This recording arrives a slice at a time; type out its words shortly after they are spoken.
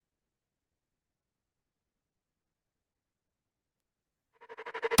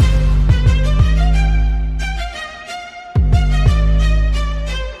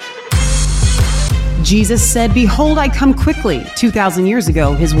Jesus said, "Behold, I come quickly." 2,000 years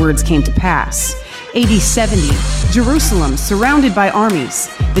ago, his words came to pass. AD 70, Jerusalem surrounded by armies,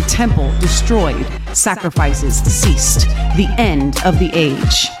 the temple destroyed, sacrifices ceased, the end of the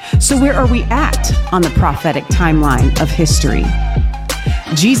age. So where are we at on the prophetic timeline of history?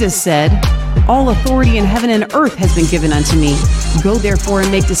 Jesus said, "All authority in heaven and earth has been given unto me. Go therefore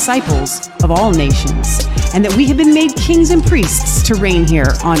and make disciples of all nations," and that we have been made kings and priests to reign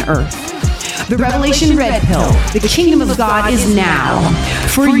here on earth. The Revelation Red Pill, the kingdom of God is now.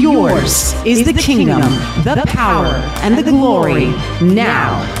 For yours is the kingdom, the power, and the glory,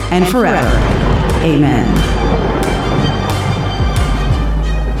 now and forever. Amen.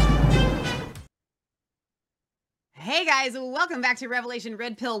 Hey guys, welcome back to Revelation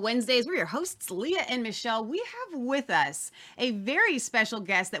Red Pill Wednesdays. We're your hosts, Leah and Michelle. We have with us a very special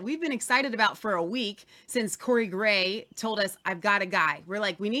guest that we've been excited about for a week since Corey Gray told us, "I've got a guy." We're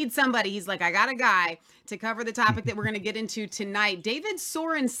like, we need somebody. He's like, "I got a guy," to cover the topic that we're going to get into tonight. David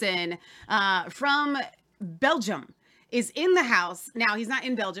Sorensen from Belgium is in the house. Now, he's not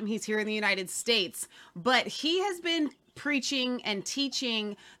in Belgium. He's here in the United States, but he has been preaching and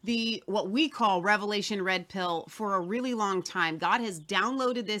teaching what we call Revelation Red Pill for a really long time. God has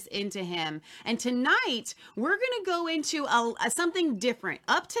downloaded this into him. And tonight we're going to go into something different.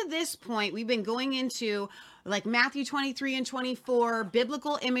 Up to this point, we've been going into like Matthew 23 and 24,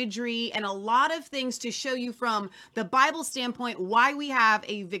 biblical imagery, and a lot of things to show you from the Bible standpoint why we have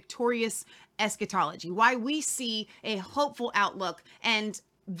a victorious eschatology, why we see a hopeful outlook and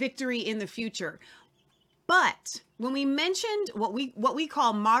victory in the future. But when we mentioned what we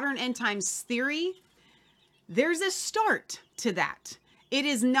call modern end times theory, there's a start to that. It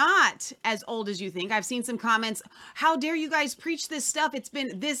is not as old as you think. I've seen some comments, "How dare you guys preach this stuff? It's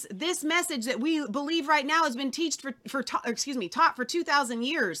been this message that we believe right now has been taught for 2,000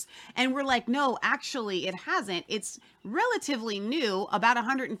 years." And we're like, no, actually it hasn't. It's relatively new, about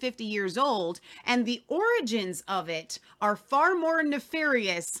 150 years old, and the origins of it are far more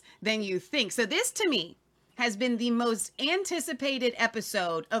nefarious than you think. So this, to me, has been the most anticipated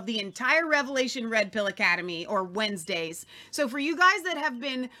episode of the entire Revelation Red Pill Academy, or Wednesdays. So for you guys that have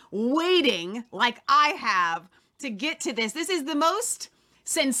been waiting, like I have, to get to this is the most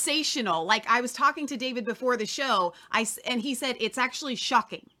sensational. Like, I was talking to David before the show, and he said it's actually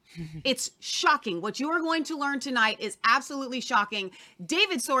shocking. It's shocking. What you are going to learn tonight is absolutely shocking.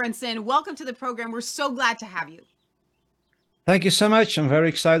 David Sorensen, welcome to the program. We're so glad to have you. Thank you so much. I'm very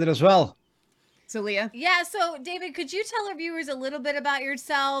excited as well. So Leah? Yeah, so David, could you tell our viewers a little bit about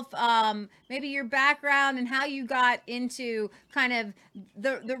yourself, maybe your background and how you got into kind of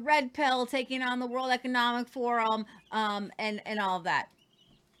the Red Pill, taking on the World Economic Forum, and all of that?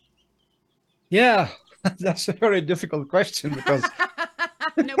 Yeah, that's a very difficult question because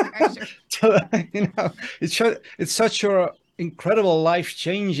no pressure. It's such an incredible,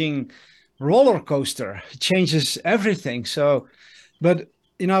 life-changing roller coaster. It changes everything. But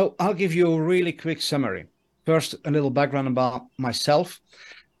I'll give you a really quick summary. First, a little background about myself.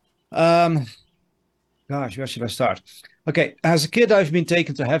 Where should I start? Okay, as a kid, I've been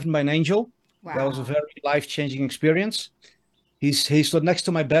taken to heaven by an angel. Wow. That was a very life-changing experience. He stood next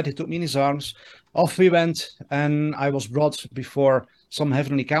to my bed. He took me in his arms. Off we went, and I was brought before some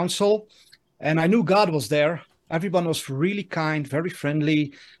heavenly council. And I knew God was there. Everyone was really kind, very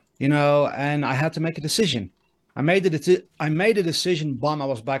friendly, and I had to make a decision. I made a decision, I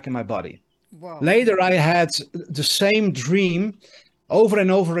was back in my body. Whoa. Later, I had the same dream over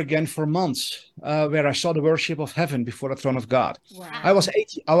and over again for months, where I saw the worship of heaven before the throne of God. Wow. I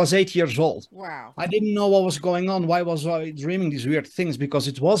was 8 years old. Wow. I didn't know what was going on. Why was I dreaming these weird things? Because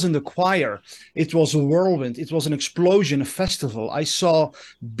it wasn't a choir. It was a whirlwind. It was an explosion, a festival. I saw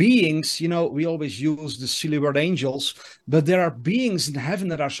beings, we always use the silly word angels, but there are beings in heaven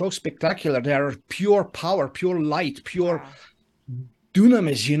that are so spectacular. They are pure power, pure light, pure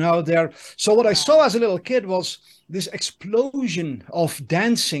dunamis, So what I saw as a little kid was this explosion of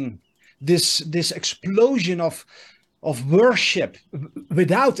dancing, this explosion of worship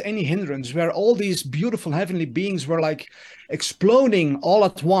without any hindrance, where all these beautiful heavenly beings were like exploding all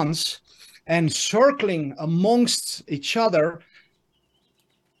at once and circling amongst each other.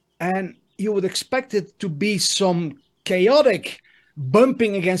 And you would expect it to be some chaotic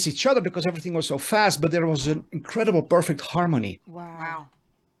bumping against each other because everything was so fast, but there was an incredible, perfect harmony. Wow.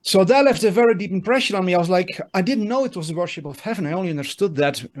 So that left a very deep impression on me. I was like, I didn't know it was the worship of heaven. I only understood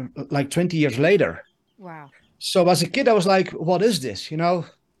that like 20 years later. Wow. So as a kid, I was like, what is this?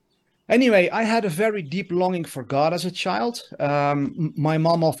 Anyway, I had a very deep longing for God as a child. My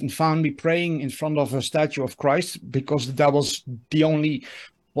mom often found me praying in front of a statue of Christ because that was the only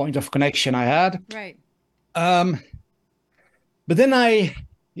point of connection I had. Right. But then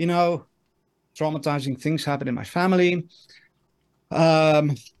traumatizing things happened in my family.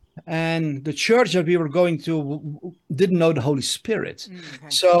 And the church that we were going to didn't know the Holy Spirit. Okay.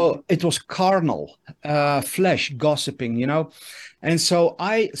 So it was carnal, flesh, gossiping, And so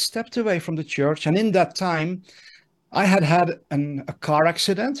I stepped away from the church. And in that time, I had a car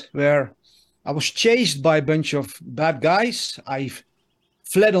accident where I was chased by a bunch of bad guys. I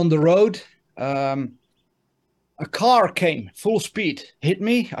fled on the road. A car came full speed, hit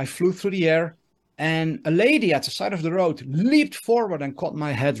me. I flew through the air. And a lady at the side of the road leaped forward and caught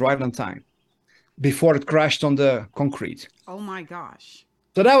my head right on time before it crashed on the concrete. Oh my gosh.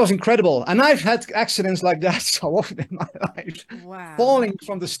 So that was incredible. And I've had accidents like that so often in my life. Wow. Falling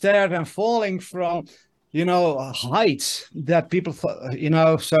from the stairs and falling from, heights that people thought,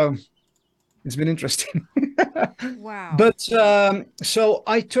 so it's been interesting. Wow. But so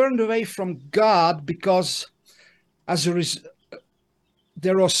I turned away from God because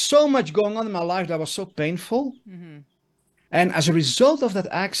there was so much going on in my life that was so painful. Mm-hmm. And as a result of that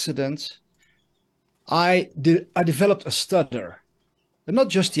accident, I developed a stutter. But not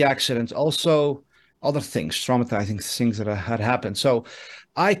just the accident, also other things, traumatizing things that had happened. So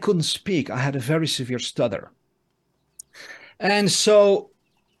I couldn't speak. I had a very severe stutter. And so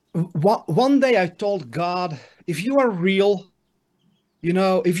one day I told God, if you are real,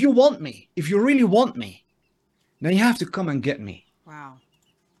 if you want me, if you really want me, then you have to come and get me. Wow.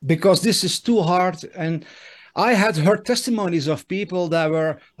 Because this is too hard. And I had heard testimonies of people that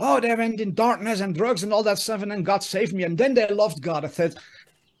they went in darkness and drugs and all that stuff, and then God saved me, and then they loved God. I said,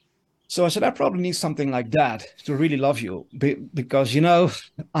 I probably need something like that to really love you, because,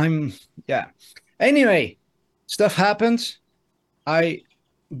 Anyway, stuff happened. I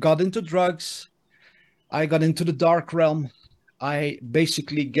got into drugs. I got into the dark realm. I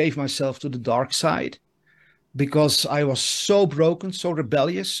basically gave myself to the dark side because I was so broken, so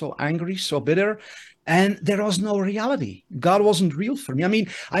rebellious, so angry, so bitter. And there was no reality. God wasn't real for me. I mean,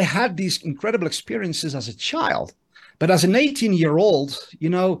 I had these incredible experiences as a child, but as an 18-year-old,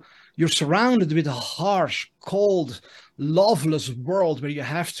 you're surrounded with a harsh, cold, loveless world where you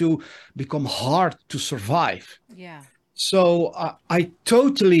have to become hard to survive. Yeah. So I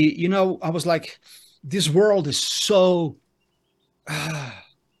totally, I was like, this world is so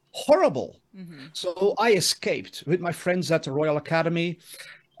horrible. Mm-hmm. So I escaped with my friends at the Royal Academy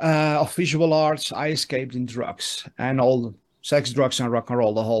of Visual Arts. I escaped in drugs and all the sex, drugs, and rock and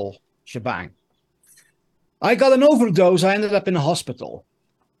roll, the whole shebang. I got an overdose. I ended up in a hospital.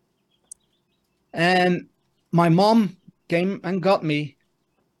 And my mom came and got me.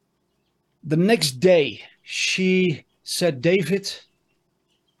 The next day, she said, David,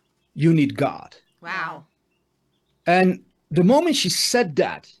 you need God. Wow. And the moment she said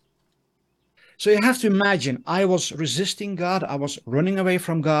that, so you have to imagine, I was resisting God. I was running away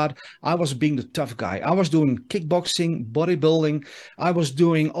from God. I was being the tough guy. I was doing kickboxing, bodybuilding. I was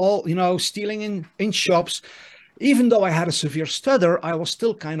doing all, stealing in shops. Even though I had a severe stutter, I was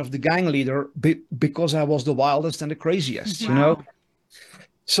still kind of the gang leader because I was the wildest and the craziest, Wow.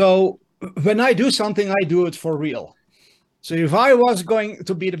 So when I do something, I do it for real. So if I was going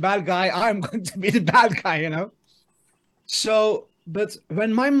to be the bad guy, I'm going to be the bad guy, So, but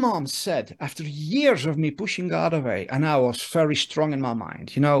when my mom said, after years of me pushing God away, and I was very strong in my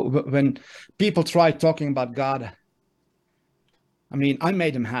mind, when people tried talking about God, I mean, I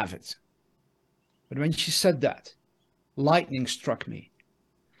made them have it. But when she said that, lightning struck me.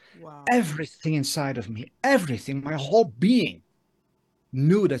 Wow. Everything inside of me, everything, my whole being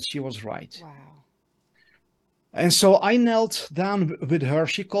knew that she was right. Wow. And so I knelt down with her.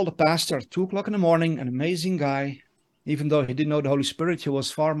 She called a pastor at 2:00 in the morning, an amazing guy. Even though he didn't know the Holy Spirit, he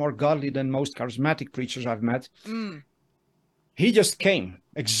was far more godly than most charismatic preachers I've met. Mm. He just came,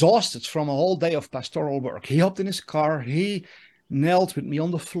 exhausted from a whole day of pastoral work. He hopped in his car. He knelt with me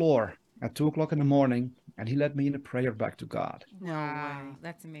on the floor at 2:00 in the morning, and he led me in a prayer back to God. No Wow. way.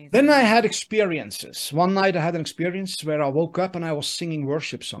 That's amazing. Then I had experiences. One night I had an experience where I woke up and I was singing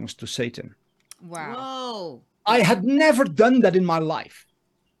worship songs to Satan. Wow. Whoa. I had never done that in my life.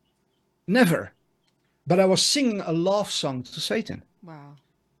 Never. But I was singing a love song to Satan. Wow.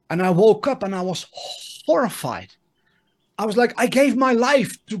 And I woke up and I was horrified. I was like, I gave my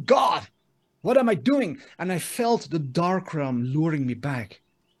life to God. What am I doing? And I felt the dark realm luring me back,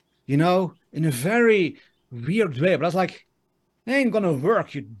 in a very weird way. But I was like, it ain't gonna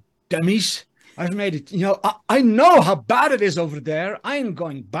work, you dummies. I've made it, I know how bad it is over there. I ain't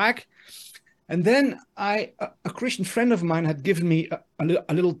going back. And then a Christian friend of mine had given me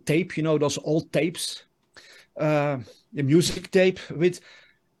a little tape, those old tapes, a music tape with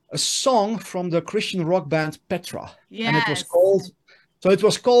a song from the Christian rock band Petra. And it was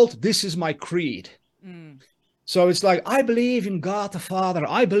Yes. called This Is My Creed. Mm. So it's like, I believe in God the Father.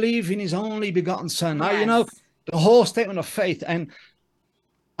 I believe in his only begotten Son. Yes. The whole statement of faith. And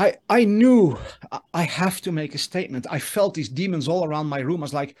I knew I have to make a statement. I felt these demons all around my room. I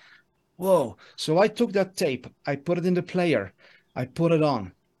was like, whoa. So I took that tape. I put it in the player. I put it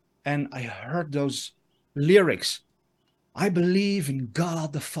on. And I heard those lyrics. I believe in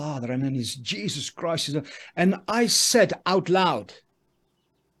God the Father and in his Jesus Christ. And I said out loud,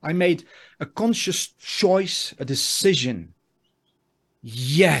 I made a conscious choice, a decision.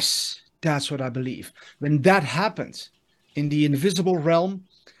 Yes, that's what I believe. When that happened in the invisible realm,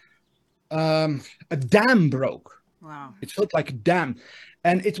 a dam broke. Wow. It felt like a dam.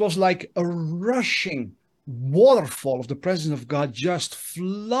 And it was like a rushing waterfall of the presence of God just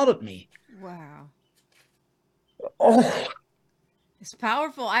flooded me. Wow. Oh, It's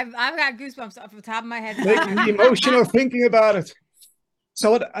powerful. I've got goosebumps off the top of my head. making me emotional thinking about it.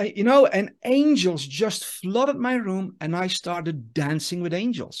 So and angels just flooded my room, and I started dancing with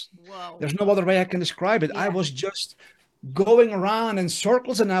angels. Whoa. There's no other way I can describe it. Yeah. I was just going around in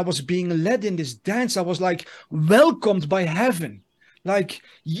circles, and I was being led in this dance. I was like welcomed by heaven. Like,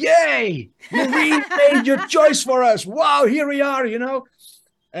 yay, you really made your choice for us. Wow, here we are,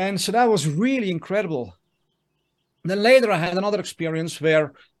 And so that was really incredible. Then later I had another experience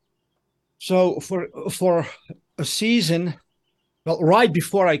where, so for a season, well, right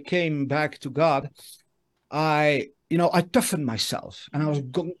before I came back to God, I toughened myself, and I was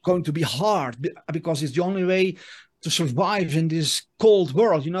going to be hard because it's the only way to survive in this cold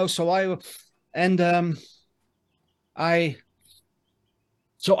world,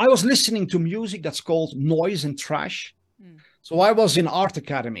 So I was listening to music that's called noise and trash. Mm. So I was in art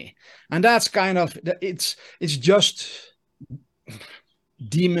academy, and that's kind of it's just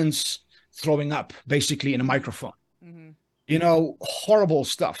demons throwing up basically in a microphone. Mm-hmm. Horrible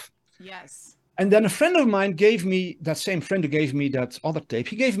stuff. Yes. And then a friend of mine gave me, that same friend who gave me that other tape,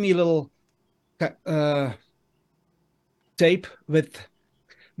 he gave me a little tape with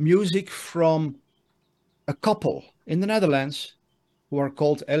music from a couple in the Netherlands who are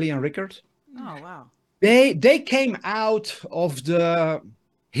called Ellie and Rickard. Oh, wow. They came out of the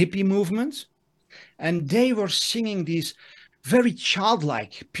hippie movement, and they were singing these very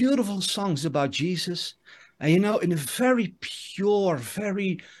childlike, beautiful songs about Jesus, in a very pure,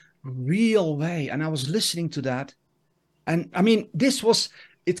 very real way. And I was listening to that. And I mean,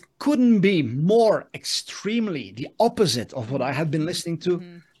 it couldn't be more extremely the opposite of what I had been listening to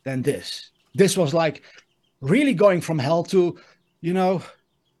than this. This was like really going from hell to,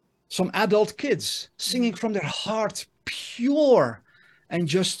 some adult kids singing from their heart, pure and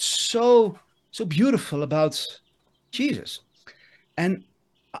just so beautiful about Jesus. And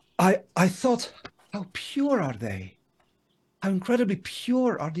I thought, how pure are they? How incredibly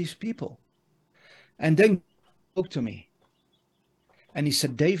pure are these people? And then he spoke to me. And he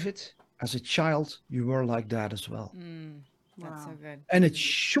said, David, as a child, you were like that as well. That's so good. And it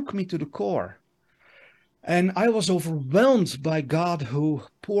shook me to the core. And I was overwhelmed by God, who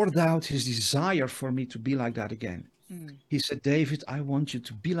poured out his desire for me to be like that again. He said, David, I want you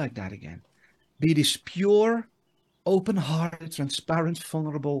to be like that again. Be this pure, open-hearted, transparent,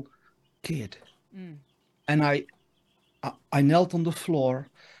 vulnerable kid. And I knelt on the floor,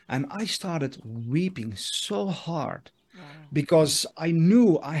 and I started weeping so hard. Wow. Because I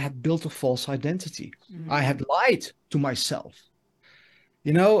knew I had built a false identity. I had lied to myself.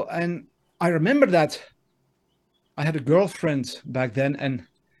 And I remember that I had a girlfriend back then, and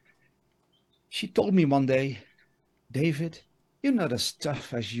she told me one day, David, you're not as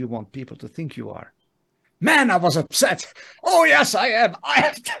tough as you want people to think you are. Man, I was upset. Oh, yes, I am.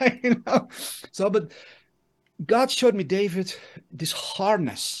 So, but God showed me, David, this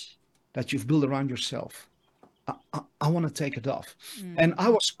harness that you've built around yourself. I want to take it off. And I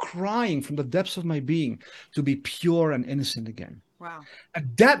was crying from the depths of my being to be pure and innocent again. Wow.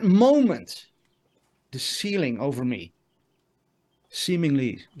 At that moment, the ceiling over me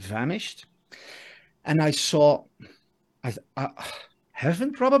seemingly vanished. And I saw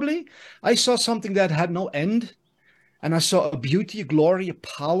heaven, probably. I saw something that had no end. And I saw a beauty, a glory, a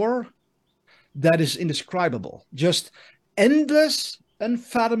power that is indescribable. Just endless,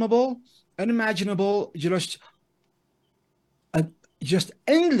 unfathomable, unimaginable, just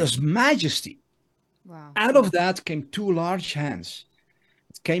endless majesty. Wow. Out of that came two large hands.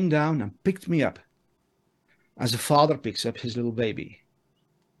 It came down and picked me up as a father picks up his little baby.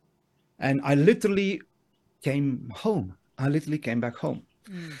 And I literally came home. I literally came back home.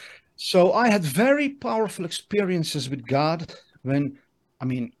 So I had very powerful experiences with God when,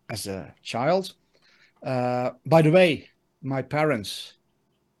 as a child. By the way, my parents,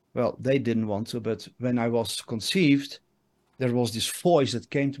 well, they didn't want to, but when I was conceived, there was this voice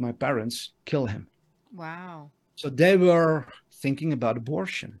that came to my parents, kill him. Wow. So they were thinking about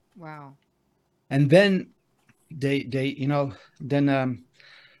abortion. Wow. And then then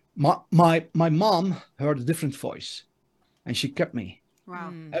my mom heard a different voice and she kept me. Wow.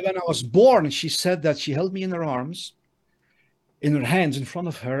 Mm. And when I was born, she said that she held me in her arms, in her hands in front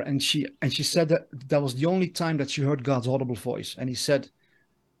of her, and she said that that was the only time that she heard God's audible voice. And he said,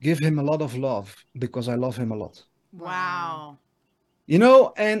 give him a lot of love because I love him a lot. Wow. You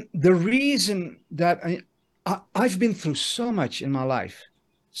know, and the reason that I've been through so much in my life,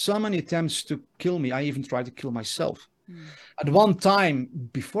 so many attempts to kill me. I even tried to kill myself. Mm. At one time,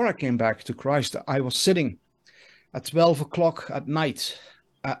 before I came back to Christ, I was sitting at 12 o'clock at night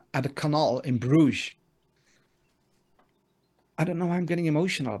at a canal in Bruges. I don't know why I'm getting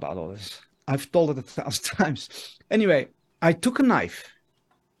emotional about all this. I've told it 1,000 times. Anyway, I took a knife,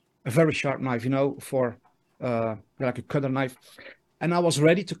 a very sharp knife, you know, for like a cutter knife. And I was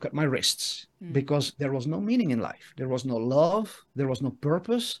ready to cut my wrists because there was no meaning in life. There was no love. There was no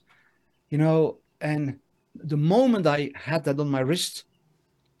purpose, you know. And the moment I had that on my wrist,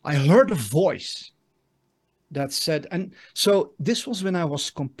 I heard a voice that said, and so this was when I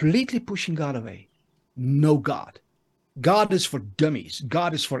was completely pushing God away. No God. God is for dummies.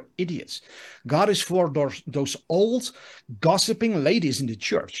 God is for idiots. God is for those old gossiping ladies in the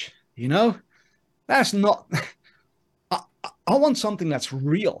church, you know. That's not... I want something that's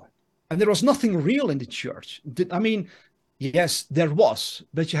real. And there was nothing real in the church. I mean, yes, there was,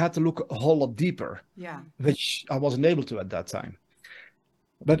 but you had to look a whole lot deeper, Yeah. which I wasn't able to at that time.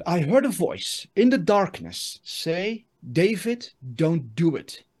 But I heard a voice in the darkness say, David, don't do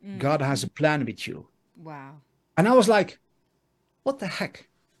it. God has a plan with you. Wow. And I was like, what the heck?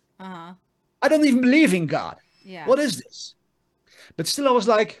 Uh-huh. I don't even believe in God. Yeah. What is this? But still I was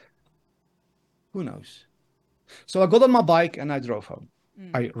like, who knows? So I got on my bike and I drove home.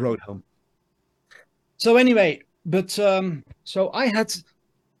 I rode home. So anyway, but so I had,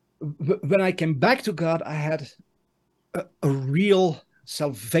 when I came back to God, I had a real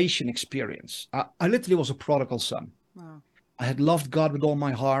salvation experience. I literally was a prodigal son. Wow. I had loved God with all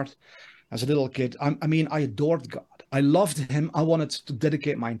my heart as a little kid. I mean, I adored God. I loved him. I wanted to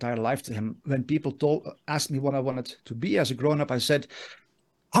dedicate my entire life to him. When people asked me what I wanted to be as a grown-up, I said,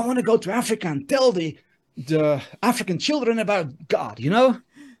 I want to go to Africa and tell the African children about God, you know?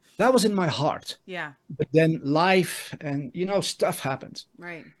 That was in my heart. Yeah. But then life and, you know, stuff happened.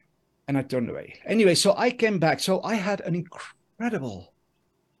 Right. And I turned away. Anyway, so I came back. So I had an incredible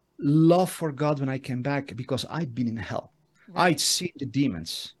love for God when I came back because I'd been in hell. Right. I'd seen the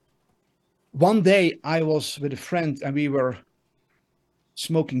demons. One day I was with a friend and we were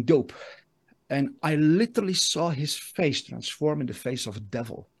smoking dope. And I literally saw his face transform in the face of a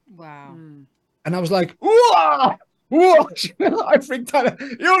devil. Wow. And I was like, whoa, whoa. I freaked out.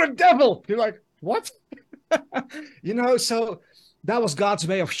 You're a devil. You're like, what? You know, so that was God's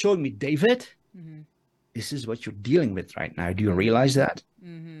way of showing me, David, this is what you're dealing with right now. Do you realize that?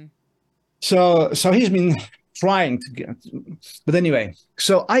 So he's been trying to get, but anyway,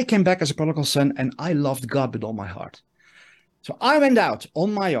 so I came back as a prodigal son and I loved God with all my heart. So I went out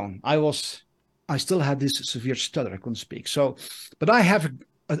on my own. I still had this severe stutter. I couldn't speak. So, but I have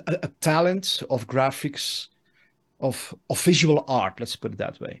a talent of graphics, of visual art, let's put it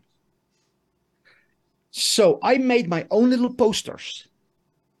that way. So I made my own little posters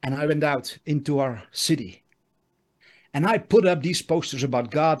and I went out into our city and I put up these posters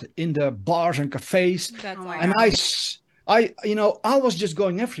about God in the bars and cafes. That's And I was just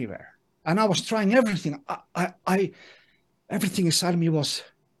going everywhere and I was trying everything. Everything inside of me was,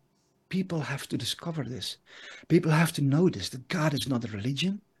 people have to discover this. People have to know this, that God is not a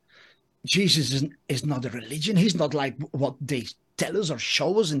religion. Jesus is not a religion. He's not like what they tell us or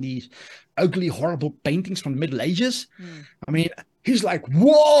show us in these ugly, horrible paintings from the Middle Ages. I mean, he's like,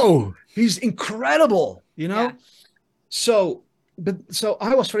 whoa, he's incredible, you know? Yeah. So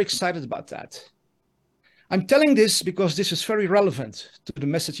I was very excited about that. I'm telling this because this is very relevant to the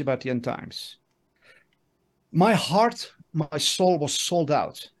message about the end times. My heart, my soul was sold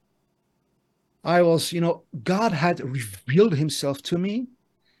out. I was, God had revealed himself to me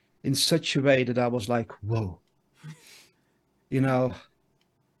in such a way that I was like, whoa,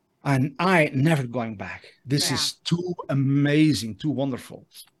 and I never going back. This is too amazing, too wonderful.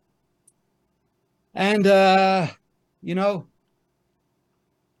 And, then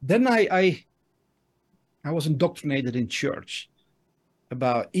I was indoctrinated in church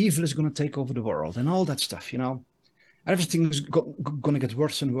about evil is going to take over the world and all that stuff, Everything's going to get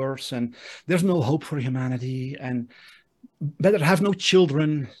worse and worse, and there's no hope for humanity, and better have no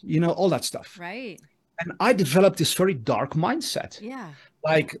children, all that stuff. Right. And I developed this very dark mindset. Yeah.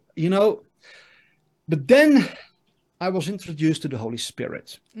 Like, but then I was introduced to the Holy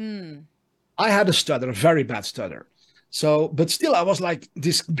Spirit. I had a stutter, a very bad stutter. So, but still, I was like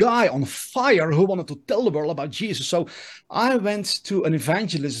this guy on fire who wanted to tell the world about Jesus. So I went to an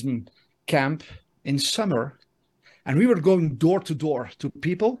evangelism camp in summer, and we were going door to door to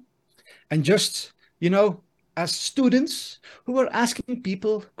people, and just, as students who were asking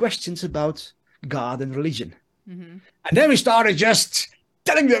people questions about God and religion. And then we started just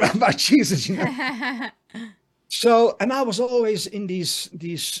telling them about Jesus, So, and I was always in these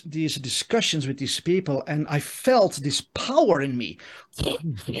discussions with these people, and I felt this power in me.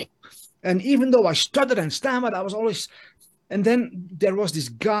 And even though I stuttered and stammered, I was always, and then there was this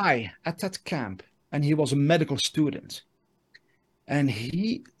guy at that camp, and he was a medical student. And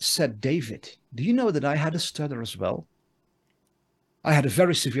he said, David, do you know that I had a stutter as well? I had a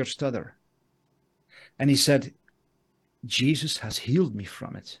very severe stutter. And he said, Jesus has healed me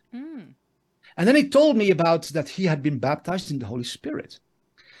from it. And then he told me about that he had been baptized in the Holy Spirit.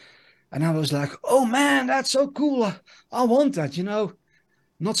 And I was like, oh man, that's so cool. I want that,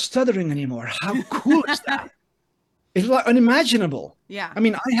 not stuttering anymore. How cool is that? It's like unimaginable. Yeah. I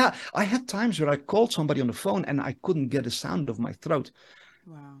mean, I had times where I called somebody on the phone and I couldn't get a sound of my throat.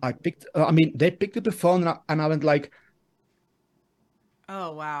 Wow. They picked up the phone and I went like,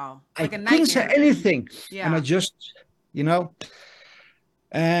 oh, wow. I Like a couldn't say nightmare. anything. Yeah. And I just,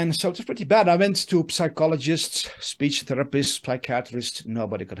 and so it was pretty bad. I went to psychologists, speech therapists, psychiatrists.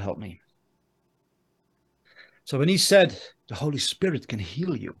 Nobody could help me. So when he said, the Holy Spirit can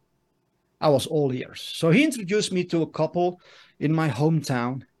heal you, I was all ears. So he introduced me to a couple in my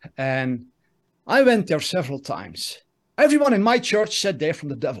hometown, and I went there several times. Everyone in my church said they're from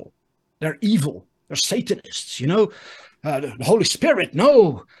the devil. They're evil. They're Satanists, the Holy Spirit,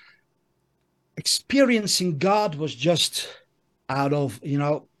 no. Experiencing God was just out of,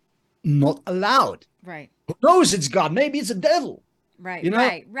 not allowed. Right. Who knows it's God? Maybe it's a devil. Right. You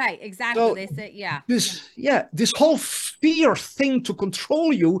know? Right. Exactly. So They said, yeah. This whole fear thing to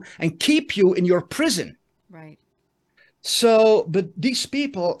control you and keep you in your prison. Right. So, but these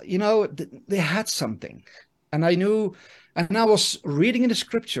people, they had something. And I knew, and I was reading in the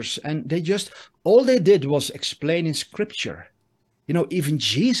scriptures, and all they did was explain in scripture. Even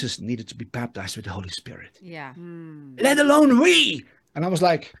Jesus needed to be baptized with the Holy Spirit. Yeah. Let alone we. And I was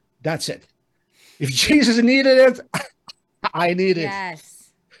like, that's it. If Jesus needed it, I need it.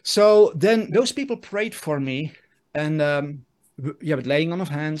 Yes. So then those people prayed for me, and with laying on of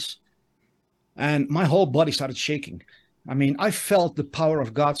hands, and my whole body started shaking. I mean, I felt the power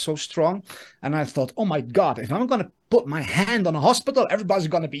of God so strong, and I thought, oh my God, if I'm going to put my hand on a hospital, everybody's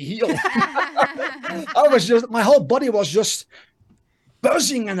going to be healed. My whole body was just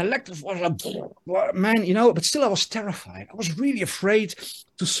buzzing and electrified, man, but still I was terrified. I was really afraid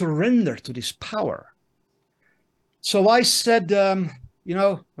to surrender to this power. So I said,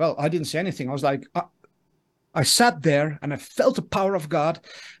 well, I didn't say anything. I was like, I sat there and I felt the power of God,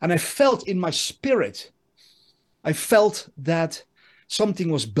 and I felt in my spirit, I felt that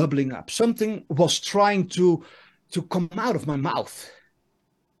something was bubbling up. Something was trying to come out of my mouth.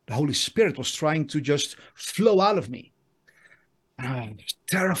 The Holy Spirit was trying to just flow out of me. I was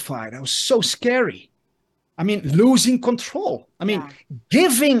terrified. I was so scary. I mean, losing control. I mean,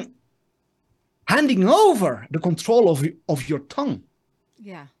 handing over the control of your tongue.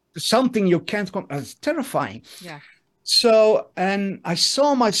 Yeah. Something you can't control. It's terrifying. Yeah. So, and I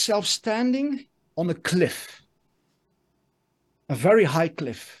saw myself standing on a cliff, a very high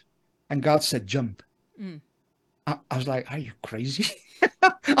cliff. And God said, jump. I was like, are you crazy?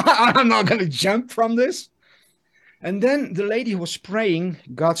 I'm not going to jump from this. And then the lady who was praying,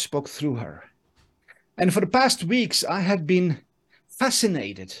 God spoke through her. And for the past weeks, I had been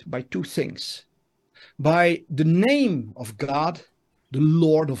fascinated by two things. By the name of God, the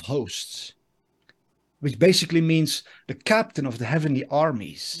Lord of hosts, which basically means the captain of the heavenly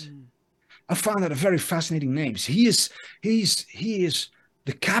armies. I found that a very fascinating name. He is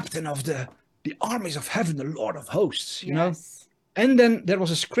the captain of the armies of heaven, the Lord of hosts, you know? And then there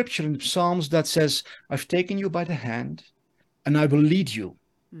was a scripture in the Psalms that says, I've taken you by the hand and I will lead you.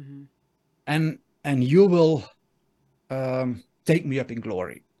 And you will take me up in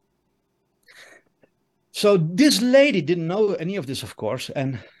glory. So this lady didn't know any of this, of course.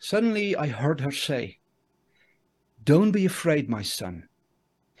 And suddenly I heard her say, don't be afraid, my son.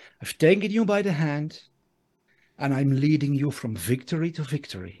 I've taken you by the hand and I'm leading you from victory to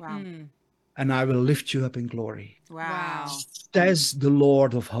victory. Wow. and I will lift you up in glory, Wow. says the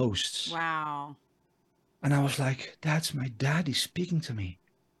Lord of hosts. Wow. And I was like, that's my daddy speaking to me.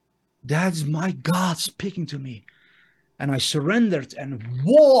 That's my God speaking to me. And I surrendered, and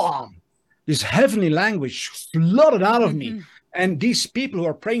whoa, this heavenly language flooded out of me. And these people who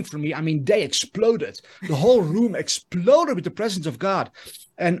are praying for me, I mean, they exploded. The whole room exploded with the presence of God.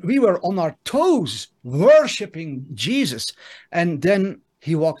 And we were on our toes worshiping Jesus. And then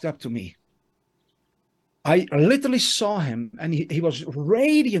he walked up to me. I literally saw him, and he was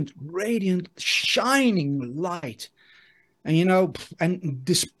radiant, shining light. And, and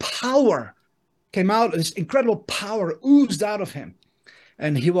this power came out, this incredible power oozed out of him.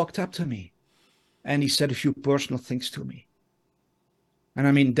 And he walked up to me, and he said a few personal things to me. And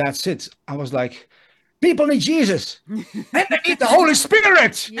I mean, that's it. I was like, people need Jesus, and they need the Holy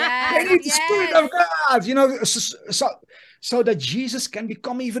Spirit. Yes, They need the Spirit of God, so that Jesus can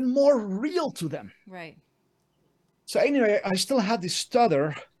become even more real to them. Right. So anyway, I still had this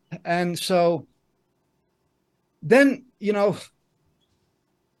stutter. And so then,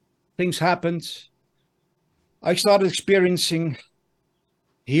 things happened. I started experiencing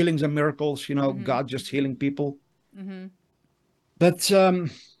healings and miracles, God just healing people. Mm-hmm. But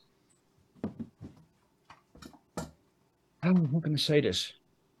how can I say this?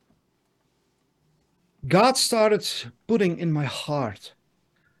 God started putting in my heart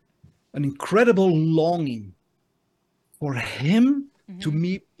an incredible longing for him to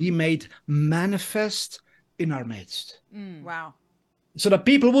be made manifest in our midst. Wow. So that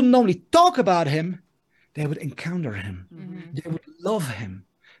people wouldn't only talk about him, they would encounter him. They would love him.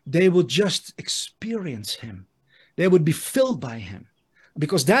 They would just experience him. They would be filled by him.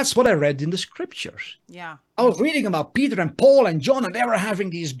 Because that's what I read in the scriptures. Yeah. I was reading about Peter and Paul and John, and they were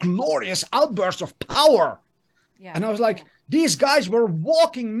having these glorious outbursts of power. Yeah. And I was like, these guys were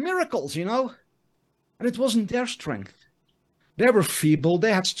walking miracles, And it wasn't their strength. They were feeble.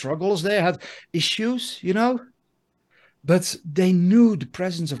 They had struggles. They had issues, But they knew the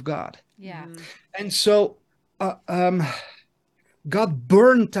presence of God. Yeah. And so God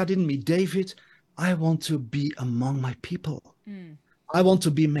burned that in me. David, I want to be among my people. I want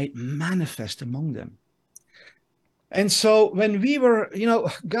to be made manifest among them. And so when we were,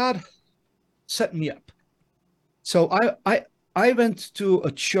 God set me up. So I went to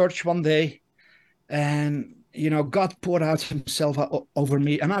a church one day, and, God poured out himself over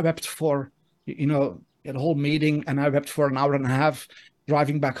me, and I wept for, the whole meeting, and I wept for an hour and a half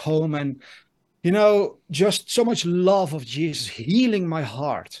driving back home, and, just so much love of Jesus healing my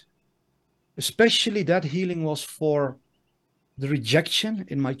heart. Especially that healing was for the rejection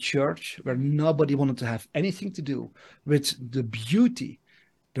in my church, where nobody wanted to have anything to do with the beauty,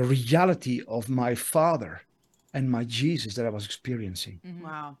 the reality of my Father and my Jesus that I was experiencing.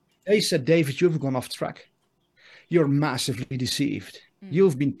 Wow. They said, David, you've gone off track. You're massively deceived.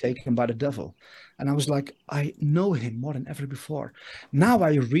 You've been taken by the devil. And I was like, I know him more than ever before. Now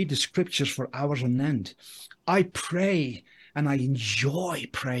I read the scriptures for hours on end. I pray, and I enjoy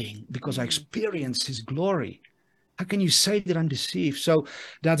praying because I experience his glory. How can you say that I'm deceived? So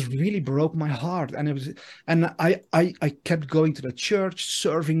that really broke my heart. And I kept going to the church,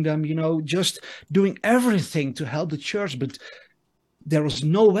 serving them, just doing everything to help the church. But there was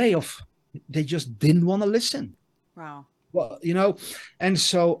no way they just didn't want to listen. Wow. Well, and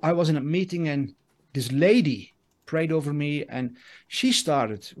so I was in a meeting, and this lady prayed over me, and she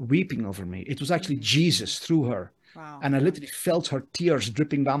started weeping over me. It was actually Jesus through her. Wow. And I literally felt her tears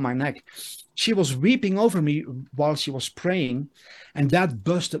dripping down my neck. She was weeping over me while she was praying, and that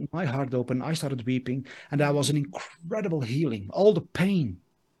busted my heart open. I started weeping, and that was an incredible healing. All the pain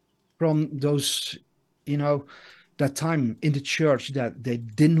from those, that time in the church that they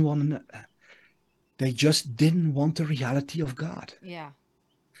didn't want, they just didn't want the reality of God. Yeah.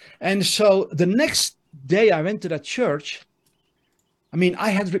 And so the next day I went to that church. I mean, I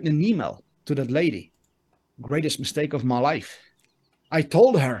had written an email to that lady. Greatest mistake of my life. I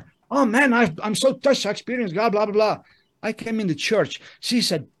told her, oh man, I'm so touched. I experienced God, blah, blah, blah. I came in the church. She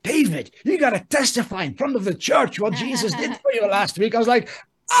said, David, you got to testify in front of the church what Jesus did for you last week. I was like,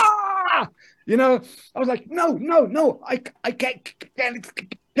 I was like, no, I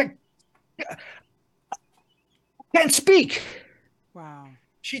can't speak. Wow.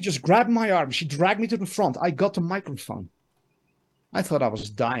 She just grabbed my arm. She dragged me to the front. I got the microphone. I thought I was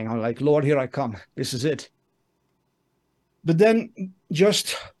dying. I'm like, Lord, here I come. This is it. But then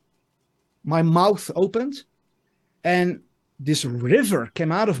just my mouth opened, and this river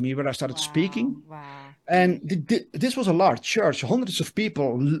came out of me where I started speaking. Wow. And this was a large church. Hundreds of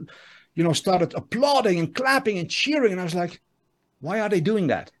people, started applauding and clapping and cheering. And I was like, why are they doing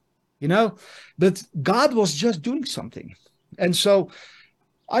that? you know, but God was just doing something. And so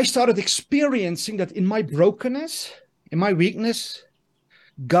I started experiencing that in my brokenness, in my weakness,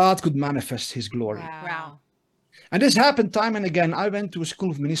 God could manifest his glory. Wow. And this happened time and again. I went to a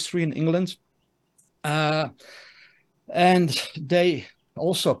school of ministry in England, and they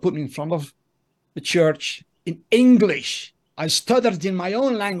also put me in front of the church in English. I stuttered in my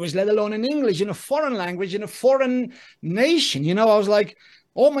own language, let alone in English, in a foreign language, in a foreign nation. You know, I was like,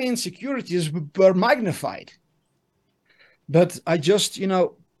 all my insecurities were magnified. But I just,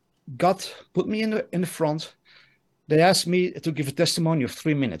 God put me in the front. They asked me to give a testimony of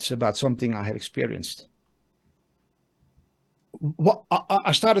 3 minutes about something I had experienced.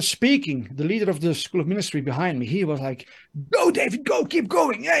 I started speaking. The leader of the school of ministry behind me, he was like, "Go, David, go, keep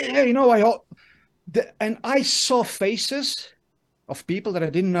going." Yeah. And I saw faces of people that I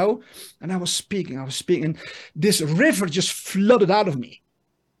didn't know, and I was speaking, and this river just flooded out of me.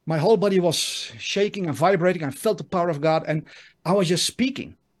 My whole body was shaking and vibrating. I felt the power of God, and I was just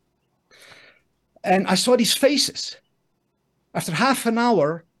speaking. And I saw these faces. After half an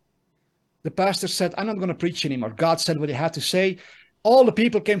hour, the pastor said, "I'm not going to preach anymore." God said what he had to say. All the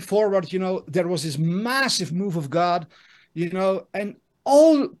people came forward. There was this massive move of God, and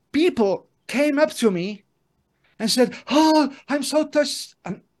all people came up to me and said, "Oh, I'm so touched."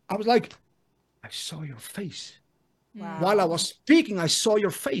 And I was like, "I saw your face." Wow. While I was speaking, I saw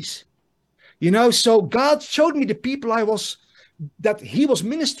your face. So God showed me the people that he was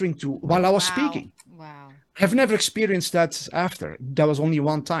ministering to while I was speaking. Wow. I've never experienced that after. That was only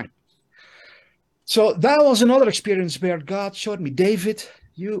one time. So that was another experience where God showed me, "David,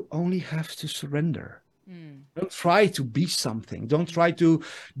 you only have to surrender. Don't try to be something. Don't try to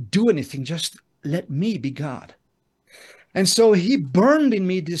do anything. Just let me be God." And so he burned in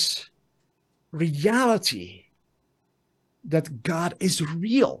me this reality that God is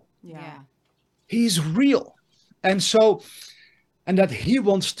real. Yeah. He's real. And that he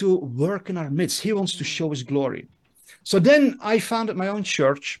wants to work in our midst. He wants to show his glory. So then I founded my own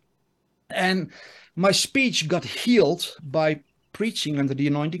church, and my speech got healed by preaching under the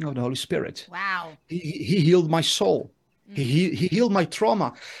anointing of the Holy Spirit. Wow. He healed my soul. He healed my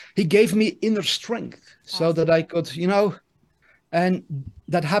trauma. He gave me inner strength so that I could, and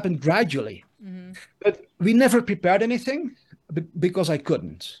that happened gradually. But we never prepared anything because I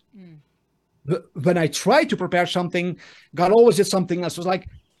couldn't. But when I tried to prepare something, God always did something else. It was like,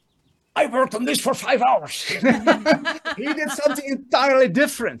 "I worked on this for 5 hours." He did something entirely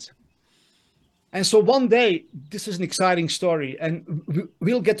different. And so one day, this is an exciting story, and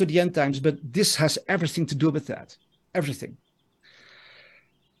we'll get to the end times, but this has everything to do with that. Everything.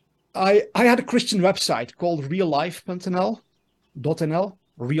 I had a Christian website called reallife.nl,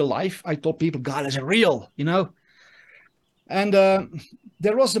 real life. I told people God is real, And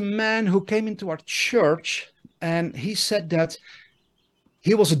there was a man who came into our church, and he said that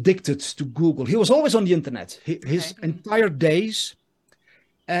he was addicted to Google. He was always on the internet, his entire days.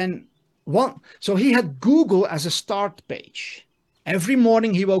 And so he had Google as a start page. Every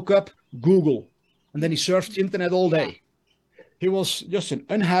morning he woke up, Google, and then he surfed the internet all day. He was just an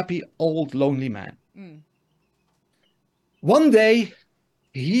unhappy, old, lonely man. One day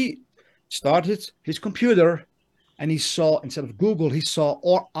he started his computer, and he saw, instead of Google, he saw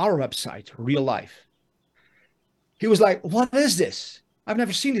our website, Real Life. He was like, "What is this? I've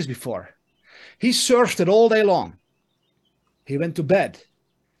never seen this before." He surfed it all day long. He went to bed.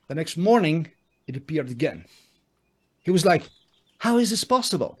 The next morning, it appeared again. He was like, "How is this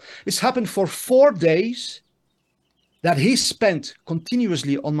possible?" This happened for 4 days that he spent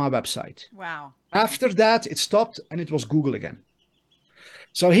continuously on my website. Wow. After that, it stopped, and it was Google again.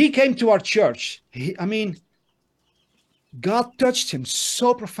 So he came to our church. God touched him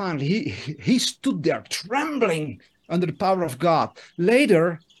so profoundly. He stood there trembling under the power of God.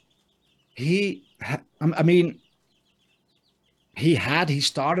 Later, it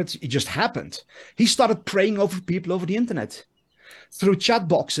just happened. He started praying over people over the internet, through chat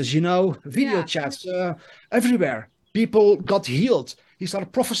boxes, video chats, everywhere. People got healed. He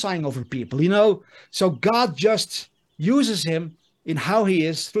started prophesying over people, So God just uses him in how he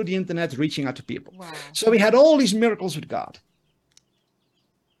is through the internet, reaching out to people. Wow. So we had all these miracles with God.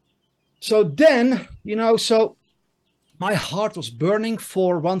 So then, so my heart was burning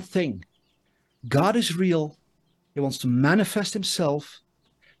for one thing. God is real. He wants to manifest himself,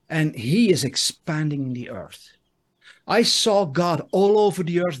 and he is expanding the earth. I saw God all over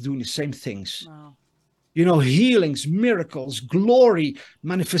the earth doing the same things. Wow. Healings, miracles, glory,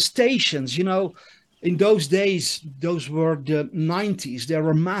 manifestations, in those days, those were the 90s. There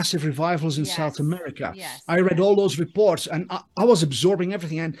were massive revivals in South America. Yes. I read all those reports and I was absorbing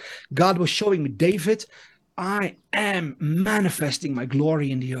everything. And God was showing me, David, I am manifesting my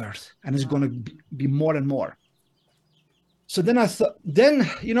glory in the earth. And it's going to be more and more. So then I thought,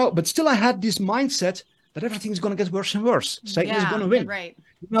 but still I had this mindset that everything's going to get worse and worse. Satan is going to win. Right.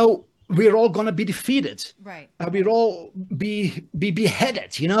 We're all going to be defeated. Right. We'll all be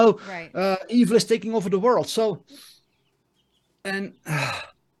beheaded, Right. Evil is taking over the world. So the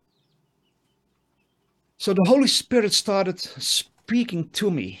Holy Spirit started speaking to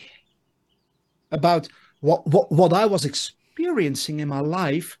me about what I was experiencing in my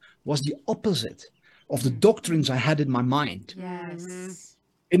life was the opposite of the doctrines I had in my mind. Yes.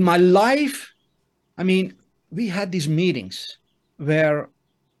 In my life, I mean, we had these meetings where,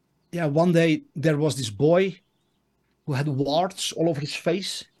 one day there was this boy who had warts all over his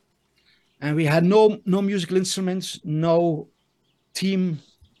face, and we had no musical instruments, no team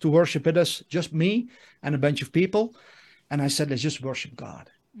to worship with us, just me and a bunch of people. And I said, let's just worship God.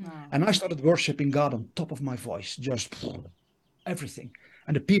 Wow. And I started worshiping God on top of my voice, just everything.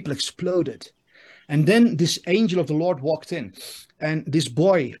 And the people exploded. And then this angel of the Lord walked in, and this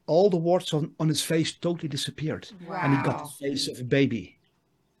boy, all the warts on his face totally disappeared. Wow. And he got the face of a baby.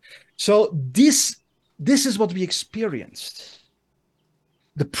 So this is what we experienced.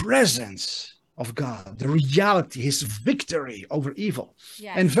 The presence of God, the reality, his victory over evil.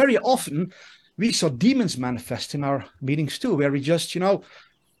 Yes. And very often we saw demons manifest in our meetings too, where we just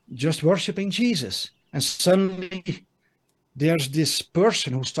worshiping Jesus. And suddenly there's this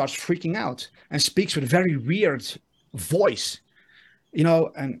person who starts freaking out and speaks with a very weird voice,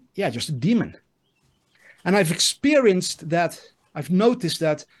 and just a demon. And I've experienced that, I've noticed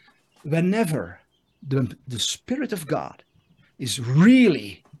that whenever the Spirit of God is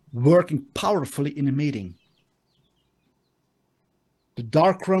really working powerfully in a meeting, the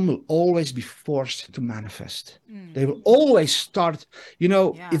dark realm will always be forced to manifest. They will always start,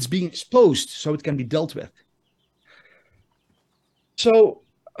 it's being exposed so it can be dealt with. So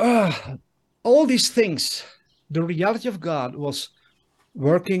all these things, the reality of God was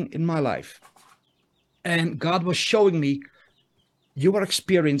working in my life. And God was showing me, you are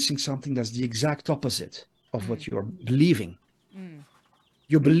experiencing something that's the exact opposite of what you're believing.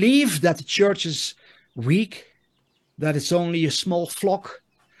 You believe that the church is weak, that it's only a small flock,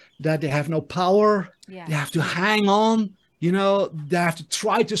 that they have no power, they have to hang on, they have to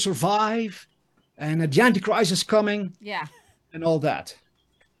try to survive, and the Antichrist is coming, and all that.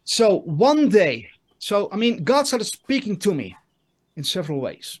 So one day, God started speaking to me in several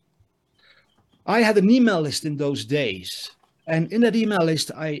ways. I had an email list in those days, and in that email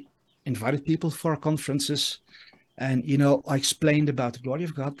list, I invited people for conferences, and, I explained about the glory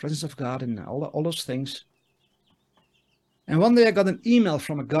of God, presence of God, and all those things. And one day I got an email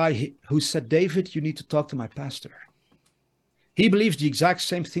from a guy who said, David, you need to talk to my pastor. He believes the exact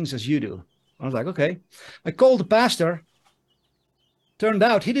same things as you do. I was like, okay. I called the pastor. Turned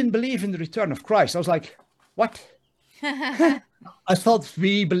out he didn't believe in the return of Christ. I was like, what? I thought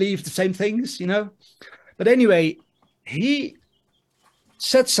we believed the same things, But anyway, he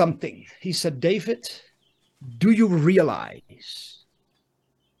said something. He said, David, do you realize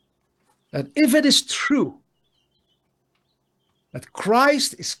that if it is true that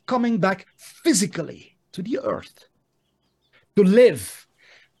Christ is coming back physically to the earth to live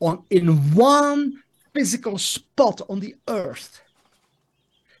in one physical spot on the earth,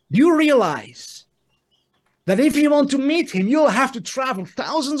 you realize that if you want to meet him, you'll have to travel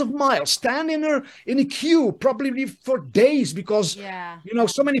thousands of miles, stand in a queue, probably for days, because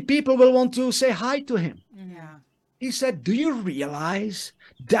so many people will want to say hi to him. Yeah. He said, do you realize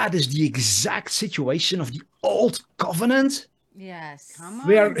that is the exact situation of the old covenant? Yes. Come on,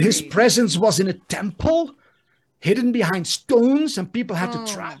 where his Dave. presence was in a temple, hidden behind stones, and people had to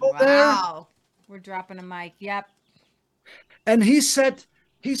travel there. Wow. We're dropping a mic. Yep. And he said,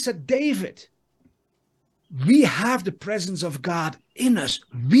 David, we have the presence of God in us.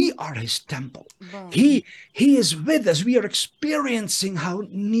 We are his temple. Boom. He is with us. We are experiencing how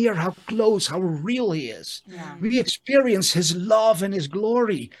near, how close, how real he is. Yeah. We experience his love and his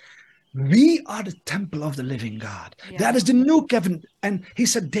glory. We are the temple of the living God. Yeah. That is the new covenant. And he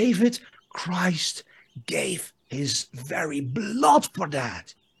said, David, Christ gave his very blood for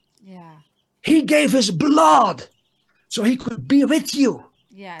that. Yeah. He gave his blood so he could be with you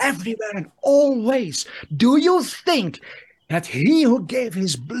Yes. everywhere and always. Do you think that he who gave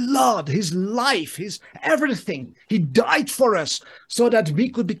his blood, his life, his everything, he died for us so that we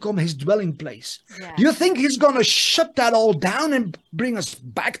could become his dwelling place. Yeah. Do you think he's going to shut that all down and bring us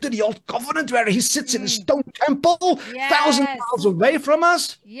back to the old covenant where he sits in a stone temple, Yes. 1,000 miles away from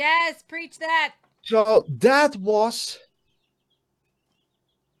us? Yes, preach that. So that was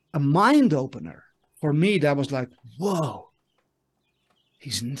a mind opener for me. That was like, whoa,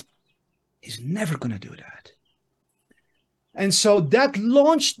 he's never going to do that. And so that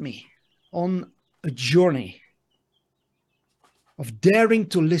launched me on a journey of daring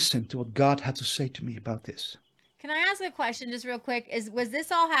to listen to what God had to say to me about this. Can I ask a question just real quick? Was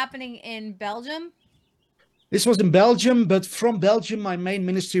this all happening in Belgium? This was in Belgium, but from Belgium, my main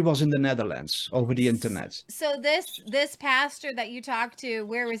ministry was in the Netherlands over the internet. So this pastor that you talked to,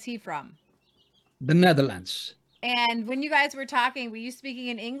 where was he from? The Netherlands. And when you guys were talking, were you speaking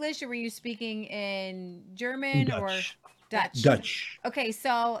in English or were you speaking in German Dutch. or Dutch? Dutch. Okay,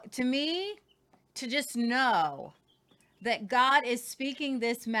 so to me, to just know that God is speaking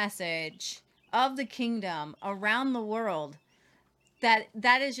this message of the kingdom around the world,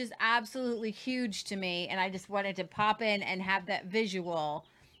 that is just absolutely huge to me. And I just wanted to pop in and have that visual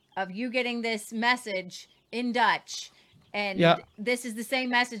of you getting this message in Dutch. And this is the same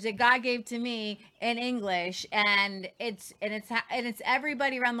message that God gave to me in English, and it's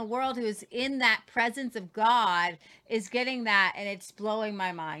everybody around the world who is in that presence of God is getting that, and it's blowing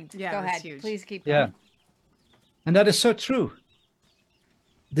my mind. Yeah, go that's ahead, huge. please keep going. Yeah. And that is so true.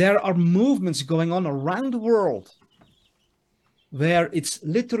 There are movements going on around the world where it's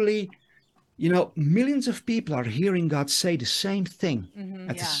literally, millions of people are hearing God say the same thing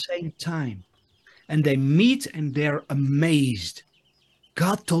at the same time. And they meet and they're amazed.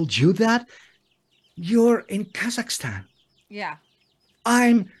 God told you that? You're in Kazakhstan. Yeah.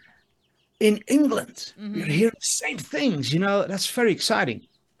 I'm in England. We're hearing the same things, that's very exciting.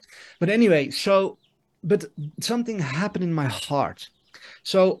 But anyway, but something happened in my heart.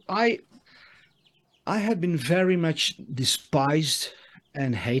 So I had been very much despised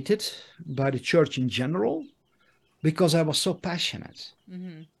and hated by the church in general because I was so passionate.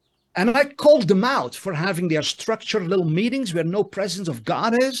 And I called them out for having their structured little meetings where no presence of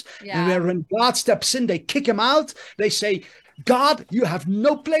God is. And where when God steps in, they kick him out. They say, God, you have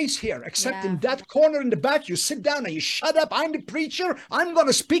no place here except in that corner in the back. You sit down and you shut up. I'm the preacher. I'm going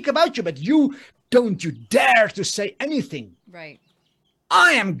to speak about you, but you dare to say anything. Right.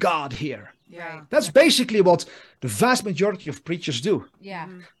 I am God here. Yeah. That's basically what the vast majority of preachers do. Yeah.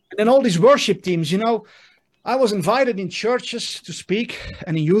 And then all these worship teams, I was invited in churches to speak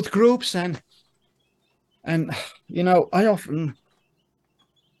and in youth groups, and I often,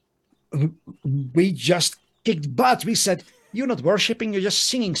 we just kicked butt. We said, you're not worshiping, you're just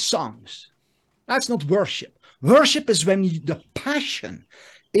singing songs. That's not worship. Worship is when the passion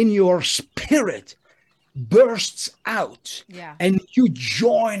in your spirit bursts out and you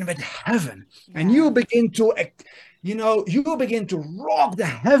join with heaven and you begin to rock the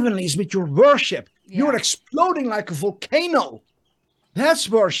heavenlies with your worship. You're exploding like a volcano. That's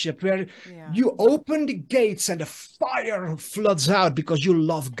worship, where you open the gates and the fire floods out because you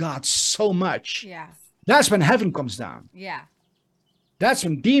love God so much. Yeah. That's when heaven comes down. Yeah. That's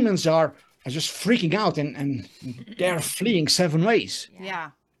when demons are just freaking out and they're fleeing 7 ways.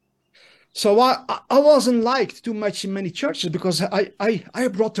 Yeah. So I wasn't liked too much in many churches because I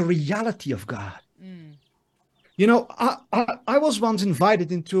brought the reality of God. I was once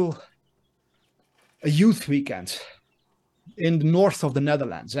invited into a youth weekend in the north of the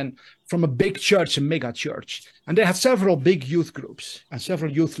Netherlands, and from a big church, a mega church. And they had several big youth groups and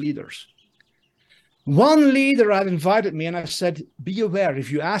several youth leaders. One leader had invited me and I said, be aware,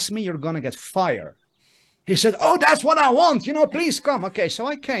 if you ask me, you're going to get fired. He said, oh, that's what I want. Please come. Okay, so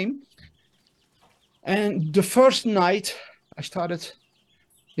I came. And the first night I started,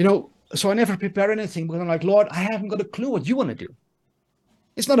 so I never prepare anything, but I'm like, Lord, I haven't got a clue what you want to do.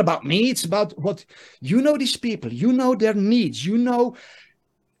 It's not about me. It's about what, these people, their needs,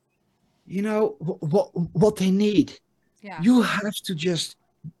 what they need. Yeah. You have to just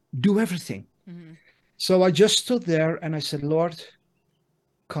do everything. So I just stood there and I said, Lord,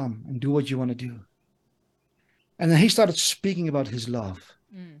 come and do what you want to do. And then he started speaking about his love.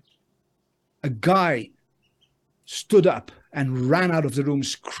 A guy stood up and ran out of the room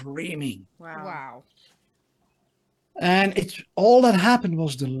screaming. Wow. And all that happened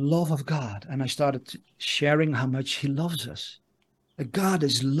was the love of God. And I started sharing how much he loves us. God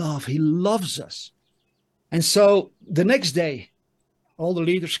is love. He loves us. And so the next day, all the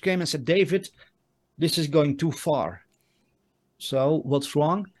leaders came and said, David, this is going too far. So what's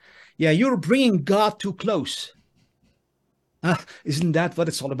wrong? Yeah, you're bringing God too close. Isn't that what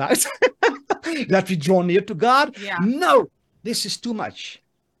it's all about? That we draw near to God? Yeah. No, this is too much.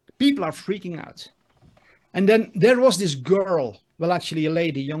 People are freaking out. And then there was this girl, well, actually a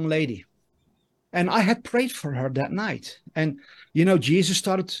lady, young lady. And I had prayed for her that night. And, Jesus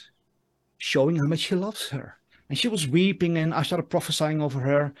started showing how much he loves her. And she was weeping, and I started prophesying over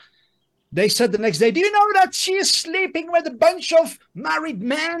her. They said the next day, do you know that she is sleeping with a bunch of married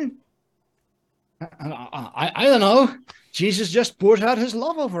men? I don't know. Jesus just poured out his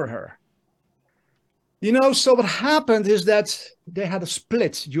love over her. So what happened is that they had a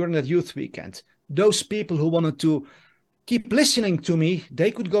split during that youth weekend. Those people who wanted to keep listening to me,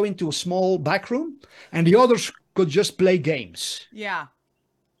 they could go into a small back room, and the others could just play games. Yeah.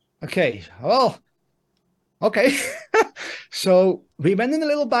 Okay, well, okay. So we went in a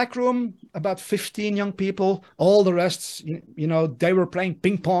little back room, about 15 young people. All the rest, they were playing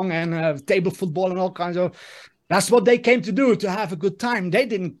ping pong and table football and all kinds of. That's what they came to do, to have a good time. They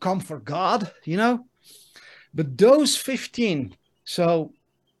didn't come for God, But those 15, so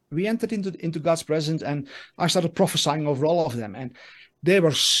we entered into God's presence, and I started prophesying over all of them. And they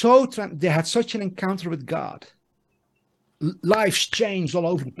were they had such an encounter with God. Lives changed all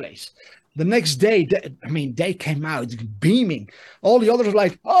over the place. The next day, they came out beaming. All the others were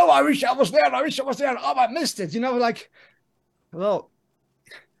like, oh, I wish I was there. I wish I was there. Oh, I missed it. Well,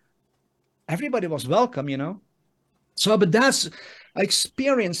 everybody was welcome, So, but I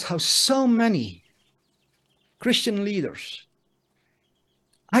experienced how so many Christian leaders,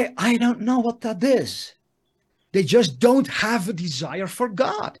 I don't know what that is. They just don't have a desire for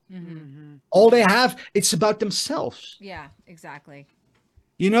God. Mm-hmm. All they have, it's about themselves. Yeah, exactly.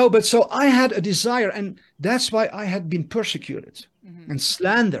 But so I had a desire, and that's why I had been persecuted and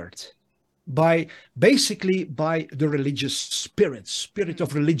slandered basically by the religious spirit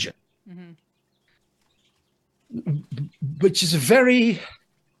of religion, which is a very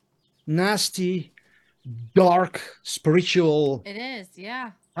nasty, dark, spiritual It is,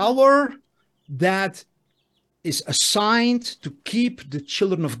 yeah. power that is assigned to keep the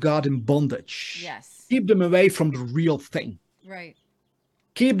children of God in bondage. Yes. Keep them away from the real thing. Right.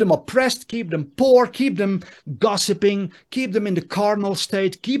 Keep them oppressed, keep them poor, keep them gossiping, keep them in the carnal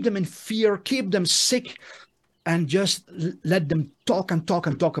state, keep them in fear, keep them sick, and just let them talk and talk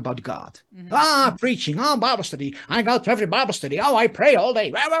and talk about God. Preaching, Bible study. I go to every Bible study. I pray all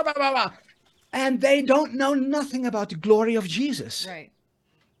day. Blah, blah, blah, blah, blah. And they don't know nothing about the glory of Jesus. Right.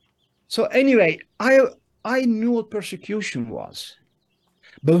 So anyway, I knew what persecution was.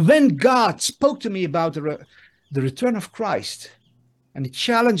 But when God spoke to me about the return of Christ, and he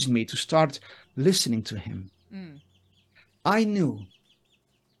challenged me to start listening to him, I knew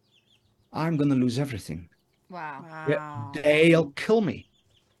I'm going to lose everything. Wow. They'll kill me.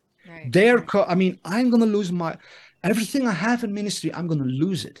 Right. I'm going to lose everything I have in ministry. I'm going to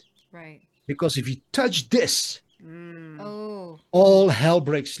lose it. Right. Because if you touch this, Oh, all hell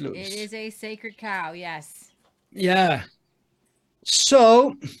breaks loose. it is a sacred cow. Yes. Yeah.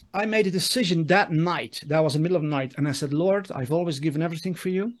 So I made a decision that night. That was the middle of the night. And I said, Lord, I've always given everything for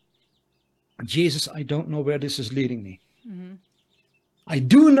you. Jesus, I don't know where this is leading me. I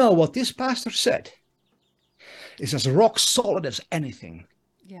do know what this pastor said is as rock solid as anything.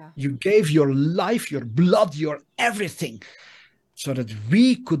 Yeah. You gave your life, your blood, your everything, so that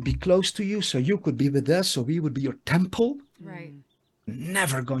we could be close to you, so you could be with us, so we would be your temple. Right.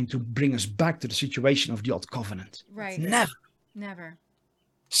 Never going to bring us back to the situation of the old covenant. Right. Never. Never.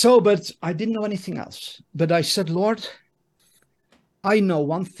 So, but I didn't know anything else. But I said, Lord, I know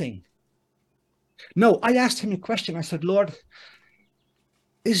one thing. No, I asked him a question. I said, Lord,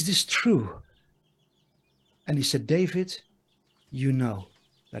 is this true? And he said, David, you know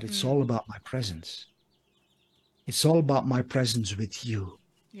that it's all about my presence. It's all about my presence with you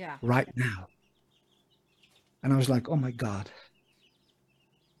right now. And I was like, oh my God,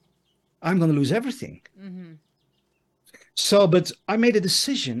 I'm going to lose everything. So, but I made a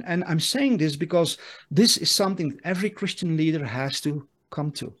decision, and I'm saying this because this is something every Christian leader has to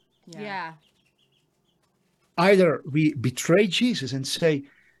come to. Yeah. Either we betray Jesus and say,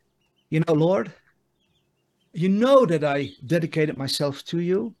 Lord, you know that I dedicated myself to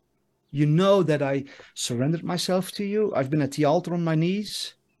you. You know that I surrendered myself to you. I've been at the altar on my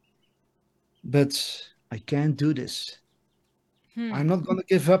knees, but I can't do this. I'm not going to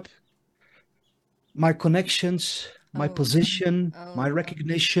give up my connections, my position, my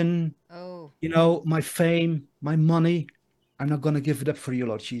recognition, my fame, my money. I'm not going to give it up for you,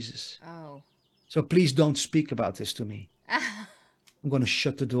 Lord Jesus. So please don't speak about this to me. I'm going to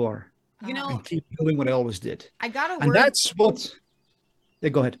shut the door and keep doing what I always did. I got a word. And that's what Yeah,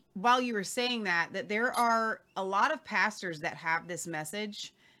 go ahead. while you were saying that there are a lot of pastors that have this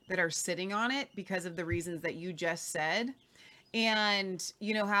message that are sitting on it because of the reasons that you just said. And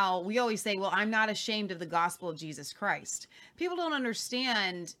you know how we always say, well, I'm not ashamed of the gospel of Jesus Christ. People don't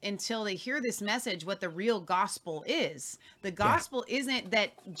understand until they hear this message what the real gospel is. The Yeah. gospel isn't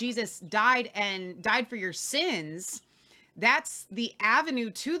that Jesus died for your sins. That's the avenue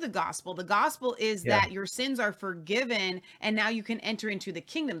to the gospel. The gospel is Yeah. that your sins are forgiven and now you can enter into the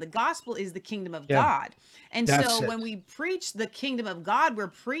kingdom. The gospel is the kingdom of Yeah. God. And That's so it. when we preach the kingdom of God, we're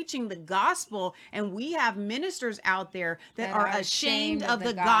preaching the gospel, and we have ministers out there that are ashamed of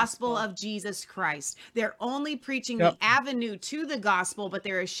the gospel of Jesus Christ. They're only preaching the Yep. avenue to the gospel, but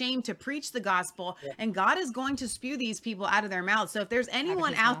they're ashamed to preach the gospel, and God is going to spew these people out of their mouths. So if there's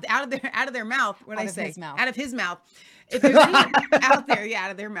anyone out of their mouth, what Out I of say, his mouth. out of his mouth, if there's anyone out there, yeah,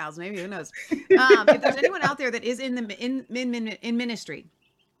 out of their mouths, maybe, who knows? If there's anyone out there that is in ministry,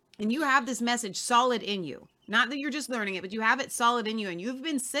 and you have this message solid in you, not that you're just learning it, but you have it solid in you, and you've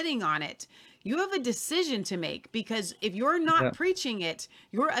been sitting on it, you have a decision to make, because if you're not Yeah. preaching it,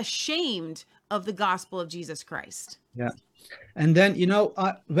 you're ashamed of the gospel of Jesus Christ. Yeah. And then,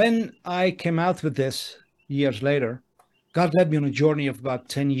 when I came out with this years later, God led me on a journey of about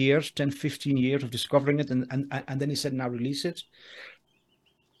 10 years, 10, 15 years of discovering it. And then he said, now release it.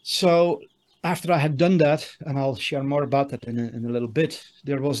 So after I had done that, and I'll share more about that in a little bit,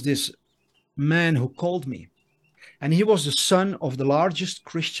 there was this man who called me. And he was the son of the largest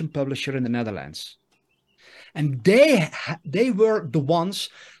Christian publisher in the Netherlands. And they were the ones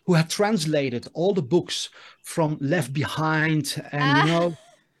who had translated all the books from Left Behind and,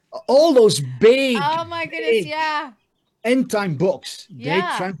 all those big, Oh my goodness, big yeah. end time books. They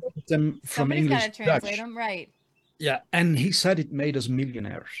Yeah. translated them from Somebody's English got to to translate Dutch. them, right? Yeah. And he said it made us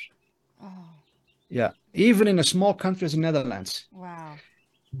millionaires. Oh, Yeah. Even in a small country as the Netherlands. wow.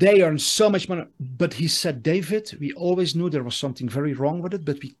 They earn so much money. But he said, David, we always knew there was something very wrong with it,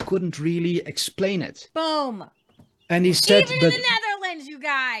 but we couldn't really explain it. Boom. And he said, Even but in the Netherlands, you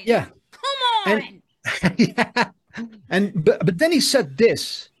guys. yeah. Come on. Yeah. But then he said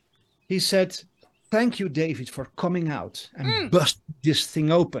this. He said, thank you, David, for coming out and bust this thing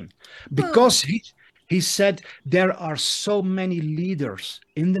open. Because he said there are so many leaders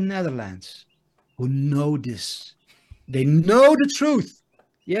in the Netherlands who know this. They know the truth.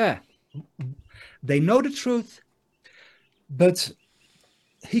 Yeah. They know the truth. But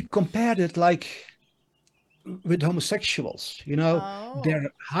he compared it like with homosexuals, Oh. they're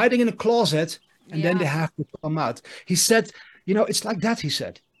hiding in a closet and then they Yeah. have to come out. He said, it's like that, he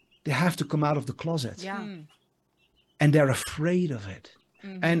said. They have to come out of the closet. Yeah. Mm. And they're afraid of it.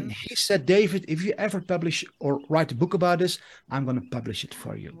 And he said, David, if you ever publish or write a book about this, I'm going to publish it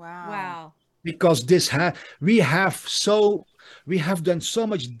for you. Wow. Because we have done so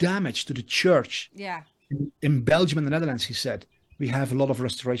much damage to the church Yeah. in Belgium and the Netherlands, he said. We have a lot of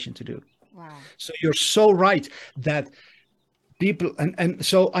restoration to do. Wow. So you're so right that people, and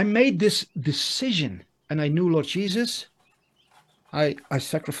so I made this decision, and I knew, Lord Jesus, I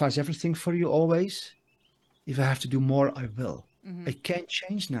sacrifice everything for you always. If I have to do more, I will. I can't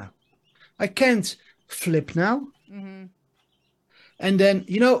change now. I can't flip now. And then,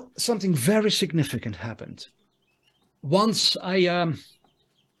 something very significant happened. Once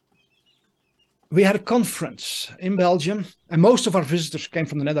we had a conference in Belgium, and most of our visitors came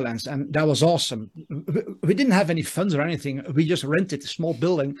from the Netherlands, and that was awesome. We didn't have any funds or anything. We just rented a small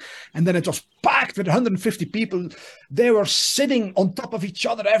building, and then it was packed with 150 people. They were sitting on top of each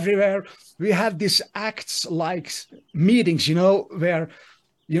other everywhere. We had these acts like meetings, where,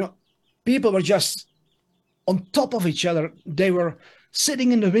 people were just on top of each other. They were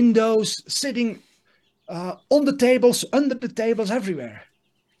sitting in the windows, sitting on the tables, under the tables, everywhere.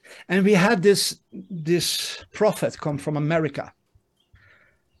 And we had this prophet come from America.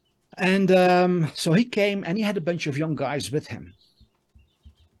 And so he came and he had a bunch of young guys with him.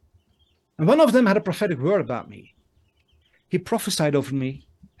 And one of them had a prophetic word about me. He prophesied over me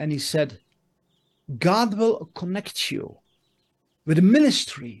and he said, God will connect you with a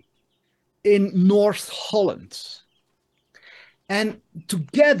ministry in North Holland. And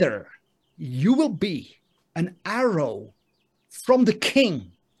together you will be an arrow from the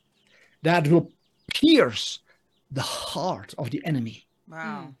king that will pierce the heart of the enemy.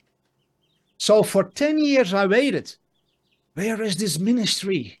 Wow. So for 10 years I waited. Where is this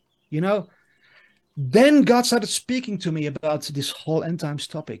ministry? Then God started speaking to me about this whole end times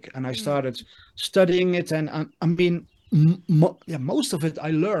topic. And I started studying it. And most of it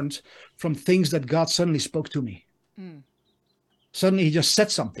I learned from things that God suddenly spoke to me. Suddenly he just said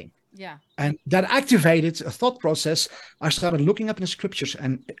something. Yeah. And that activated a thought process. I started looking up in the scriptures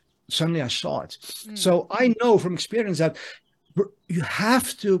and suddenly I saw it. So I know from experience that you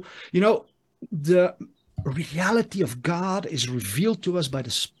have to, the reality of God is revealed to us by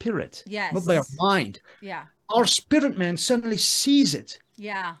the Spirit, Yes. not by our mind. Yeah. Our spirit man suddenly sees it,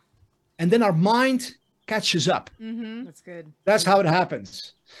 Yeah. and then our mind catches up. Mm-hmm. That's good. That's how it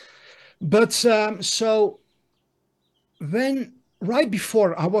happens. But so when right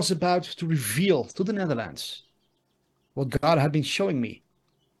before I was about to reveal to the Netherlands what God had been showing me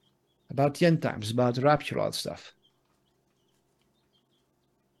about the end times, about the rapture, all that stuff,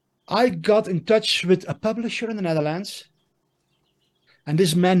 I got in touch with a publisher in the Netherlands, and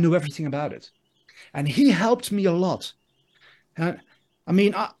this man knew everything about it. And he helped me a lot. And I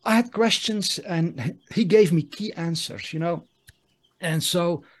mean, I had questions and he gave me key answers, And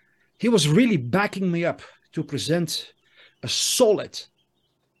so he was really backing me up to present a solid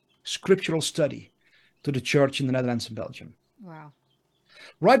scriptural study to the church in the Netherlands and Belgium. Wow.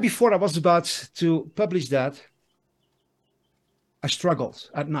 Right before I was about to publish that, I struggled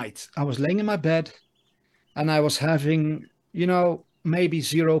at night. I was laying in my bed and I was having, maybe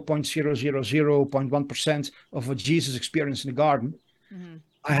 0.000.1% of what Jesus experienced in the garden. Mm-hmm.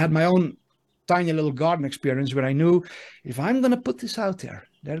 I had my own tiny little garden experience where I knew if I'm going to put this out there,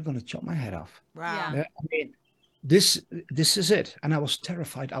 they're going to chop my head off. Wow. Yeah. I mean, this is it. And I was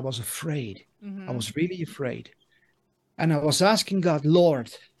terrified. I was afraid. Mm-hmm. I was really afraid. And I was asking God,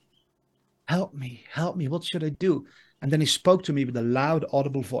 Lord, help me. What should I do? And then he spoke to me with a loud,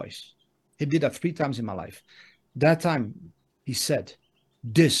 audible voice. He did that 3 times in my life. That time he said,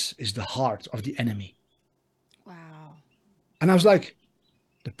 this is the heart of the enemy. Wow. And I was like,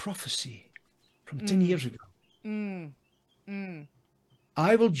 the prophecy from 10 years ago. Mm. Mm.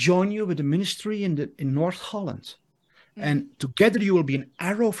 I will join you with the ministry in North Holland. And together you will be an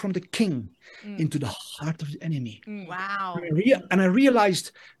arrow from the king into the heart of the enemy. Wow. And I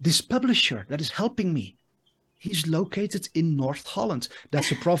realized this publisher that is helping me, he's located in North Holland.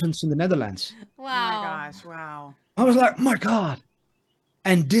 That's a province in the Netherlands. Wow. Oh my gosh. Wow. I was like, my God.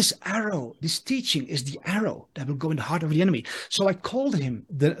 And this arrow, this teaching is the arrow that will go in the heart of the enemy. So I called him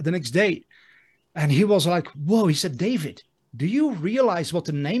the next day and he was like, whoa, he said, David, do you realize what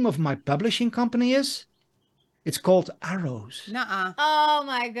the name of my publishing company is? It's called Arrows. Nuh-uh. Oh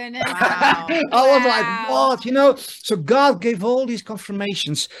my goodness. Wow. I was like, what? So God gave all these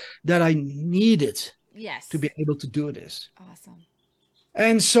confirmations that I needed Yes. to be able to do this. Awesome.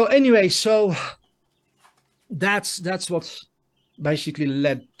 And so anyway, so that's what basically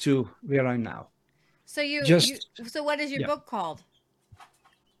led to where I'm now. So so what is your Yeah. book called?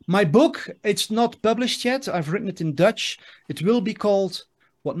 My book, it's not published yet. I've written it in Dutch. It will be called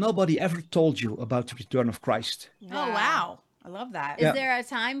What Nobody Ever Told You About the Return of Christ. Oh, wow. I love that. Is Yeah. there a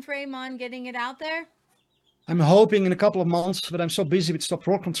time frame on getting it out there? I'm hoping in a couple of months, but I'm so busy with stop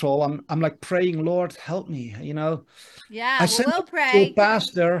war control. I'm like praying, Lord, help me, Yeah, I well, sent we'll it to a pray.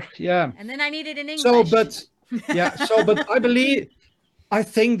 pastor, yeah. And then I need it in English. So, but I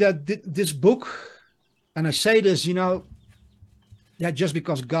think that this book, and I say this, just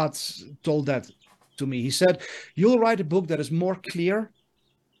because God told that to me. He said, you'll write a book that is more clear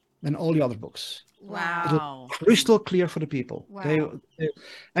than all the other books. Wow. Crystal clear for the people. Wow.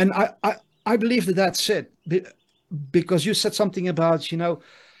 And I believe that that's it. Because you said something about,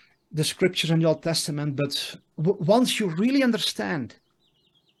 the scriptures and the Old Testament, but once you really understand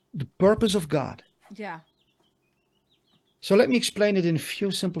the purpose of God. Yeah. So let me explain it in a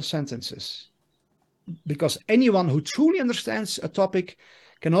few simple sentences. Because anyone who truly understands a topic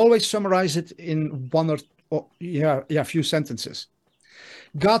can always summarize it in one or few sentences.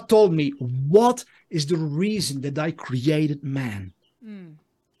 God told me, what is the reason that I created man?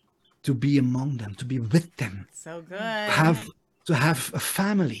 To be among them, to be with them, So good. to have a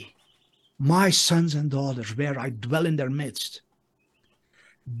family, my sons and daughters, where I dwell in their midst.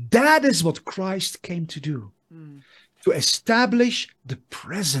 That is what Christ came to do, to establish the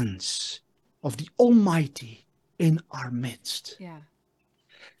presence of the Almighty in our midst. Yeah.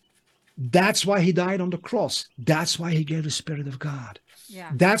 That's why he died on the cross. That's why he gave the Spirit of God.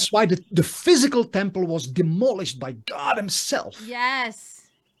 Yeah. That's why the physical temple was demolished by God himself. Yes.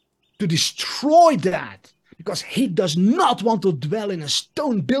 To destroy that, because he does not want to dwell in a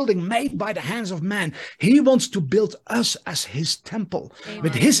stone building made by the hands of man. He wants to build us as his temple,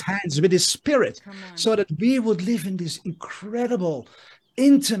 with his hands, with his Spirit, so that we would live in this incredible,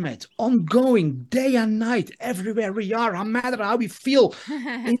 intimate, ongoing, day and night, everywhere we are, no matter how we feel,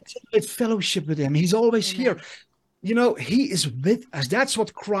 intimate fellowship with him. He's always here. He is with us. That's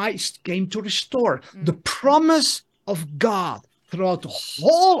what Christ came to restore. The promise of God throughout the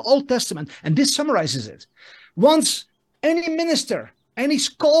whole Old Testament. And this summarizes it. Once any minister, any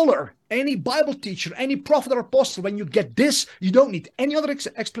scholar, any Bible teacher, any prophet or apostle, when you get this, you don't need any other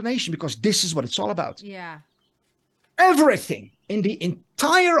explanation, because this is what it's all about. Yeah. Everything in the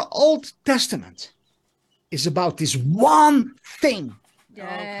entire Old Testament is about this one thing.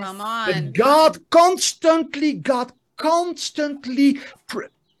 Yes. Oh, come That on. God constantly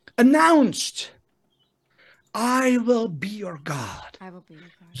announced, I will be your God. I will be your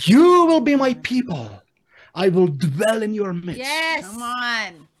God. You will be my people. I will dwell in your midst. Yes. Come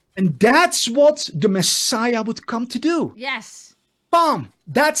on. And that's what the Messiah would come to do. Yes. Bam!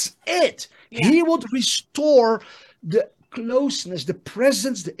 That's it. Yeah. He would restore the closeness, the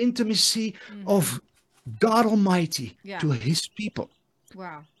presence, the intimacy of God Almighty Yeah. to his people.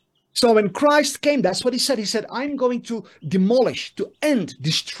 Wow. So when Christ came, that's what he said. He said, I'm going to demolish, to end,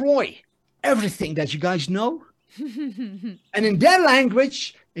 destroy everything that you guys know. And in their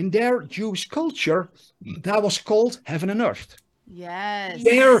language, in their Jewish culture, that was called heaven and earth. Yes.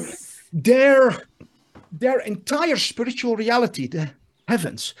 Their entire spiritual reality, the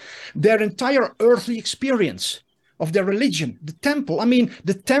heavens, their entire earthly experience of their religion, the temple. I mean,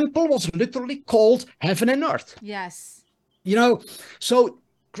 the temple was literally called heaven and earth. Yes. You know, so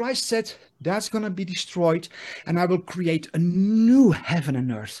Christ said, that's going to be destroyed, and I will create a new heaven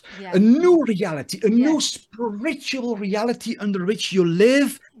and earth, Yeah. a new reality, a new Yes. spiritual reality under which you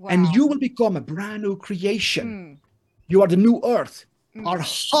live, and Wow. you will become a brand new creation. You are the new earth. Our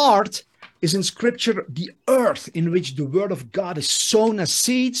heart is in scripture the earth in which the word of God is sown as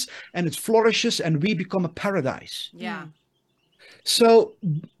seeds, and it flourishes, and we become a paradise. Yeah. So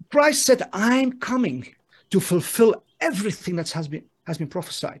Christ said, I'm coming to fulfill everything that has been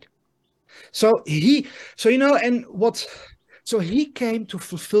prophesied. So he came to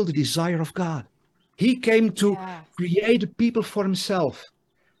fulfill the desire of God. He came to Yeah. create a people for himself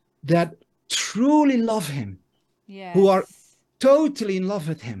that truly love him, Yes. who are totally in love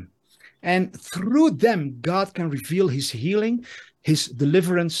with him. And through them, God can reveal his healing, his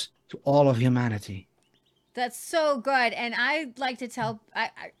deliverance to all of humanity. That's so good. And I like to tell,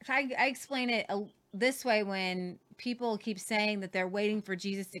 I explain it this way when people keep saying that they're waiting for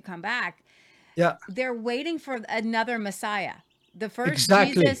Jesus to come back. Yeah. They're waiting for another Messiah. The first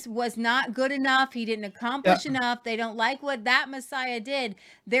Exactly. Jesus was not good enough. He didn't accomplish enough. They don't like what that Messiah did.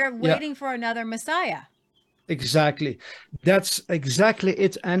 They're waiting for another Messiah. Exactly. That's exactly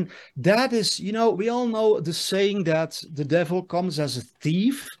it. And that is, we all know the saying that the devil comes as a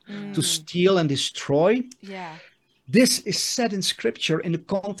thief to steal and destroy. Yeah. This is said in scripture in the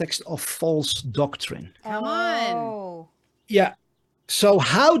context of false doctrine. Come on. Oh. Yeah. So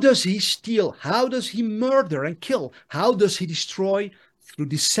how does he steal? How does he murder and kill? How does he destroy? Through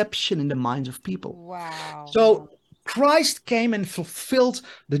deception in the minds of people. Wow. So Christ came and fulfilled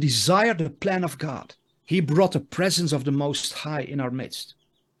the desire, the plan of God. He brought the presence of the Most High in our midst.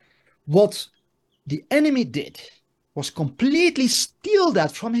 What the enemy did was completely steal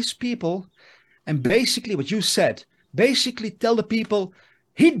that from his people. And basically what you said, basically tell the people,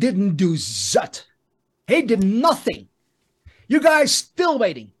 he didn't do zut. He did nothing. You guys still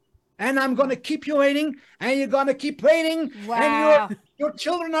waiting. And I'm going to keep you waiting. And you're going to keep waiting. Wow. And your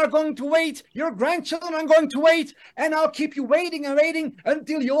children are going to wait. Your grandchildren are going to wait. And I'll keep you waiting and waiting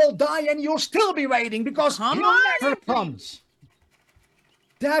until you all die. And you'll still be waiting because he'll never come.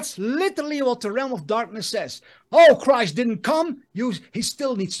 That's literally what the realm of darkness says. Oh, Christ didn't come. He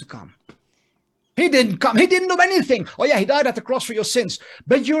still needs to come. He didn't come. He didn't do anything. Oh, yeah, he died at the cross for your sins.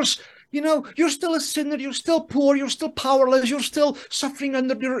 But you're still a sinner. You're still poor. You're still powerless. You're still suffering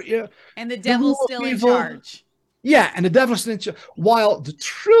under and the devil's still in evil. charge. Yeah, and the devil's still in charge. While the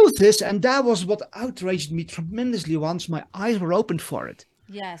truth is, and that was what outraged me tremendously once my eyes were opened for it.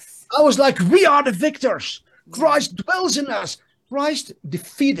 Yes. I was like, we are the victors. Christ dwells in us. Christ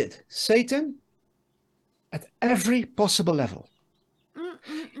defeated Satan at every possible level.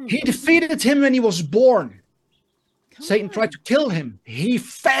 He defeated him when he was born. Satan tried to kill him. He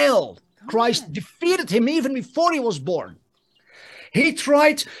failed. Christ defeated him even before he was born. He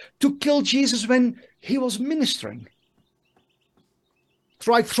tried to kill Jesus when he was ministering.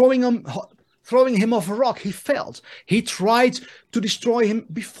 Tried throwing him off a rock. He failed. He tried to destroy him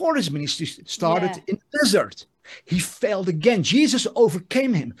before his ministry started in the desert. He failed again. Jesus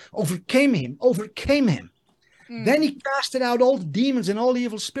overcame him. Then he casted out all the demons and all the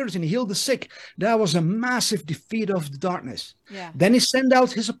evil spirits and he healed the sick. That was a massive defeat of the darkness. Yeah. Then he sent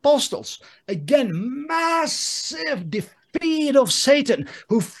out his apostles. Again, massive defeat of Satan,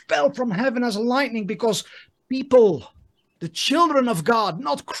 who fell from heaven as lightning because people, the children of God,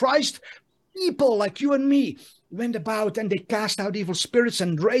 not Christ, people like you and me, went about and they cast out evil spirits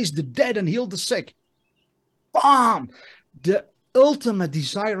and raised the dead and healed the sick. Bam! The ultimate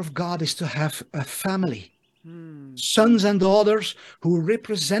desire of God is to have a family, sons and daughters who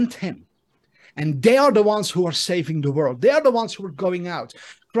represent him. And they are the ones who are saving the world. They are the ones who are going out.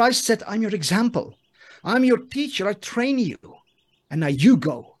 Christ said, I'm your example. I'm your teacher. I train you. And now you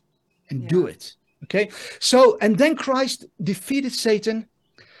go and do it. Okay? So, and then Christ defeated Satan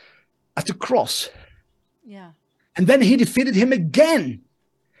at the cross. Yeah. And then he defeated him again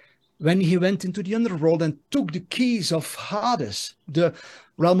when he went into the underworld and took the keys of Hades, the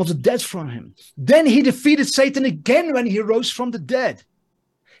realm of the dead, from him. Then he defeated Satan again when he rose from the dead.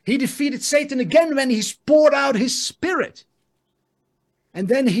 He defeated Satan again when he poured out his spirit. And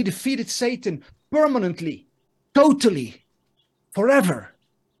then he defeated Satan permanently, totally, forever,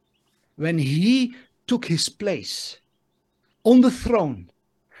 when he took his place on the throne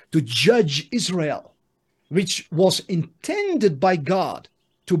to judge Israel, which was intended by God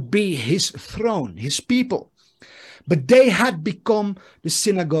to be his throne, his people. But they had become the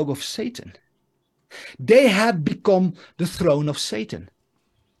synagogue of Satan. They had become the throne of Satan.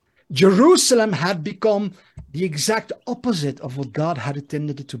 Jerusalem had become the exact opposite of what God had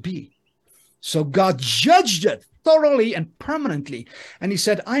intended it to be. So God judged it thoroughly and permanently. And he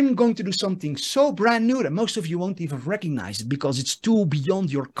said, I'm going to do something so brand new that most of you won't even recognize it because it's too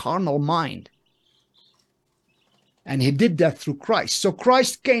beyond your carnal mind. And he did that through Christ. So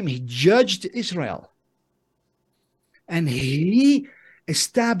Christ came, he judged Israel. And he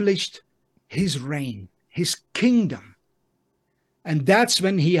established his reign, his kingdom. And that's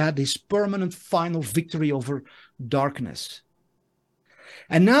when he had his permanent final victory over darkness.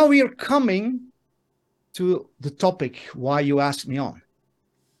 And now we are coming to the topic why you asked me on.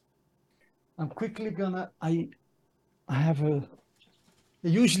 I'm quickly gonna, I have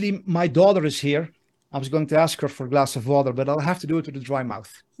usually my daughter is here. I was going to ask her for a glass of water, but I'll have to do it with a dry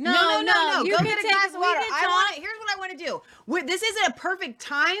mouth. No. You Go can get a take- glass of we water. can Here's what I want to do. This isn't a perfect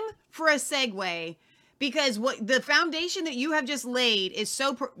time for a segue because what the foundation that you have just laid is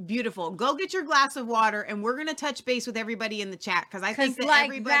so beautiful. Go get your glass of water, and we're gonna touch base with everybody in the chat because I think that like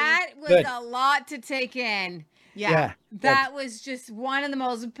everybody. that was Good. a lot to take in. Yeah. That was just one of the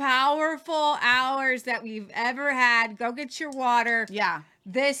most powerful hours that we've ever had. Go get your water. Yeah.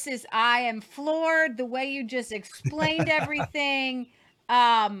 I am floored the way you just explained everything.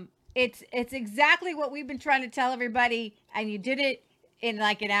 It's exactly what we've been trying to tell everybody, and you did it in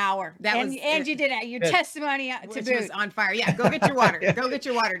like an hour. And you did it. Your testimony to Which boot. was on fire. Yeah. Go get your water. Yeah. Go get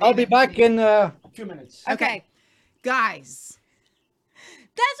your water. I'll be David. back in a few minutes. Okay. Guys.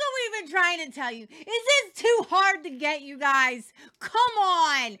 That's what we've been trying to tell you. Is this too hard to get, you guys? Come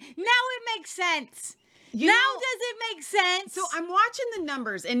on. Now it makes sense. Does it make sense? So I'm watching the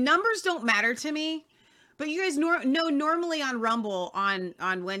numbers, and numbers don't matter to me. But you guys know normally on Rumble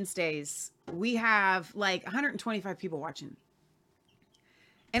on Wednesdays, we have like 125 people watching.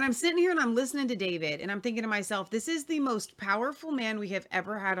 And I'm sitting here and I'm listening to David and I'm thinking to myself, this is the most powerful man we have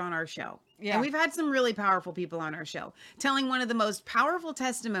ever had on our show. Yeah. And we've had some really powerful people on our show telling one of the most powerful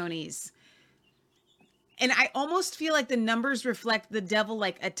testimonies. And I almost feel like the numbers reflect the devil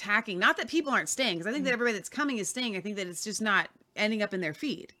like attacking. Not that people aren't staying, because I think that everybody that's coming is staying. I think that it's just not ending up in their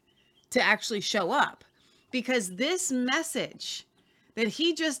feed to actually show up. Because this message that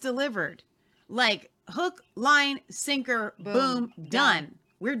he just delivered, like hook, line, sinker, boom, done.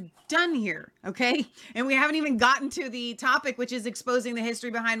 We're done here, okay? And we haven't even gotten to the topic, which is exposing the history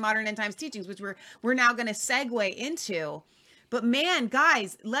behind modern end times teachings, which we're now going to segue into. But man,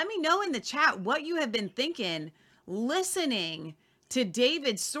 guys, let me know in the chat what you have been thinking, listening to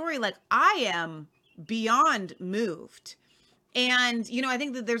David's story. Like, I am beyond moved. And, you know, I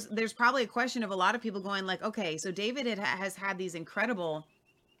think that there's probably a question of a lot of people going like, okay, so David has had these incredible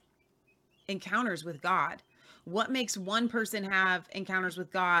encounters with God. What makes one person have encounters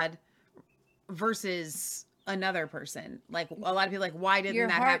with God versus another person? Like, a lot of people like, why didn't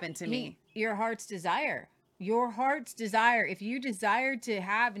that happen to me? Your heart's desire. Your heart's desire. If you desire to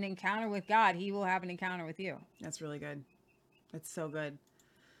have an encounter with God, he will have an encounter with you. That's really good. That's so good.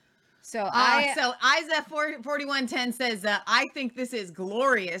 So so Isa 4110 says, I think this is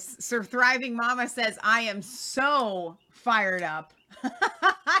glorious. Sir Thriving Mama says, I am so fired up.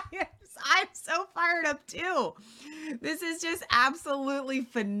 I'm so fired up too. This is just absolutely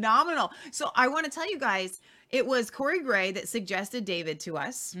phenomenal. So I want to tell you guys, it was Corey Gray that suggested David to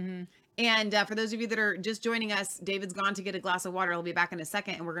us. Mm-hmm. And for those of you that are just joining us, David's gone to get a glass of water. He'll be back in a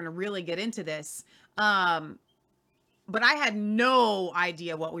second, and we're going to really get into this. but I had no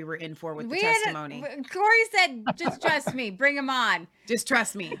idea what we were in for with the testimony. Corey said, just trust me, bring him on. Just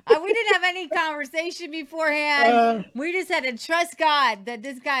trust me. We didn't have any conversation beforehand. We just had to trust God that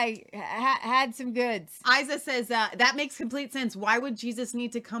this guy had some goods. Isa says, that makes complete sense. Why would Jesus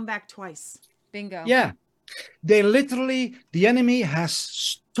need to come back twice? Bingo. Yeah. The enemy has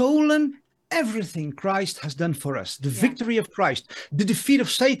stolen everything Christ has done for us. The victory of Christ, the defeat of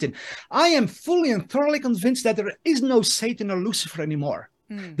Satan. I am fully and thoroughly convinced that there is no Satan or Lucifer anymore.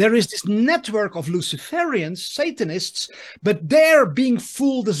 There is this network of Luciferians, Satanists, but they're being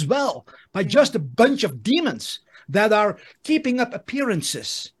fooled as well by just a bunch of demons that are keeping up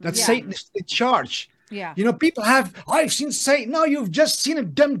appearances that Satan is in charge. Yeah. You know, I've seen Satan. No, you've just seen a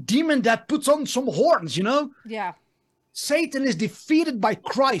dumb demon that puts on some horns, you know? Yeah. Satan is defeated by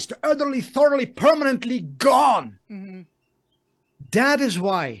Christ, utterly, thoroughly, permanently gone. Mm-hmm. That is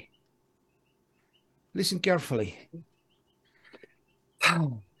why, listen carefully.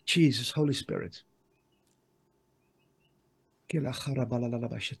 Oh, Jesus, Holy Spirit. The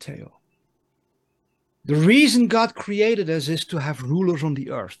reason God created us is to have rulers on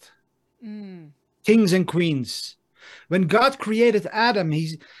the earth. Kings and queens. When God created Adam,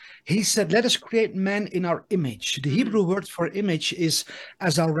 he said, let us create man in our image. The Hebrew word for image is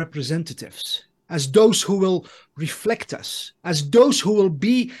as our representatives, as those who will reflect us, as those who will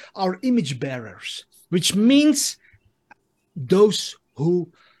be our image bearers, which means those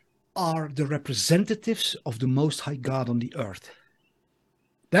who are the representatives of the Most High God on the earth.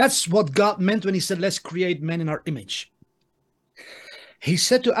 That's what God meant when he said, let's create man in our image. He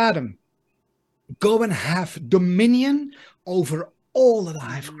said to Adam, go and have dominion over all that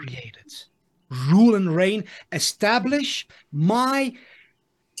I have created. Rule and reign, establish my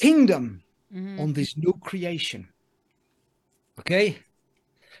kingdom on this new creation. Okay?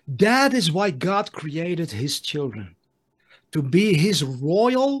 That is why God created his children. To be his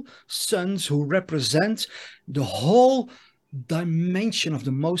royal sons who represent the whole dimension of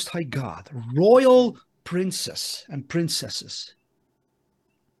the Most High God. Royal princes and princesses.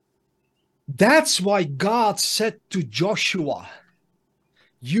 That's why God said to Joshua,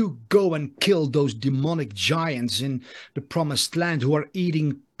 you go and kill those demonic giants in the promised land who are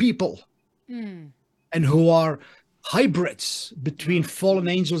eating people and who are hybrids between fallen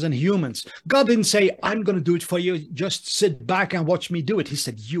angels and humans. God didn't say, I'm going to do it for you. Just sit back and watch me do it. He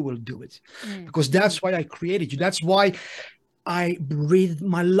said, you will do it. Because that's why I created you. That's why I breathed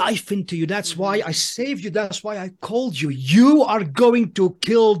my life into you. That's why I saved you. That's why I called you. You are going to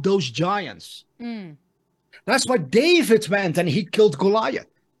kill those giants. That's why David went and he killed Goliath.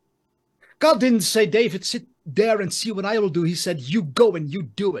 God didn't say, David, sit there and see what I will do. He said, you go and you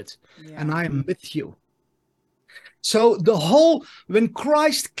do it. And I am with you. So when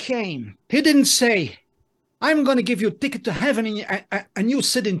Christ came, he didn't say, I'm going to give you a ticket to heaven and you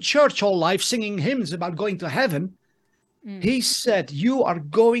sit in church all life singing hymns about going to heaven. He said, you are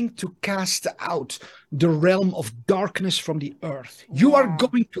going to cast out the realm of darkness from the earth. You are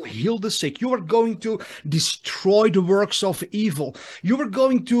going to heal the sick. You are going to destroy the works of evil. You are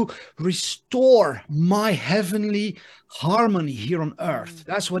going to restore my heavenly harmony here on earth.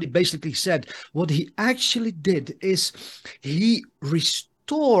 That's what he basically said. What he actually did is he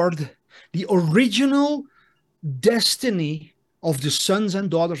restored the original destiny of the sons and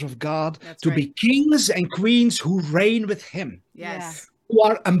daughters of God be kings and queens who reign with him. Yes. Who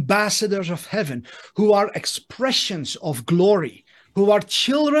are ambassadors of heaven, who are expressions of glory, who are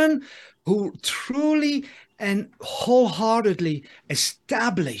children who truly and wholeheartedly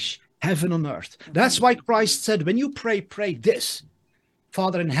establish heaven on earth. That's why Christ said, when you pray, pray this.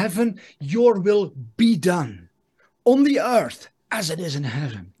 Father in heaven, your will be done on the earth as it is in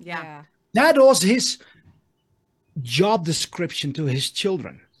heaven. Yeah. That was his job description to his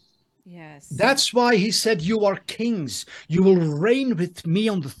children. Yes. That's why he said, you are kings. You will reign with me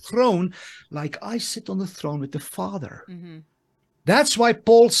on the throne like I sit on the throne with the Father. That's why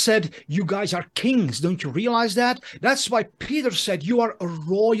Paul said, you guys are kings. Don't you realize that? That's why Peter said, you are a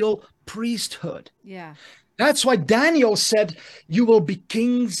royal priesthood. Yeah. That's why Daniel said, you will be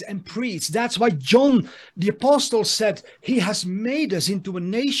kings and priests. That's why John, the apostle, said, he has made us into a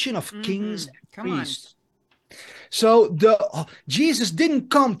nation of kings and priests. So Jesus didn't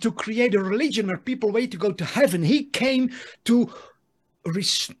come to create a religion where people wait to go to heaven. He came to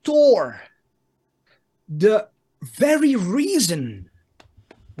restore the very reason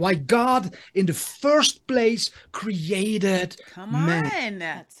why God in the first place created man.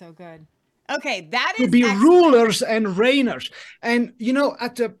 That's so good. Okay, that is to be excellent. Rulers and reigners. And you know,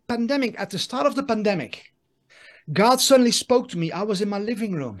 at the start of the pandemic, God suddenly spoke to me. I was in my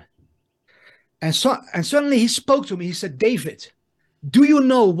living room. And suddenly he spoke to me. He said, David, do you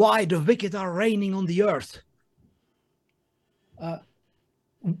know why the wicked are reigning on the earth?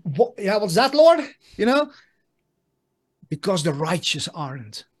 What's that, Lord? Because the righteous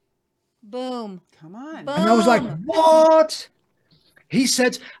aren't. Boom. Come on. Boom. And I was like, what? He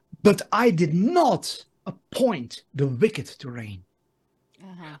said, but I did not appoint the wicked to reign.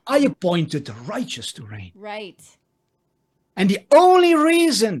 I appointed the righteous to reign. Right. And the only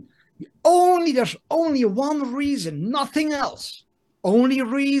reason, there's only one reason, nothing else. Only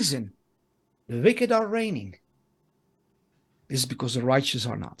reason the wicked are reigning is because the righteous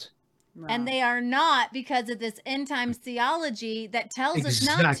are not. Wow. And they are not because of this end times theology that tells us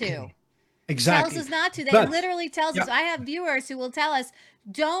not to. Exactly. Tells us not to. They But, literally tells us. I have viewers who will tell us,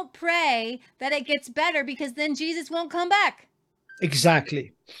 don't pray that it gets better because then Jesus won't come back.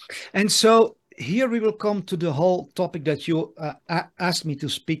 Exactly. And so here we will come to the whole topic that you asked me to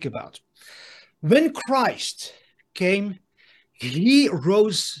speak about. When Christ came, he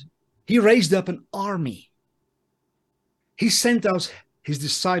raised up an army. He sent out his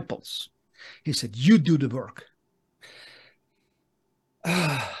disciples. He said, you do the work.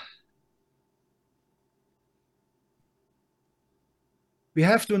 We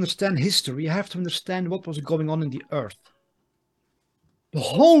have to understand history. We have to understand what was going on in the earth. The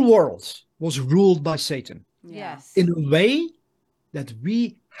whole world was ruled by Satan. Yes. In a way that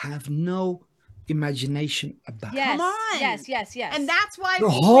we have no imagination about. Yes. Come on. Yes. And that's why The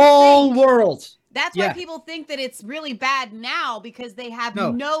people whole think, world. That's why people think that it's really bad now, because they have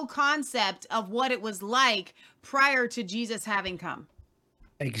no concept of what it was like prior to Jesus having come.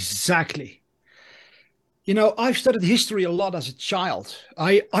 Exactly. I've studied history a lot as a child.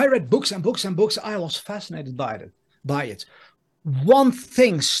 I read books and books and books. I was fascinated by it. One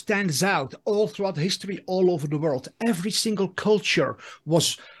thing stands out all throughout history, all over the world. Every single culture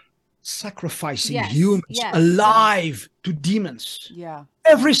was sacrificing humans alive to demons. Yeah.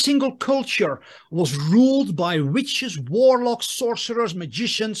 Every single culture was ruled by witches, warlocks, sorcerers,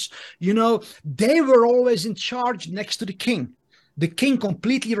 magicians. They were always in charge next to the king. The king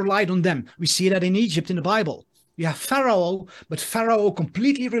completely relied on them. We see that in Egypt in the Bible. You have Pharaoh, but Pharaoh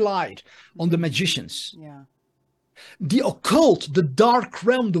completely relied on the magicians. Yeah. The occult, the dark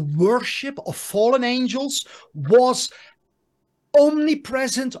realm, the worship of fallen angels was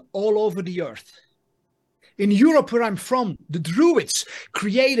omnipresent all over the earth. In Europe, where I'm from, the Druids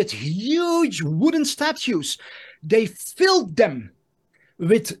created huge wooden statues. They filled them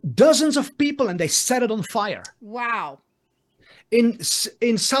with dozens of people and they set it on fire. Wow. In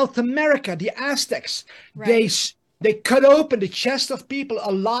South America, the Aztecs, they cut open the chest of people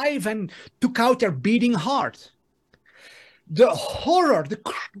alive and took out their beating heart. The horror, the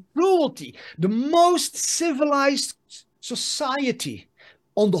cruelty, the most civilized society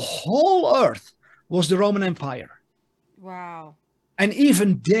on the whole earth was the Roman Empire. Wow. And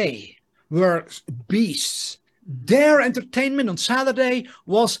even they were beasts. Their entertainment on Saturday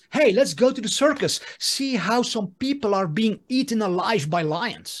was, hey, let's go to the circus. See how some people are being eaten alive by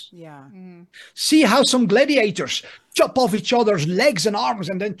lions. Yeah. Mm. See how some gladiators chop off each other's legs and arms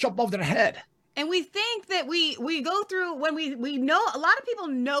and then chop off their head. And we think that we go through, when we know, a lot of people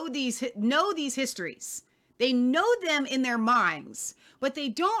know these histories. They know them in their minds, but they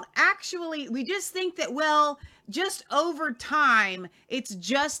don't actually, we just think that, well, just over time, it's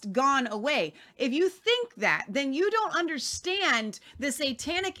just gone away. If you think that, then you don't understand the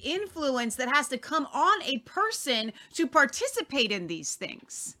satanic influence that has to come on a person to participate in these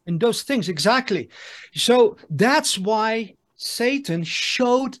things. In those things, exactly. So that's why Satan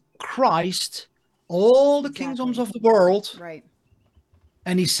showed Christ all the kingdoms of the world. Right.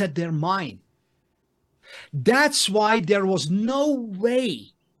 And he said, they're mine. That's why there was no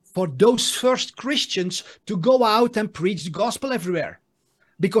way for those first Christians to go out and preach the gospel everywhere,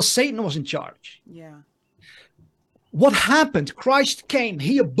 because Satan was in charge. Yeah. What happened? Christ came.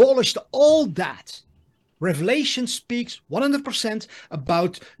 He abolished all that. Revelation speaks 100%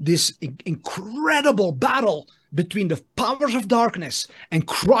 about this incredible battle between the powers of darkness and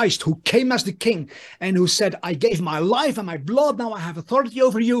Christ, who came as the king and who said, I gave my life and my blood. Now I have authority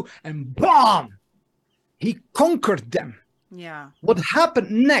over you. And bam! He conquered them. Yeah. What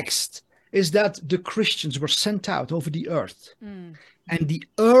happened next is that the Christians were sent out over the earth. Mm. And the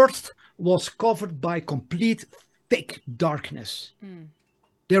earth was covered by complete thick darkness. Mm.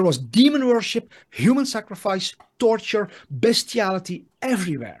 There was demon worship, human sacrifice, torture, bestiality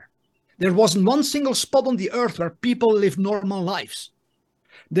everywhere. There wasn't one single spot on the earth where people lived normal lives.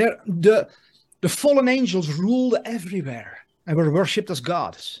 The fallen angels ruled everywhere and were worshipped as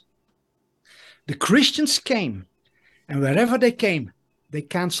gods. The Christians came, and wherever they came, They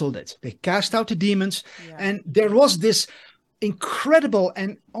canceled it. They cast out the demons. Yeah. And there was this incredible,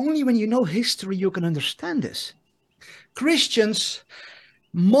 and only when you know history you can understand this. Christians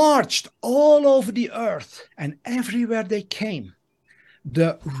marched all over the earth, and everywhere they came,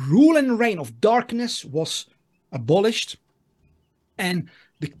 the rule and reign of darkness was abolished, and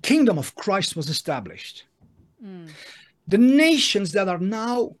the kingdom of Christ was established. The nations that are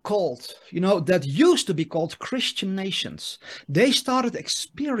now called, that used to be called Christian nations, they started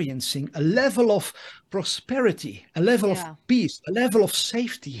experiencing a level of prosperity, a level of peace, a level of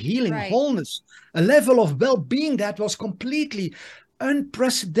safety, healing, wholeness, a level of well-being that was completely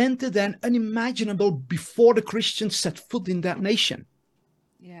unprecedented and unimaginable before the Christians set foot in that nation.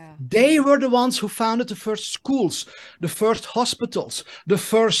 Yeah. They were the ones who founded the first schools, the first hospitals, the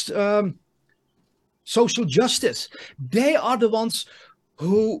first social justice. They are the ones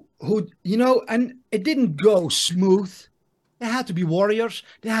who, and it didn't go smooth. They had to be warriors.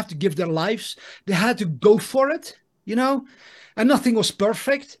 They had to give their lives. They had to go for it, and nothing was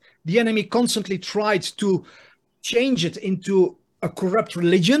perfect. The enemy constantly tried to change it into a corrupt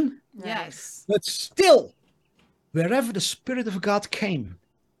religion. Yes. But still, wherever the Spirit of God came,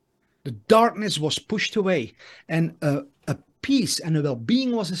 the darkness was pushed away, and a peace and a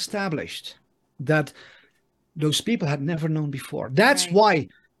well-being was established that those people had never known before. That's why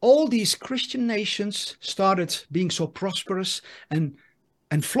all these Christian nations started being so prosperous and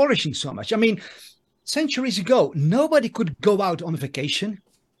flourishing so much. I mean, centuries ago, nobody could go out on vacation.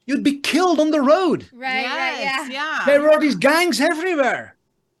 You'd be killed on the road. Right, yeah. There were these gangs everywhere.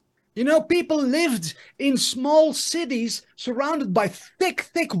 People lived in small cities surrounded by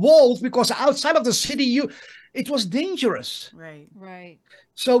thick walls because outside of the city, it was dangerous. Right.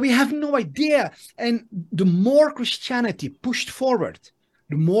 So we have no idea. And the more Christianity pushed forward,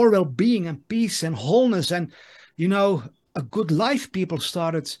 the more well-being and peace and wholeness and, a good life people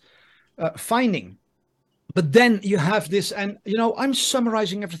started finding. But then you have this, and, I'm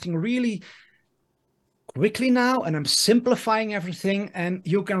summarizing everything really quickly now, and I'm simplifying everything, and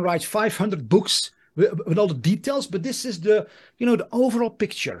you can write 500 books with all the details, but this is the overall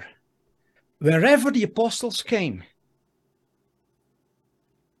picture. Wherever the apostles came,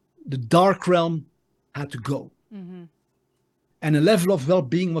 the dark realm had to go. Mm-hmm. And a level of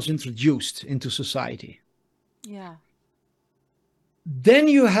well-being was introduced into society. Yeah. Then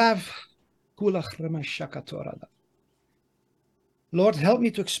you have Lord, help me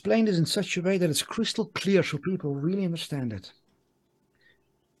to explain this in such a way that it's crystal clear so people really understand it.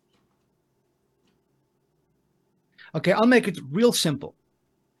 Okay, I'll make it real simple.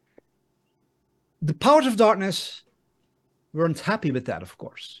 The powers of darkness weren't happy with that, of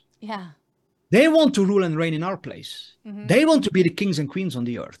course. Yeah. They want to rule and reign in our place. Mm-hmm. They want to be the kings and queens on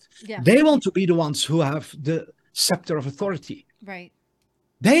the earth. Yeah. They want to be the ones who have the scepter of authority. Right.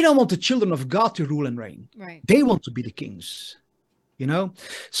 They don't want the children of God to rule and reign. Right. They want to be the kings.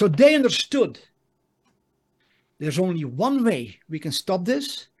 So they understood there's only one way we can stop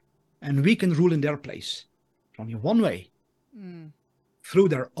this and we can rule in their place. There's only one way. Through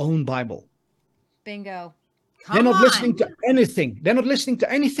their own Bible. Bingo. They're not listening to anything. They're not listening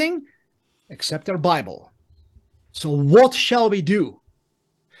to anything except their Bible. So what shall we do?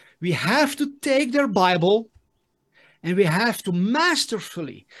 We have to take their Bible and we have to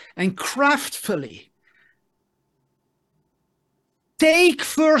masterfully and craftfully take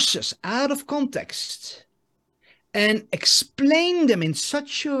verses out of context and explain them in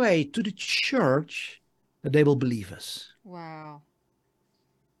such a way to the church that they will believe us. Wow.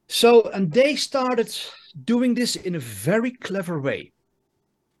 So, and they started doing this in a very clever way.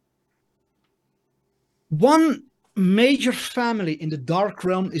 One major family in the dark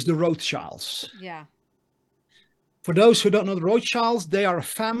realm is the Rothschilds. Yeah. For those who don't know the Rothschilds, they are a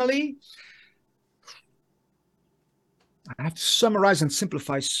family. I have to summarize and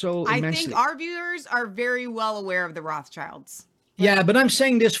simplify so immensely. I think our viewers are very well aware of the Rothschilds. Yeah, but I'm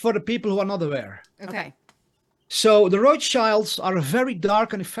saying this for the people who are not aware. Okay. So the Rothschilds are a very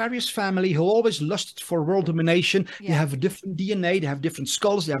dark and nefarious family who always lusted for world domination. Yeah. They have a different DNA, they have different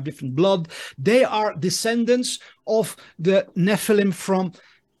skulls, they have different blood. They are descendants of the Nephilim from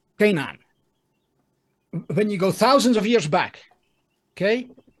Canaan. When you go thousands of years back, okay,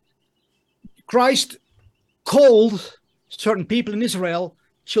 Christ called certain people in Israel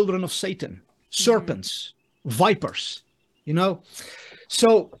children of Satan, serpents, vipers,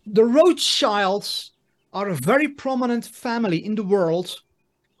 So the Rothschilds are a very prominent family in the world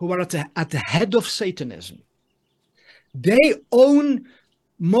who are at the head of Satanism. They own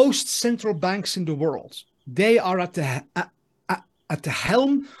most central banks in the world. They are at the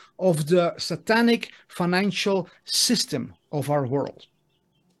helm of the satanic financial system of our world.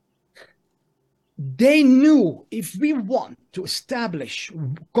 they knew if we want to establish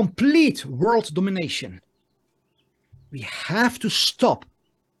complete world domination, we have to stop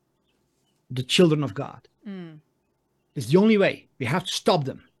the children of God. It's the only way. We have to stop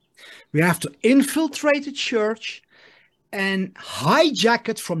them. We have to infiltrate the church and hijack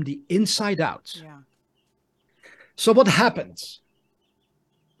it from the inside out. Yeah. So what happens?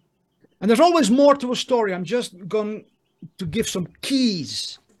 And there's always more to a story. I'm just going to give some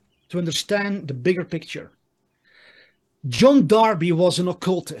keys to understand the bigger picture. John Darby was an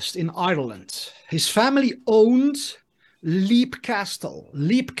occultist in Ireland. His family owned Leap Castle.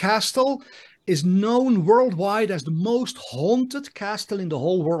 Leap Castle is known worldwide as the most haunted castle in the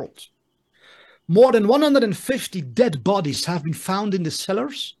whole world. More than 150 dead bodies have been found in the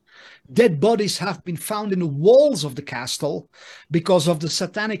cellars. Dead bodies have been found in the walls of the castle because of the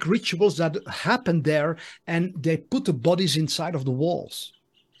satanic rituals that happened there, and they put the bodies inside of the walls.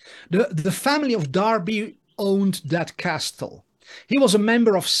 The family of Darby owned that castle. He was a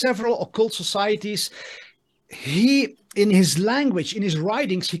member of several occult societies. He, in his language, in his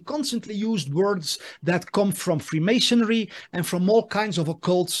writings, he constantly used words that come from Freemasonry and from all kinds of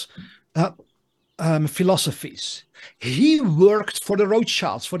occult philosophies. He worked for the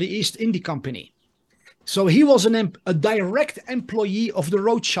Rothschilds, for the East India Company. So he was a direct employee of the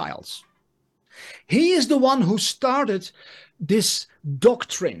Rothschilds. He is the one who started this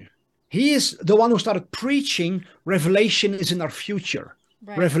doctrine. He is the one who started preaching Revelation is in our future.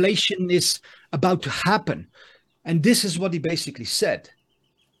 Right. Revelation is about to happen. And this is what he basically said.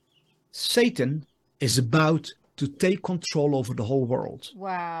 Satan is about to take control over the whole world.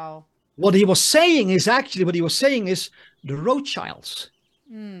 Wow. What he was saying is the Rothschilds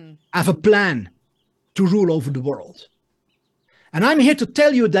have a plan to rule over the world. And I'm here to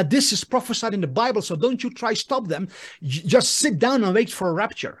tell you that this is prophesied in the Bible, so don't you try stop them. Just sit down and wait for a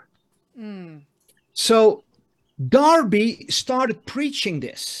rapture. So Darby started preaching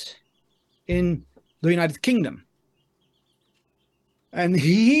this in the United Kingdom. And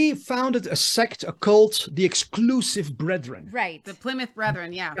he founded a sect, a cult, the Exclusive Brethren. Right. The Plymouth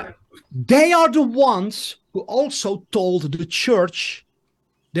Brethren, yeah. They are the ones who also told the church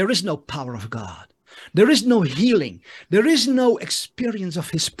there is no power of God. There is no healing. There is no experience of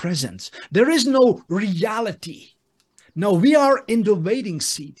his presence. There is no reality. No, we are in the waiting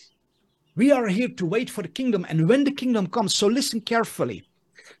seat. We are here to wait for the kingdom. And when the kingdom comes, so listen carefully.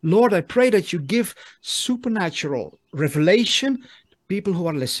 Lord, I pray that you give supernatural revelation to people who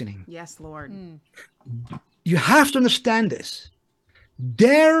are listening. Yes, Lord. You have to understand this.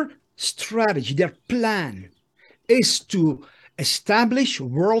 Their strategy, their plan is to establish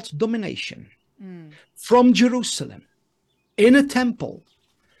world domination from Jerusalem in a temple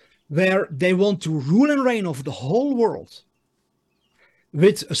where they want to rule and reign over the whole world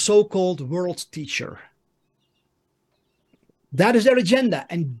with a so-called world teacher. That is their agenda.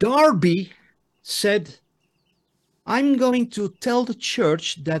 And Darby said, I'm going to tell the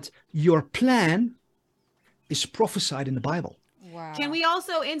church that your plan is prophesied in the Bible. Wow. Can we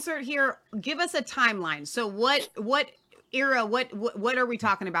also insert here, give us a timeline? So what era, what are we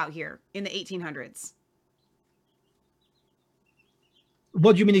talking about here in the 1800s?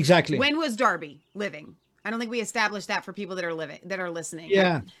 What do you mean exactly? When was Darby living? I don't think we established that for people that are listening.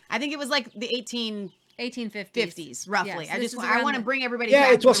 Yeah. I think it was like the 1850s, roughly. Yes, I want to bring everybody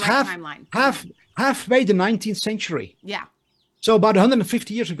back it was to the right timeline. halfway the 19th century. Yeah. So about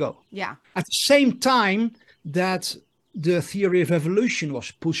 150 years ago. Yeah. At the same time that the theory of evolution was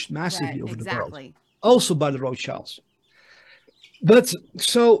pushed massively over the world. Also by the Rothschilds. But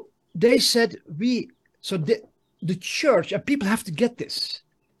so they said the church, and people have to get this.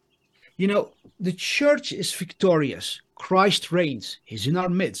 You know, the church is victorious. Christ reigns. He's in our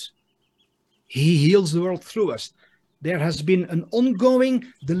midst. He heals the world through us. There has been an ongoing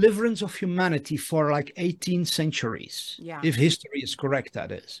deliverance of humanity for like 18 centuries. Yeah. If history is correct,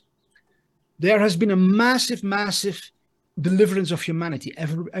 that is. There has been a massive, massive deliverance of humanity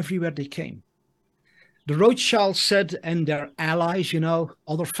everywhere they came. The Rothschilds said, and their allies,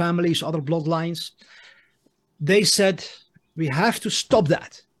 other families, other bloodlines, they said, we have to stop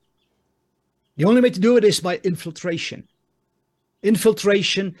that. The only way to do it is by infiltration.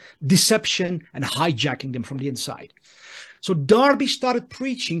 Infiltration, deception, and hijacking them from the inside. So Darby started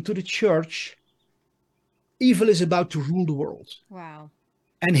preaching to the church, evil is about to rule the world. Wow.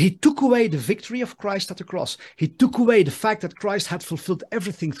 And he took away the victory of Christ at the cross. He took away the fact that Christ had fulfilled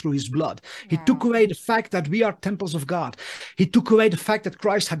everything through his blood. He took away the fact that we are temples of God. He took away the fact that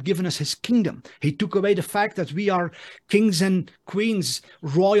Christ had given us his kingdom. He took away the fact that we are kings and queens,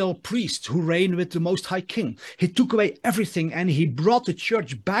 royal priests who reign with the Most High King. He took away everything, and he brought the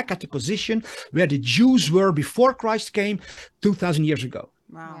church back at the position where the Jews were before Christ came 2,000 years ago.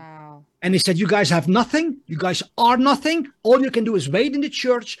 Wow. And he said, you guys have nothing. You guys are nothing. All you can do is wait in the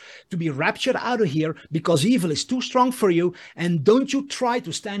church to be raptured out of here because evil is too strong for you. And don't you try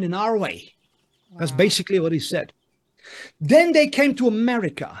to stand in our way. That's basically what he said. Then they came to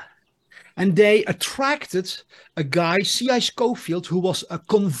America and they attracted a guy, C.I. Scofield, who was a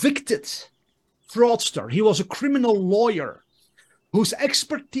convicted fraudster. He was a criminal lawyer whose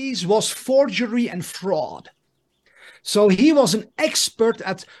expertise was forgery and fraud. So he was an expert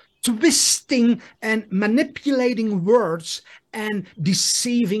at twisting and manipulating words and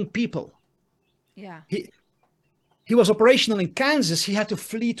deceiving people. Yeah. He was operational in Kansas. He had to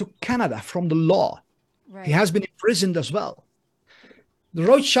flee to Canada from the law. Right. He has been imprisoned as well. The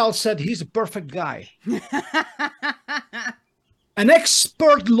Rothschild said he's a perfect guy. An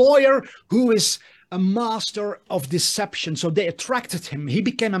expert lawyer who is a master of deception. So they attracted him. He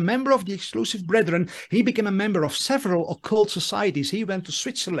became a member of the Exclusive Brethren. He became a member of several occult societies. He went to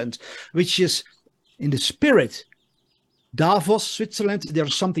Switzerland, which is in the spirit. Davos, Switzerland,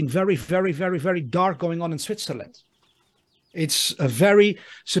 there's something very, very, very, very dark going on in Switzerland. It's a very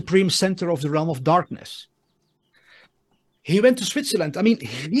supreme center of the realm of darkness. He went to Switzerland. I mean,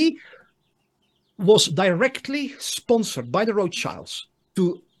 he was directly sponsored by the Rothschilds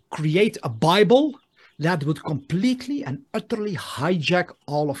to create a Bible that would completely and utterly hijack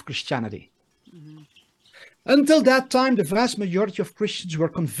all of Christianity. Mm-hmm. Until that time, the vast majority of Christians were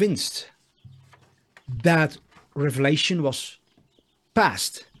convinced that Revelation was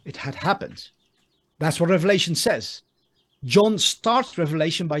past. It had happened. That's what Revelation says. John starts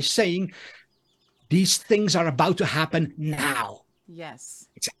Revelation by saying, these things are about to happen now. Yes.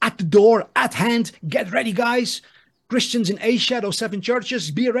 It's at the door, at hand. Get ready, guys. Christians in Asia, those 7 churches,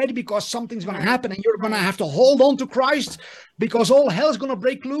 be ready because something's going to happen and you're going to have to hold on to Christ because all hell is going to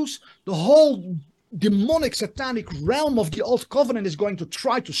break loose. The whole demonic, satanic realm of the old covenant is going to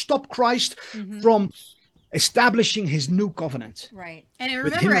try to stop Christ from establishing his new covenant. Right. And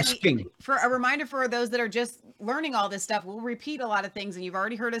with remember, him as king. For a reminder for those that are just learning all this stuff, we'll repeat a lot of things, and you've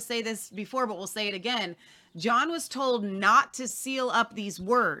already heard us say this before, but we'll say it again. John was told not to seal up these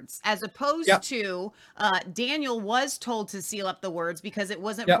words, as opposed to Daniel was told to seal up the words because it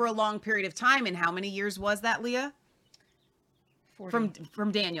wasn't for a long period of time. And how many years was that, Leah? 40.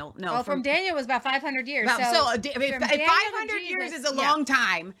 From Daniel. No, well, from Daniel was about 500 years. If 500 years is a long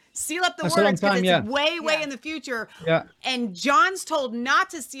time, seal up the words because it's way in the future. Yeah. And John's told not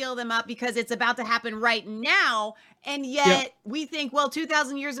to seal them up because it's about to happen right now. And yet we think, well,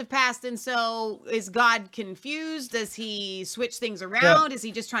 2,000 years have passed. And so is God confused? Does he switch things around? Is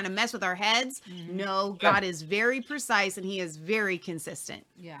he just trying to mess with our heads? No, God is very precise and he is very consistent.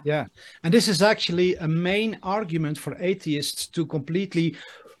 Yeah. And this is actually a main argument for atheists to completely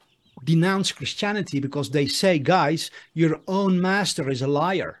denounce Christianity because they say, guys, your own master is a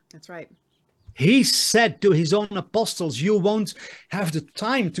liar. That's right. He said to his own apostles, you won't have the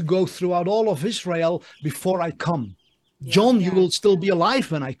time to go throughout all of Israel before I come. John, you will still be alive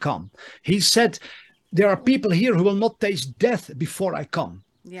when I come. He said, there are people here who will not taste death before I come.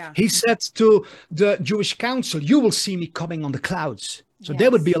 Yeah. He said to the Jewish council, you will see me coming on the clouds. So they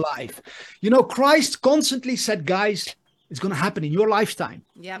would be alive. You know, Christ constantly said, guys, it's going to happen in your lifetime.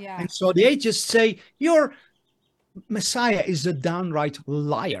 Yeah. And so the atheists say, your Messiah is a downright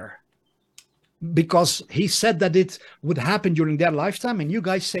liar. Because he said that it would happen during their lifetime, and you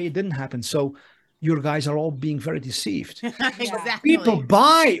guys say it didn't happen. So you guys are all being very deceived. Exactly.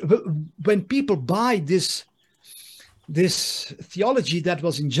 When people buy this theology that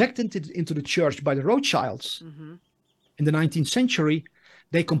was injected into the church by the Rothschilds in the 19th century,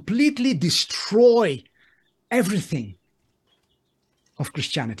 they completely destroy everything of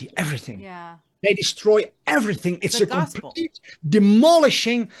Christianity, everything. Yeah. They destroy everything. It's the a gospel. complete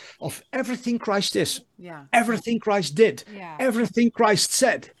demolishing of everything Christ is. Yeah. Everything Christ did. Yeah. Everything Christ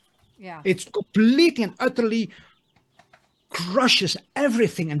said. Yeah. It completely and utterly crushes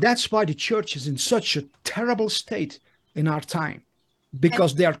everything. And that's why the church is in such a terrible state in our time.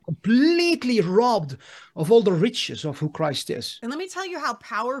 Because they are completely robbed of all the riches of who Christ is. And let me tell you how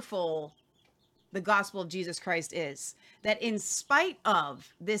powerful the gospel of Jesus Christ is. That in spite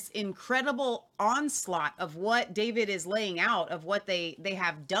of this incredible onslaught of what David is laying out, of what they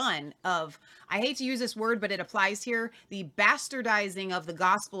have done, of, I hate to use this word, but it applies here, the bastardizing of the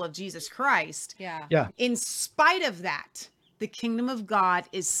gospel of Jesus Christ. Yeah. Yeah. In spite of that, the kingdom of God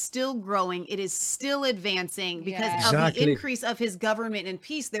is still growing. It is still advancing because Yeah. of the Exactly. increase of his government and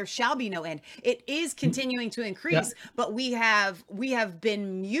peace. There shall be no end. It is continuing to increase, but we have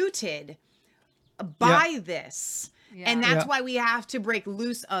been muted by this. Yeah. And that's Yeah. why we have to break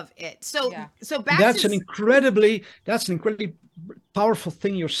loose of it. So Yeah. back That's to an incredibly powerful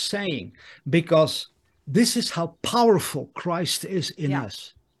thing you're saying, because this is how powerful Christ is in Yeah.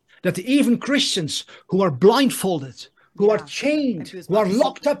 us. That even Christians who are blindfolded, who are Yeah. chained, Goosebumps. who are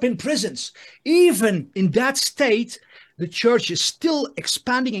locked up in prisons, even in that state, the church is still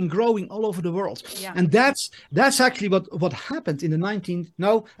expanding and growing all over the world. Yeah. And that's actually what happened in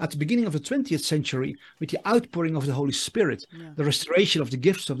the at the beginning of the 20th century, with the outpouring of the Holy Spirit, the restoration of the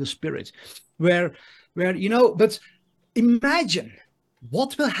gifts of the Spirit, where but imagine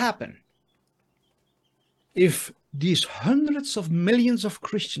what will happen if these hundreds of millions of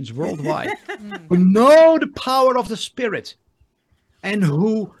Christians worldwide who know the power of the Spirit and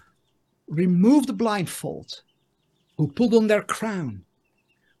who remove the blindfold, who put on their crown,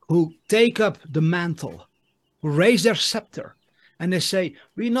 who take up the mantle, who raise their scepter, and they say,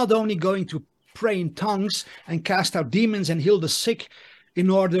 we're not only going to pray in tongues and cast out demons and heal the sick in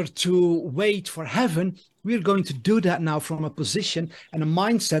order to wait for heaven. We're going to do that now from a position and a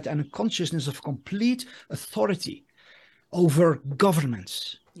mindset and a consciousness of complete authority over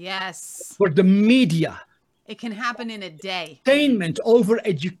governments, Yes. over the media, It can happen in a day. entertainment, over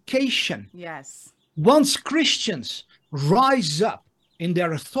education. Yes. Once Christians rise up in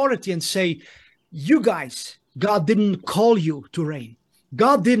their authority and say, you guys, God didn't call you to reign.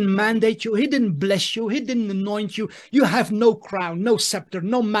 God didn't mandate you. He didn't bless you. He didn't anoint you. You have no crown, no scepter,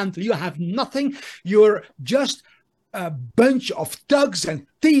 no mantle. You have nothing. You're just a bunch of thugs and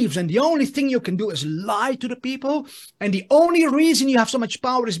thieves. And the only thing you can do is lie to the people. And the only reason you have so much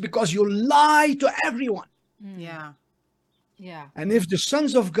power is because you lie to everyone. Yeah. Yeah. And if the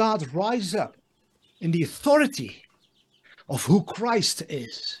sons of God rise up in the authority of who Christ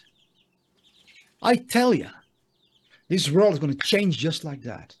is, I tell you, this world is going to change just like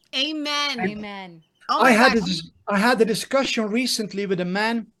that. Amen. Amen. Oh my gosh. I had a discussion recently with a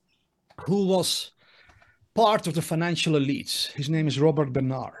man who was part of the financial elites. His name is Robert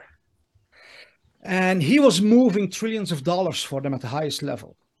Bernard. And he was moving trillions of dollars for them at the highest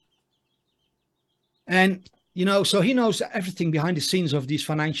level. And, so he knows everything behind the scenes of these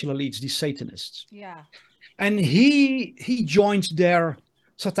financial elites, these Satanists. Yeah. And he joined their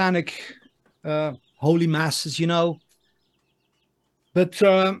satanic holy masses, But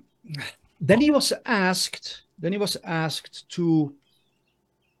then he was asked to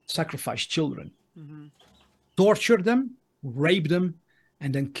sacrifice children, torture them, rape them,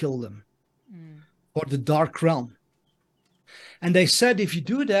 and then kill them for the dark realm. And they said, if you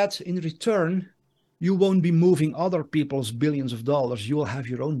do that, in return, you won't be moving other people's billions of dollars. You will have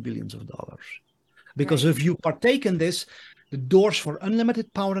your own billions of dollars. Because if you partake in this, the doors for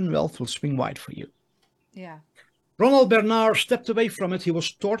unlimited power and wealth will swing wide for you. Yeah. Ronald Bernard stepped away from it. He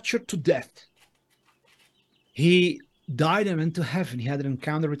was tortured to death. He died and went to heaven. He had an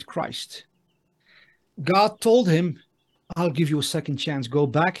encounter with Christ. God told him, I'll give you a second chance. Go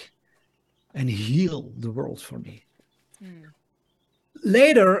back and heal the world for me.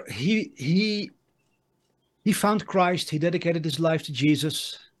 Later, he found Christ. He dedicated his life to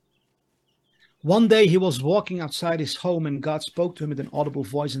Jesus. One day he was walking outside his home and God spoke to him with an audible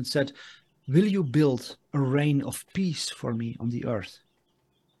voice and said, will you build a reign of peace for me on the earth?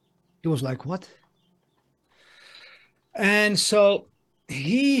 He was like, what? And so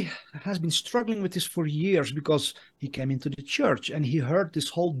he has been struggling with this for years because he came into the church and he heard this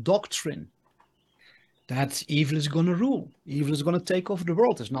whole doctrine that evil is going to rule. Evil is going to take over the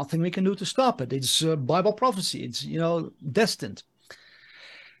world. There's nothing we can do to stop it. It's Bible prophecy. It's, destined.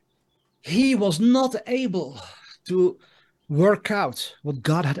 He was not able to work out what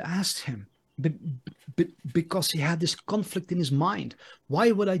God had asked him because he had this conflict in his mind.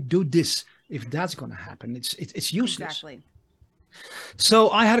 Why would I do this if that's going to happen? It's useless. Exactly. So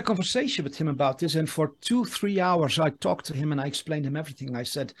I had a conversation with him about this, and for 2-3 hours I talked to him and I explained him everything. I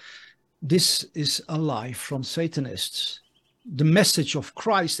said, this is a lie from Satanists. The message of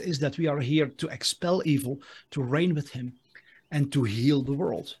Christ is that we are here to expel evil, to reign with him, and to heal the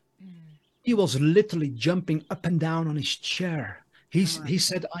world. He was literally jumping up and down on his chair. He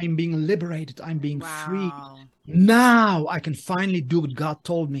said, I'm being liberated. I'm being free. Now I can finally do what God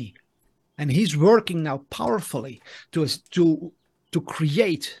told me. And he's working now powerfully to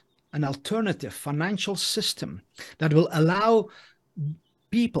create an alternative financial system that will allow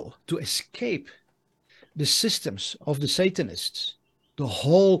people to escape the systems of the Satanists, the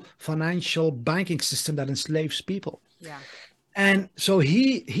whole financial banking system that enslaves people. Yeah. And so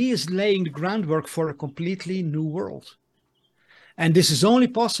he is laying the groundwork for a completely new world. And this is only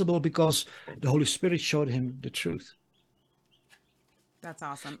possible because the Holy Spirit showed him the truth. That's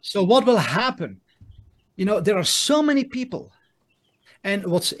awesome. So what will happen? You know, there are so many people. And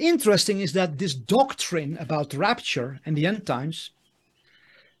what's interesting is that this doctrine about rapture and the end times,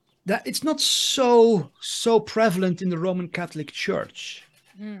 that it's not so prevalent in the Roman Catholic Church.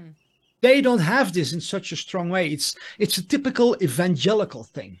 They don't have this in such a strong way. It's a typical evangelical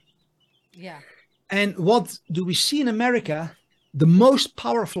thing. Yeah. And what do we see in America? The most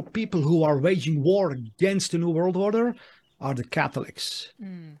powerful people who are waging war against the New World Order are the Catholics.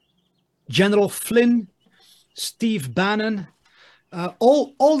 General Flynn, Steve Bannon,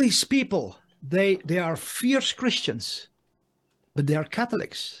 all these people, they are fierce Christians, but they are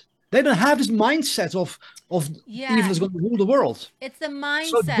Catholics. They don't have this mindset of evil is going to rule the world. It's the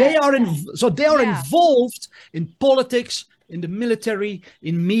mindset. So they are involved in politics, in the military,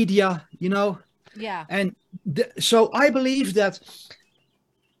 in media, you know. Yeah. And so I believe that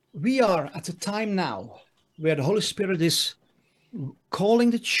we are at a time now where the Holy Spirit is calling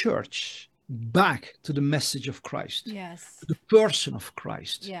the church back to the message of Christ, Yes. to the person of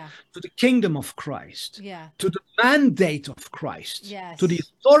Christ, Yeah. to the kingdom of Christ, Yeah. to the mandate of Christ, Yes. to the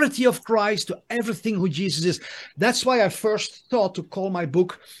authority of Christ, to everything who Jesus is. That's why I first thought to call my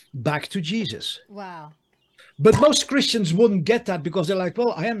book Back to Jesus. Wow. But most Christians wouldn't get that because they're like,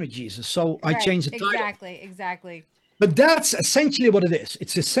 well, I am a Jesus, so I changed the title. Exactly. But that's essentially what it is.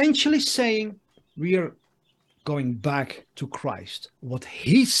 It's essentially saying we are going back to Christ, what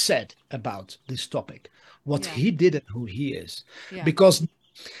he said about this topic, what he did and who he is. Yeah. Because,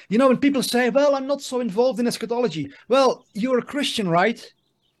 you know, when people say, well, I'm not so involved in eschatology. Well, you're a Christian, right?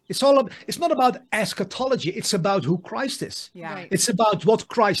 It's not about eschatology. It's about who Christ is. Yeah. Right. It's about what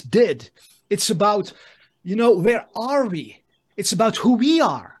Christ did. It's about, you know, where are we? It's about who we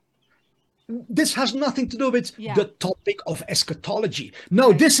are. This has nothing to do with the topic of eschatology.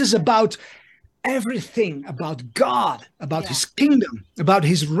 No, this is about everything about God, about his kingdom, about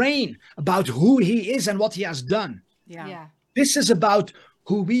his reign, about who he is and what he has done. Yeah. This is about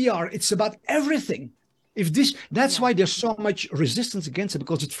who we are. It's about everything. That's why there's so much resistance against it,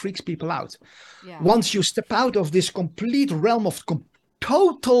 because it freaks people out. Yeah. Once you step out of this complete realm of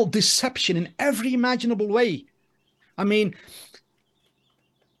total deception in every imaginable way, I mean,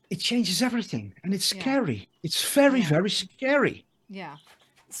 it changes everything, and it's scary. It's very, very scary. Yeah.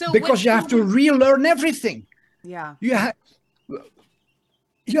 So because you have to relearn everything. Yeah. You have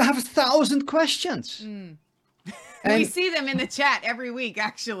 1,000 questions. And we see them in the chat every week,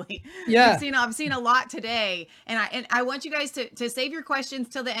 actually. Yeah. I've seen a lot today. And I want you guys to save your questions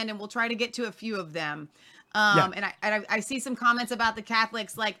till the end, and we'll try to get to a few of them. And I see some comments about the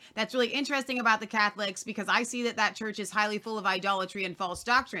Catholics, like that's really interesting about the Catholics, because I see that church is highly full of idolatry and false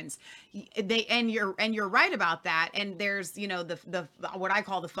doctrines. You're right about that. And there's, you know, the what I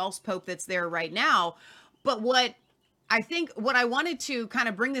call the false pope that's there right now. But what I wanted to kind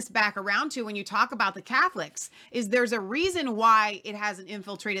of bring this back around to when you talk about the Catholics is there's a reason why it hasn't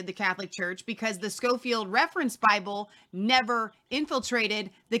infiltrated the Catholic Church, because the Scofield Reference Bible never infiltrated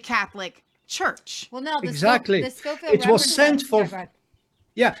the Catholic Church. Well, no, exactly. The Scofield it was sent for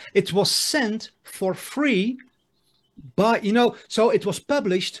it was sent for free by, you know, so it was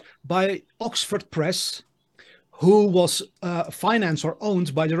published by Oxford Press, who was financed or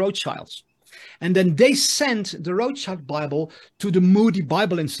owned by the Rothschilds. And then they sent the Rothschild Bible to the Moody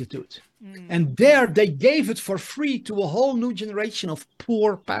Bible Institute. And there they gave it for free to a whole new generation of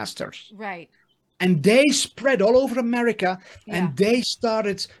poor pastors. Right. And they spread all over America, and they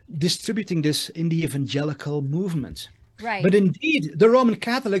started distributing this in the evangelical movement. Right. But indeed, the Roman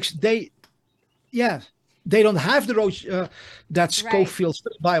Catholics, they don't have that Scofield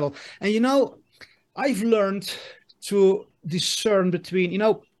Bible. And, you know, I've learned to discern between, you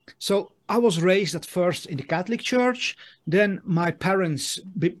know, so I was raised at first in the Catholic Church. Then my parents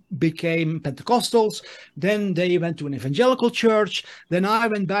became Pentecostals. Then they went to an evangelical church. Then I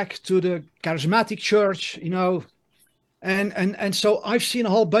went back to the charismatic church, you know. And so I've seen a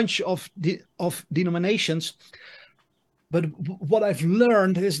whole bunch of denominations. But what I've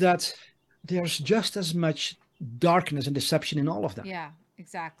learned is that there's just as much darkness and deception in all of them. Yeah.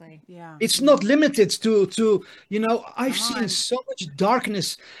 Exactly. Yeah. It's not limited to you know, I've seen so much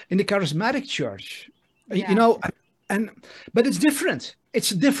darkness in the charismatic church, you know, but it's different.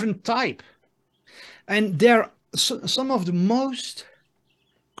 it's a different type. And they're some of the most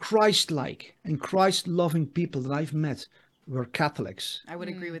Christ-like and Christ-loving people that I've met were Catholics. I would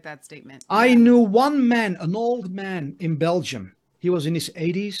agree with that statement. I knew one man, an old man in Belgium. He was in his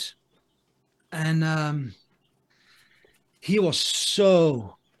 80s, and he was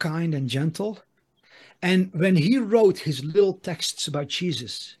so kind and gentle. And when he wrote his little texts about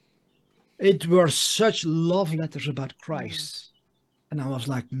Jesus, it were such love letters about Christ. And I was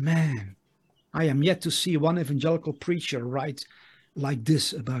like, man, I am yet to see one evangelical preacher write like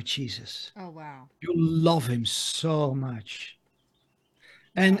this about Jesus. Oh, wow. You love him so much.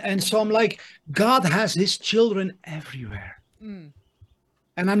 And so I'm like, God has his children everywhere.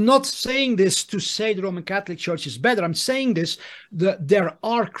 And I'm not saying this to say the Roman Catholic Church is better. I'm saying this that there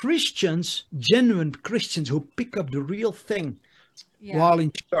are Christians, genuine Christians, who pick up the real thing while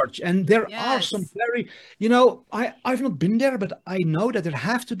in church. And there are some very, I've not been there, but I know that there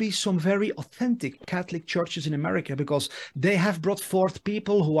have to be some very authentic Catholic churches in America, because they have brought forth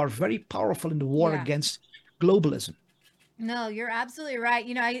people who are very powerful in the war against globalism. No, you're absolutely right.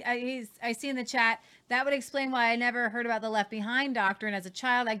 I see in the chat that would explain why I never heard about the Left Behind doctrine. As a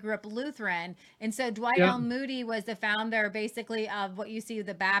child, I grew up Lutheran. And so Dwight L. Moody was the founder, basically, of what you see,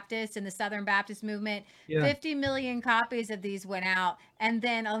 the Baptist and the Southern Baptist movement. 50 million copies of these went out. And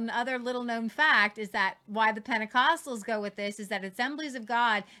then another little known fact is that why the Pentecostals go with this is that Assemblies of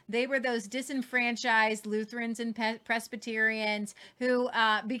God, they were those disenfranchised Lutherans and Presbyterians who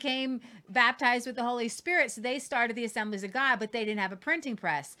became baptized with the Holy Spirit. So they started the Assemblies of God, but they didn't have a printing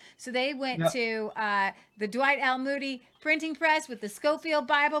press. So they went to the Dwight L. Moody printing press with the Scofield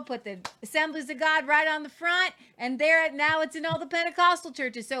Bible, put the Assemblies of God right on the front, and now it's in all the Pentecostal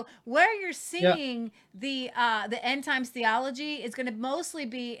churches. So where you're seeing the end times theology is going to mostly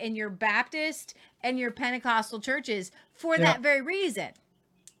be in your Baptist and your Pentecostal churches for that very reason.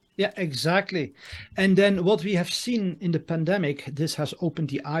 Yeah, exactly. And then what we have seen in the pandemic, this has opened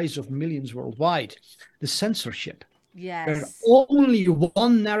the eyes of millions worldwide, the censorship. Yes. Where only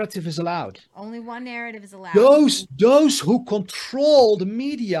one narrative is allowed. Only one narrative is allowed. Those who control the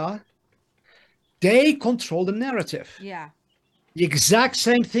media, they control the narrative. Yeah. The exact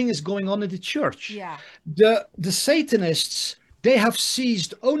same thing is going on in the church. Yeah. The Satanists, they have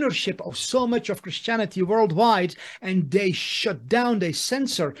seized ownership of so much of Christianity worldwide, and they shut down, they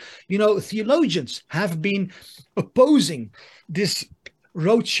censor. Theologians have been opposing this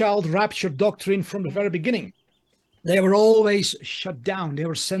Rothschild rapture doctrine from the very beginning. They were always shut down. They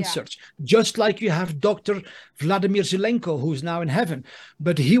were censored. Just like you have Dr. Vladimir Zelenko, who's now in heaven.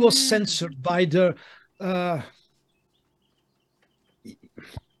 But he was censored by the... how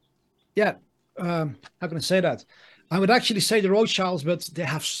can I say that? I would actually say the Rothschilds, but they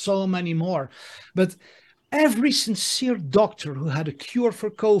have so many more. But every sincere doctor who had a cure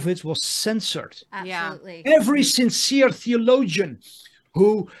for COVID was censored. Absolutely. Every sincere theologian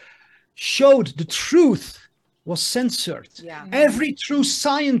who showed the truth was censored. Every true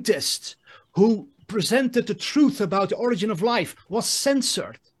scientist who presented the truth about the origin of life was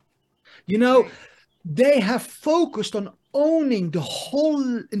censored. They have focused on owning the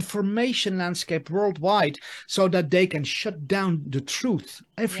whole information landscape worldwide so that they can shut down the truth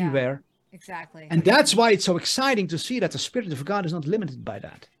everywhere. Exactly. And that's why it's so exciting to see that the Spirit of God is not limited by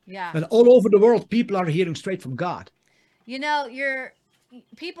that. Yeah. But all over the world, people are hearing straight from God.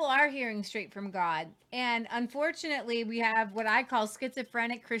 People are hearing straight from God. And unfortunately, we have what I call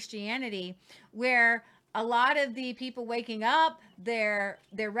schizophrenic Christianity, where a lot of the people waking up, they're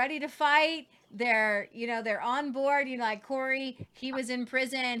ready to fight. They're on board. Like Corey, he was in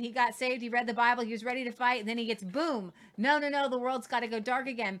prison. He got saved. He read the Bible. He was ready to fight. And then he gets boom. No, the world's got to go dark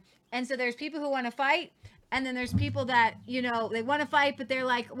again. And so there's people who want to fight. And then there's people that, they want to fight, but they're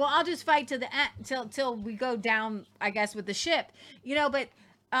like, well, I'll just fight to the end till we go down, I guess, with the ship, but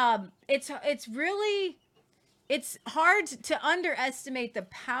it's really, it's hard to underestimate the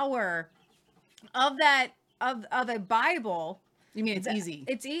power of that, of a Bible. You mean it's easy?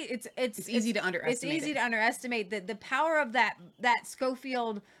 It's easy to underestimate. It's easy to underestimate the power of that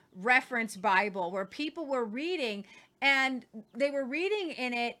Scofield reference Bible, where people were reading, and they were reading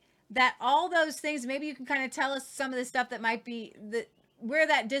in it that all those things. Maybe you can kind of tell us some of the stuff that might be where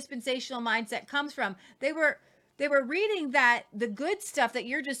that dispensational mindset comes from. They were reading that the good stuff that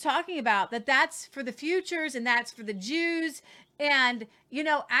you're just talking about, that's for the futures and that's for the Jews. And,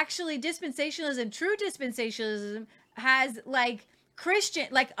 actually dispensationalism, true dispensationalism has like Christian,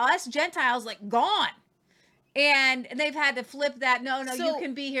 like us Gentiles, like gone. And they've had to flip that. No, you So-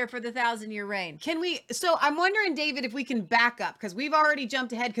 can be here for the 1,000-year reign. So I'm wondering, David, if we can back up, because we've already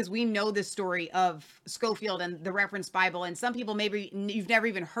jumped ahead because we know the story of Schofield and the reference Bible, and some people maybe you've never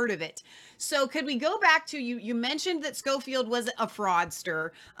even heard of it. So could we go back to you mentioned that Schofield was a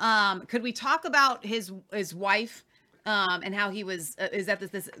fraudster. Could we talk about his wife and how he was is that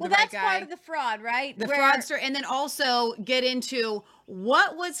this Well, the right that's guy? part of the fraud, right? The Where- fraudster, and then also get into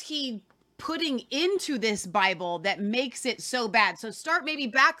what was he putting into this Bible that makes it so bad. So start maybe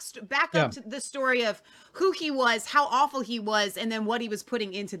back Yeah. up to the story of who he was, how awful he was, and then what he was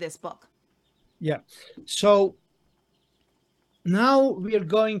putting into this book. Yeah. So now we are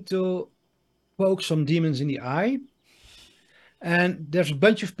going to poke some demons in the eye. And there's a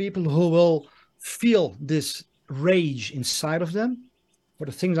bunch of people who will feel this rage inside of them for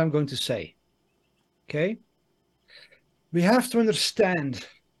the things I'm going to say. Okay? We have to understand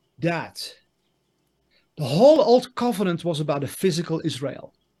that the whole Old Covenant was about a physical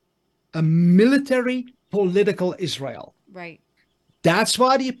Israel, a military, political Israel. Right. That's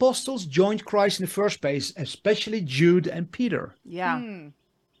why the apostles joined Christ in the first place, especially Jude and Peter. Yeah. Hmm.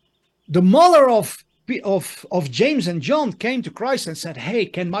 The mother of James and John came to Christ and said, "Hey,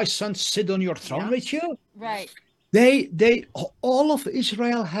 can my son sit on your throne Yeah. with you?" Right. They all of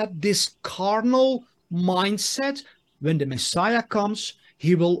Israel had this carnal mindset. When the Messiah comes,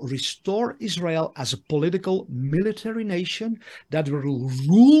 he will restore Israel as a political, military nation that will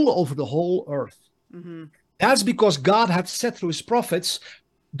rule over the whole earth. Mm-hmm. That's because God had said through his prophets,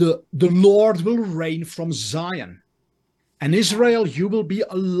 the Lord will reign from Zion. And Israel, you will be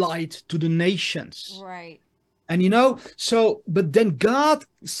a light to the nations. Right. And but then God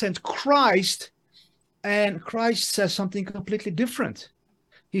sent Christ, and Christ says something completely different.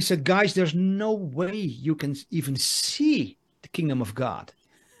 He said, guys, there's no way you can even see the kingdom of God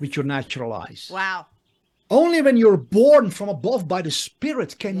with your natural eyes. Wow. Only when you're born from above by the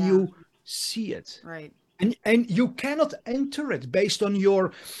Spirit can Yeah. you see it. Right. And you cannot enter it based on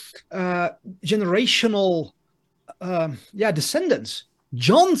your generational descendants.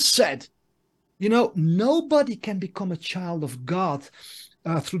 John said, nobody can become a child of God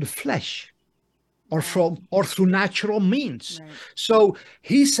through the flesh or through natural means. Right. So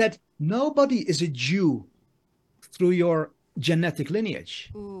he said, nobody is a Jew through your genetic lineage.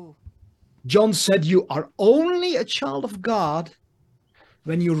 Ooh. John said, you are only a child of God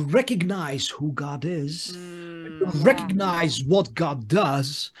when you recognize who God is, when you recognize what God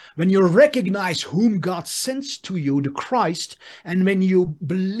does, when you recognize whom God sends to you, the Christ, and when you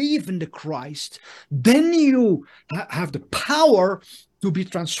believe in the Christ, then you have the power to be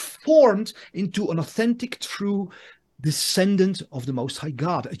transformed into an authentic, true descendant of the Most High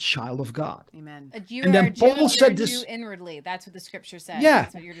God, a child of God. Amen. You And are then a Jew, Paul you're said a this- Jew inwardly. That's what the scripture says. Yeah.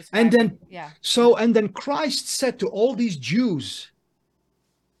 That's what you're describing. And then, yeah. and then Christ said to all these Jews,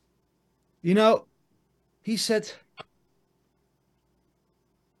 he said,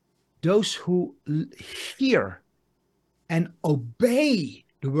 those who hear and obey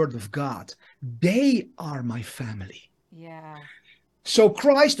the word of God, they are my family. Yeah. So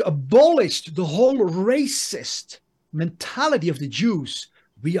Christ abolished the whole racist mentality of the Jews.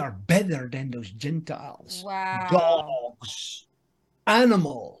 We are better than those Gentiles. Wow. Dogs,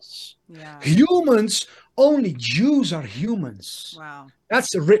 animals, Yeah. humans. Only Jews are humans. Wow.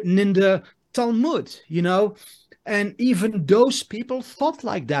 That's written in the Talmud, and even those people thought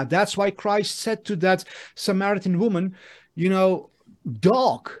like that. That's why Christ said to that Samaritan woman,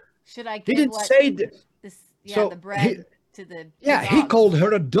 dog. Should I He give didn't what say that. this? Yeah, So the bread to the He dogs. called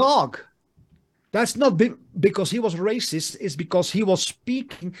her a dog. That's not because he was racist. It's because he was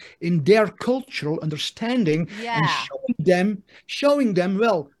speaking in their cultural understanding and Yeah. showing them,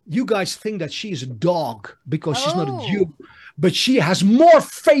 well, you guys think that she is a dog because she's not a Oh. Jew, but she has more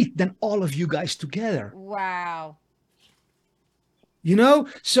faith than all of you guys together. Wow.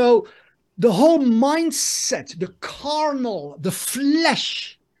 So the whole mindset, the carnal, the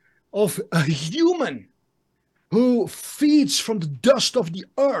flesh of a human who feeds from the dust of the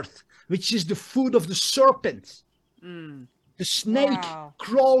earth, which is the food of the serpent. Mm. The snake Wow.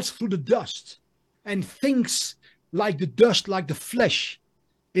 crawls through the dust and thinks like the dust, like the flesh,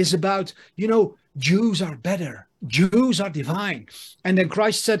 is about, Jews are better. Jews are divine. And then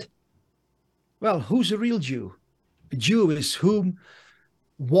Christ said, well, who's a real Jew? A Jew is whom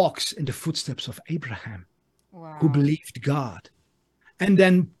walks in the footsteps of Abraham, Wow. who believed God. And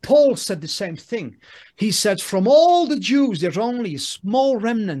then Paul said the same thing. He said, from all the Jews, there's only a small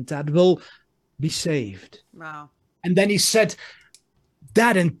remnant that will be saved. Wow. And then he said,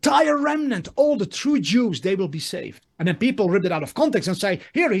 that entire remnant, all the true Jews, they will be saved. And then people rip it out of context and say,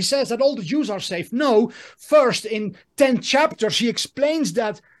 here he says that all the Jews are saved. No, first in 10 chapters, he explains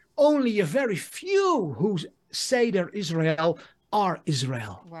that only a very few who say they're Israel are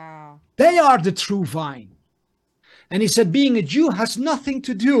Israel. Wow. They are the true vine. And he said being a Jew has nothing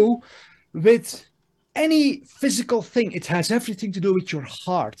to do with any physical thing. It has everything to do with your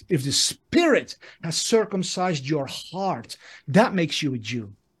heart. If the Spirit has circumcised your heart, that makes you a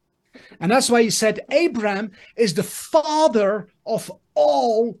Jew. And that's why he said Abraham is the father of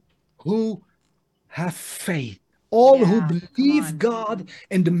all who have faith. All who believe God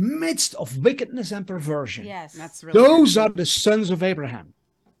in the midst of wickedness and perversion. Yes. That's really Those good. are the sons of Abraham.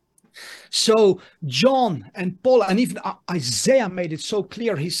 So John and Paul and even Isaiah made it so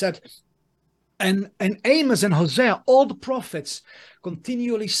clear. He said, and Amos and Hosea, all the prophets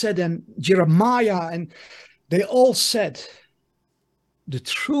continually said, and Jeremiah, and they all said, the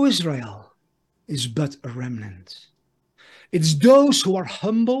true Israel is but a remnant. It's those who are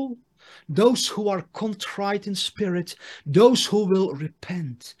humble, those who are contrite in spirit, those who will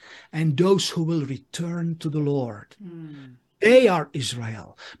repent, and those who will return to the Lord. They are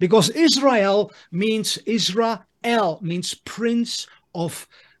Israel. Because Israel means Prince of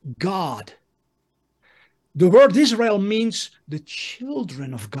God. The word Israel means the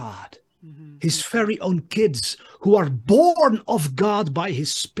children of God. His very own kids who are born of God by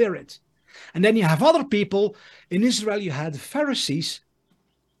his Spirit. And then you have other people. In Israel, you had Pharisees.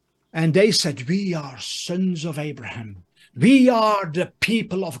 And they said, we are sons of Abraham. We are the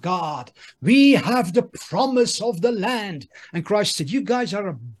people of God. We have the promise of the land. And Christ said, you guys are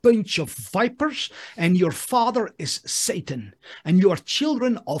a bunch of vipers, and your father is Satan, and you are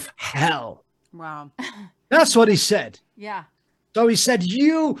children of hell. Wow. That's what he said. Yeah. So he said,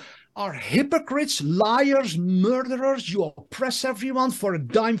 you are hypocrites, liars, murderers. You oppress everyone for a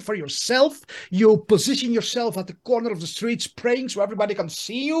dime for yourself. You position yourself at the corner of the streets praying so everybody can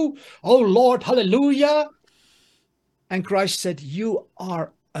see you. Oh Lord, hallelujah. And Christ said, you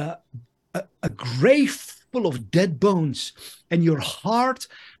are a grave full of dead bones, and your heart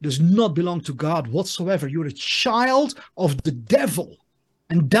does not belong to God whatsoever. You're a child of the devil.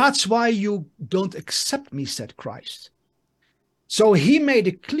 And that's why you don't accept me, said Christ. So he made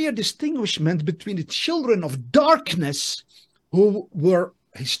a clear distinguishment between the children of darkness, who were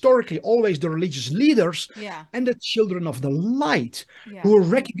historically always the religious leaders, and the children of the light, who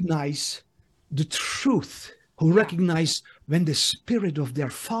recognize the truth, who recognize when the Spirit of their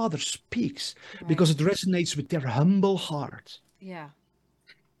Father speaks, because it resonates with their humble heart. Yeah.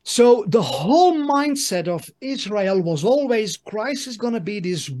 So the whole mindset of Israel was always Christ is going to be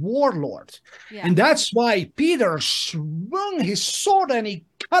this warlord. Yeah. And that's why Peter swung his sword and he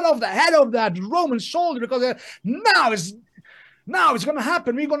cut off the head of that Roman soldier, because now it's going to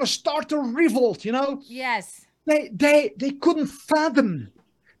happen. We're going to start a revolt, you know. Yes. They couldn't fathom.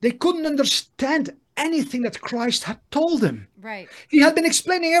 They couldn't understand anything that Christ had told them. Right. He had been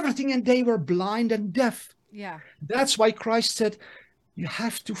explaining everything, and they were blind and deaf. Yeah. That's why Christ said, you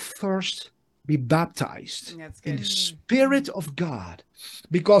have to first be baptized in the Spirit of God.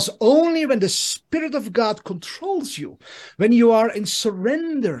 Because only when the Spirit of God controls you, when you are in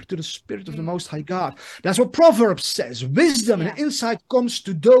surrender to the Spirit of the Most High God, that's what Proverbs says. Wisdom and insight comes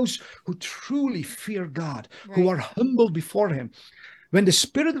to those who truly fear God, who are humble before him. When the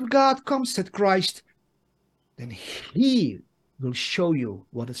Spirit of God comes, said Christ, then he will show you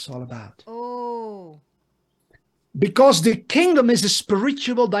what it's all about. Oh. Because the kingdom is a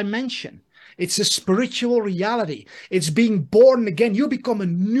spiritual dimension. It's a spiritual reality. It's being born again. You become a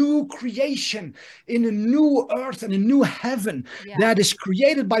new creation in a new earth and a new heaven that is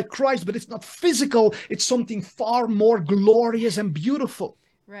created by Christ, but it's not physical. It's something far more glorious and beautiful.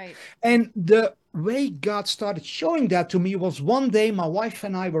 Right. And the way God started showing that to me was one day my wife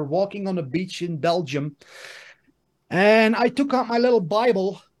and I were walking on a beach in Belgium, and I took out my little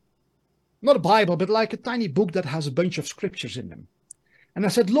Bible. Not a Bible, but like a tiny book that has a bunch of scriptures in them. And I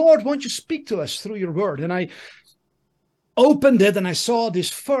said, Lord, won't you speak to us through your word? And I opened it and I saw this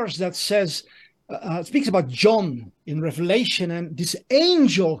verse that says, speaks about John in Revelation. And this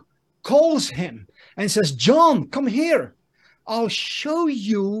angel calls him and says, John, come here. I'll show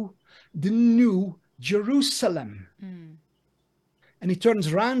you the new Jerusalem. And he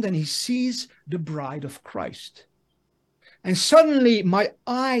turns around and he sees the bride of Christ. And suddenly my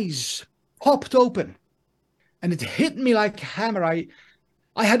eyes popped open, and it hit me like a hammer. I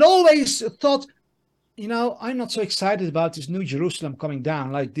had always thought, you know, I'm not so excited about this new Jerusalem coming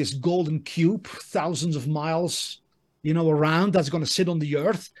down, like this golden cube, thousands of miles, you know, around, that's going to sit on the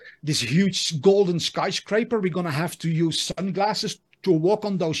earth, this huge golden skyscraper. We're going to have to use sunglasses to walk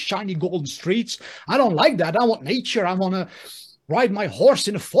on those shiny golden streets. I don't like that. I want nature. I want to ride my horse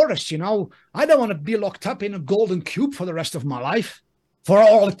in the forest, I don't want to be locked up in a golden cube for the rest of my life, for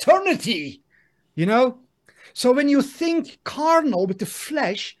all eternity, So when you think carnal with the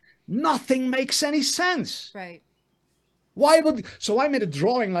flesh, nothing makes any sense. Right. So I made a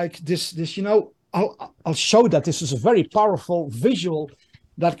drawing like this, I'll show that this is a very powerful visual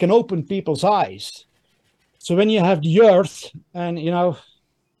that can open people's eyes. So when you have the earth, and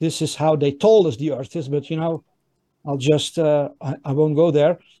this is how they told us the earth is, but I'll just I won't go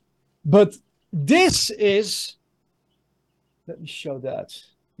there. But this is, let me show that.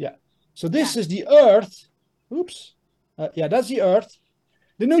 Yeah. So this is the earth. Oops. That's the earth.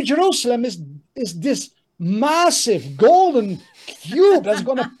 The New Jerusalem is this massive golden cube that's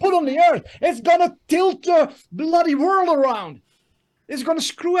going to put on the earth. It's going to tilt the bloody world around. It's going to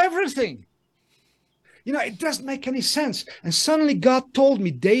screw everything. It doesn't make any sense. And suddenly God told me,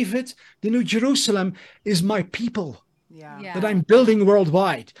 David, the New Jerusalem is my people that I'm building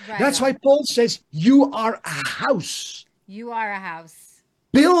worldwide. Right. That's why Paul says, you are a house. You are a house.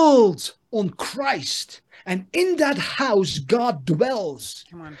 Built on Christ. And in that house, God dwells.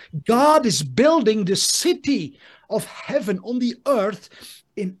 Come on. God is building the city of heaven on the earth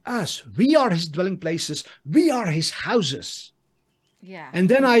in us. We are his dwelling places. We are his houses. Yeah. And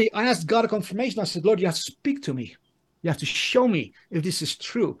then I asked God a confirmation. I said, Lord, you have to speak to me. You have to show me if this is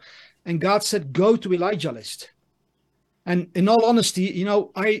true. And God said, go to Elijah list. And in all honesty,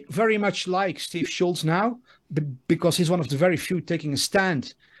 I very much like Steve Schultz now because he's one of the very few taking a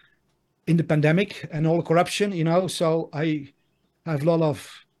stand in the pandemic and all the corruption, so I have a lot of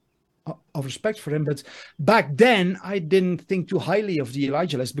respect for him. But back then, I didn't think too highly of the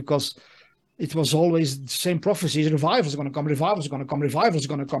Elijah list because it was always the same prophecies. Revivals are going to come, revivals are going to come, revivals are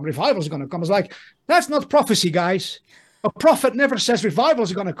going to come, revivals are going to come. It's like, that's not prophecy, guys. A prophet never says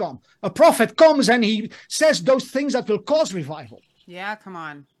revivals are going to come. A prophet comes and he says those things that will cause revival. Yeah, come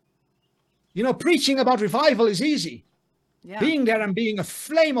on. Preaching about revival is easy. Yeah. Being there and being a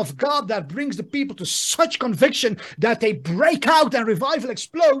flame of God that brings the people to such conviction that they break out and revival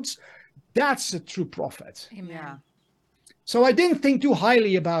explodes, that's a true prophet. Amen. Yeah. So I didn't think too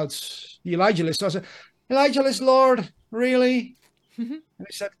highly about the Elijah list. So I said, Elijah list, Lord, really? And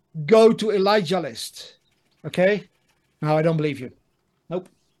he said, go to Elijah list. Okay? No, I don't believe you. Nope,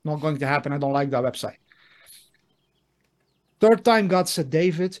 not going to happen. I don't like that website. Third time God said,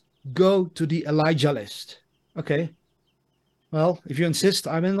 David, go to the Elijah list. Okay. Well, if you insist,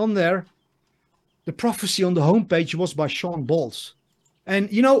 I went on there. The prophecy on the homepage was by Sean Bowles. And,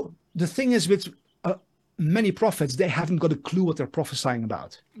 the thing is with many prophets, they haven't got a clue what they're prophesying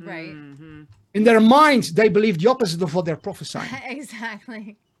about. Right. Mm-hmm. In their minds, they believe the opposite of what they're prophesying.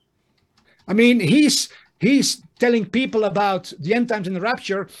 Exactly. I mean, he's telling people about the end times and the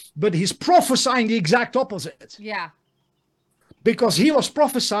rapture, but he's prophesying the exact opposite. Yeah. Because he was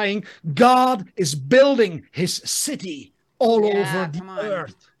prophesying God is building his city all over the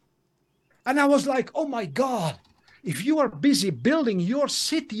earth. And I was like, oh my God, if you are busy building your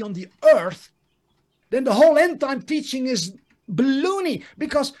city on the earth, then the whole end time teaching is baloney,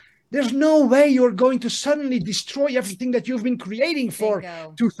 because there's no way you're going to suddenly destroy everything that you've been creating for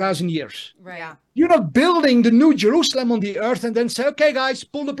 2,000 years. Right. Yeah. You're not building the New Jerusalem on the earth and then say, okay, guys,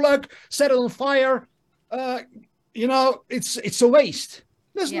 pull the plug, set it on fire. It's a waste.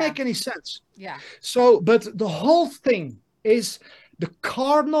 Doesn't make any sense. Yeah. So, but the whole thing is the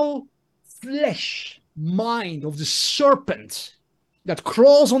carnal flesh mind of the serpent that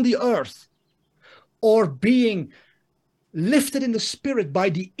crawls on the earth, or being lifted in the spirit by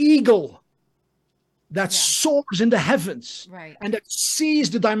the eagle that soars in the heavens, and that sees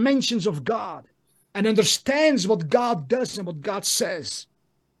the dimensions of God and understands what God does and what God says.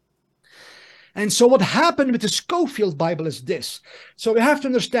 And so what happened with the Scofield Bible is this. So we have to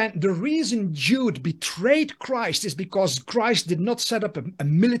understand the reason Jude betrayed Christ is because Christ did not set up a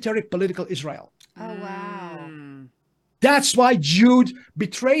military political Israel. Oh, wow. That's why Jude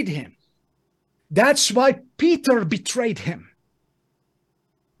betrayed him. That's why Peter betrayed him.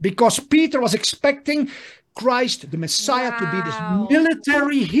 Because Peter was expecting Christ, the Messiah, to be this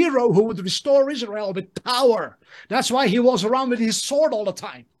military hero who would restore Israel with power. That's why he was around with his sword all the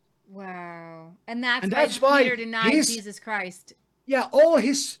time. Wow. And that's why Peter denied Jesus Christ. Yeah, all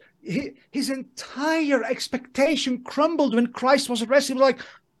his entire expectation crumbled when Christ was arrested. He was like,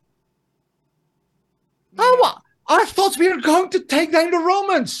 I thought we were going to take down the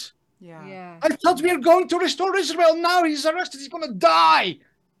Romans. Yeah. I thought we were going to restore Israel. Now he's arrested. He's going to die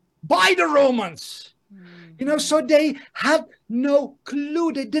by the Romans. Mm-hmm. So they had no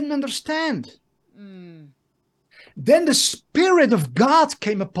clue. They didn't understand. Then the Spirit of God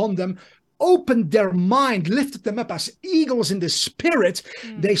came upon them, opened their mind, lifted them up as eagles in the Spirit.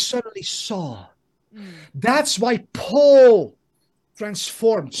 They suddenly saw. That's why Paul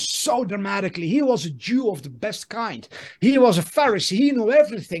transformed so dramatically. He was a Jew of the best kind. He was a Pharisee. He knew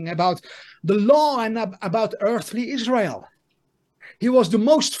everything about the law and about earthly Israel. He was the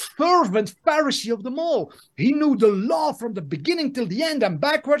most fervent Pharisee of them all. He knew the law from the beginning till the end and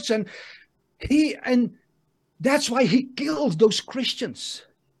backwards. And that's why he killed those Christians.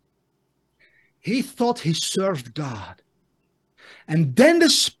 He thought he served God. And then the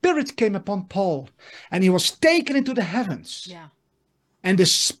Spirit came upon Paul, and he was taken into the heavens. Yeah. And the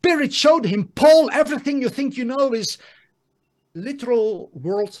Spirit showed him, Paul, everything you think you know is literal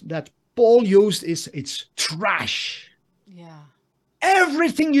word that Paul used it's trash. Yeah.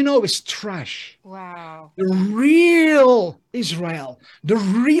 Everything you know is trash. Wow. The real Israel, the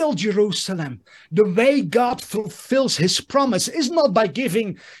real Jerusalem, the way God fulfills his promise is not by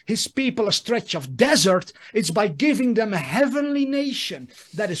giving his people a stretch of desert. It's by giving them a heavenly nation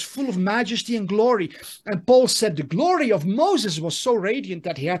that is full of majesty and glory. And Paul said the glory of Moses was so radiant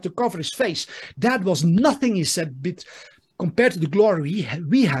that he had to cover his face. That was nothing, he said, but compared to the glory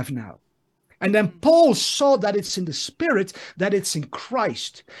we have now. And then Paul saw that it's in the Spirit, that it's in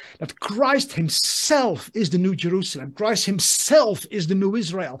Christ, that Christ himself is the new Jerusalem. Christ himself is the new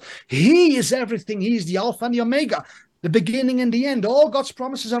Israel. He is everything. He is the Alpha and the Omega, the beginning and the end. All God's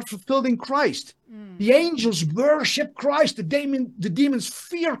promises are fulfilled in Christ. The angels worship Christ. The demons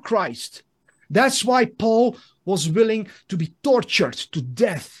fear Christ. That's why Paul was willing to be tortured to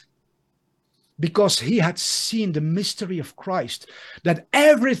death, because he had seen the mystery of Christ, that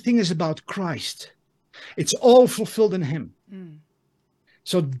everything is about Christ. It's all fulfilled in him.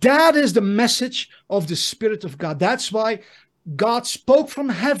 So that is the message of the Spirit of God. That's why God spoke from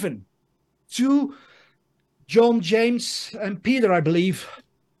heaven to John, James, and Peter, I believe,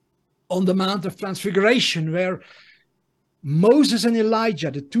 on the Mount of Transfiguration, where Moses and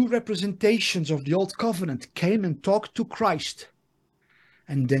Elijah, the two representations of the Old Covenant, came and talked to Christ.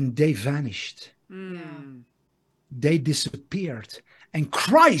 And then they vanished. They disappeared. And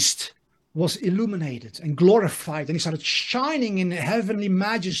Christ was illuminated and glorified. And he started shining in heavenly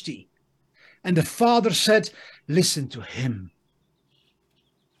majesty. And the Father said, listen to him.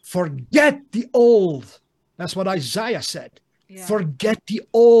 Forget the old. That's what Isaiah said. Yeah. Forget the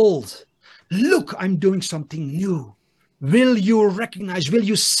old. Look, I'm doing something new. Will you recognize, will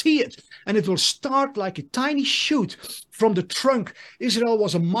you see it? And it will start like a tiny shoot from the trunk. Israel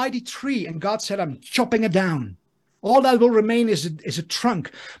was a mighty tree, and God said, I'm chopping it down. All that will remain is a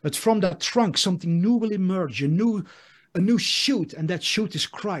trunk. But from that trunk, something new will emerge, a new shoot, and that shoot is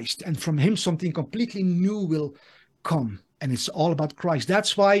Christ. And from him, something completely new will come. And it's all about Christ.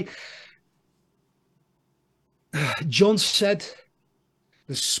 That's why John said,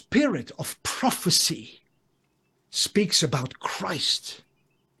 the spirit of prophecy speaks about Christ.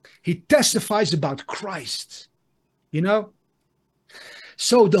 He testifies about Christ, you know?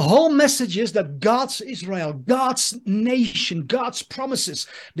 So the whole message is that God's Israel, God's nation, God's promises,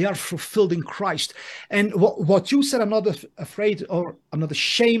 they are fulfilled in Christ. And what you said, I'm not afraid or I'm not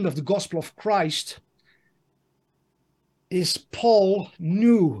ashamed of the gospel of Christ, is Paul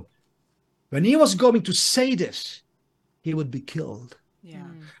knew when he was going to say this, he would be killed. Yeah.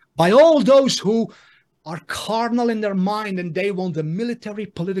 By all those who are carnal in their mind and they want a military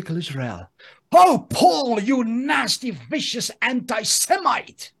political Israel. Oh, Paul, you nasty, vicious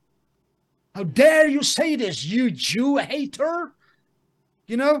anti-Semite. How dare you say this, you Jew hater?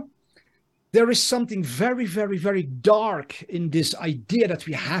 You know, there is something very, very, very dark in this idea that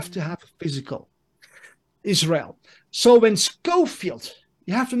we have to have a physical Israel. So when Schofield,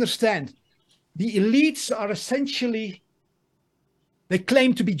 you have to understand, the elites are essentially, they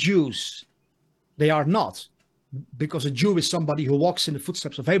claim to be Jews. They are not, because a Jew is somebody who walks in the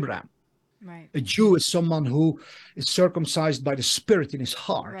footsteps of Abraham. Right. A Jew is someone who is circumcised by the Spirit in his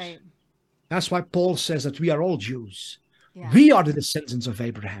heart. Right. That's why Paul says that we are all Jews. Yeah. We are the descendants of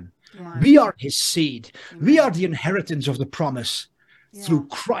Abraham. Yeah. We are his seed. Amen. We are the inheritance of the promise through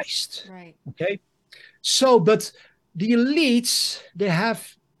Christ. Right. Okay? So, but the elites, they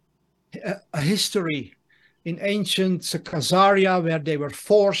have a history in ancient Khazaria, where they were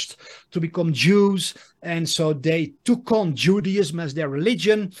forced to become Jews. And so they took on Judaism as their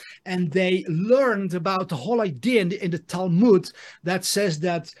religion. And they learned about the whole idea in the Talmud that says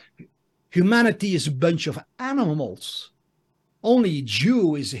that humanity is a bunch of animals. Only a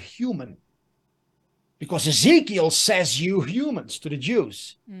Jew is a human. Because Ezekiel says you humans to the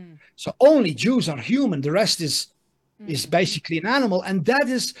Jews. So only Jews are human. The rest is basically an animal. And that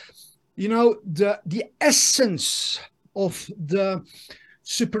is the essence of the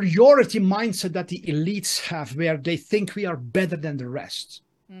superiority mindset that the elites have, where they think we are better than the rest.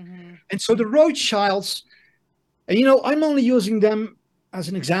 Mm-hmm. And so the Rothschilds, and I'm only using them as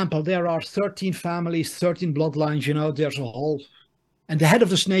an example. There are 13 families, 13 bloodlines, there's a whole, and the head of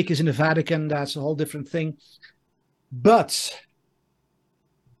the snake is in the Vatican. That's a whole different thing. But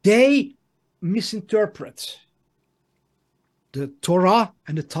they misinterpret the Torah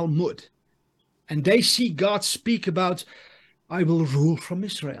and the Talmud. And they see God speak about, I will rule from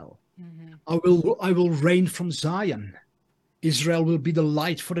Israel. Mm-hmm. I will reign from Zion. Israel will be the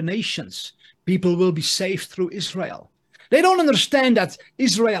light for the nations. People will be saved through Israel. They don't understand that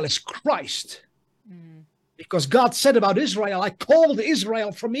Israel is Christ. Mm-hmm. Because God said about Israel, I called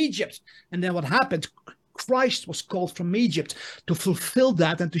Israel from Egypt. And then what happened? Christ was called from Egypt to fulfill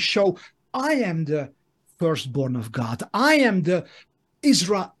that and to show, I am the firstborn of God. I am the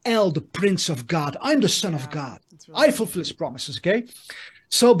Israel, the prince of God. I'm the son of God. Really I fulfill his promises, okay?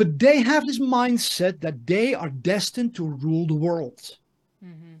 So, but they have this mindset that they are destined to rule the world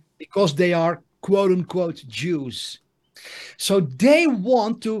because they are quote unquote Jews. So they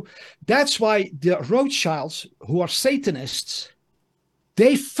want to, that's why the Rothschilds, who are Satanists,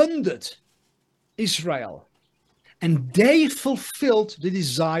 they funded Israel and they fulfilled the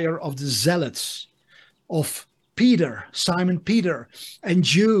desire of the zealots, of Peter, Simon Peter, and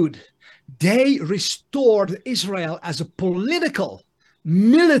Jude. They restored Israel as a political,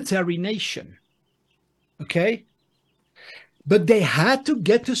 military nation. Okay? But they had to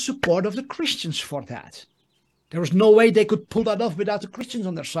get the support of the Christians for that. There was no way they could pull that off without the Christians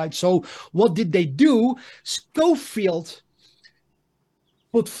on their side. So what did they do? Scofield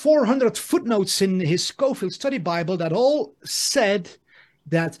put 400 footnotes in his Scofield Study Bible that all said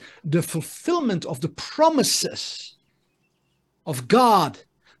that the fulfillment of the promises of God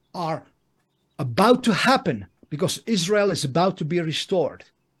are about to happen because Israel is about to be restored.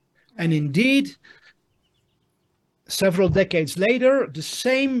 And indeed, several decades later, the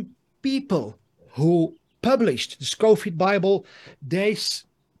same people who published the Scofield Bible, they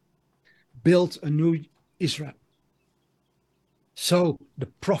built a new Israel. So the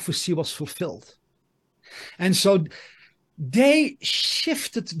prophecy was fulfilled. And so they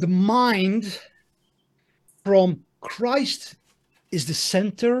shifted the mind from Christ is the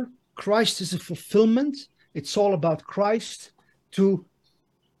center, Christ is a fulfillment, it's all about Christ, to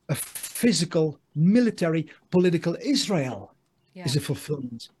a physical, military, political Israel is a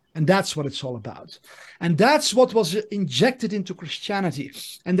fulfillment. And that's what it's all about. And that's what was injected into Christianity.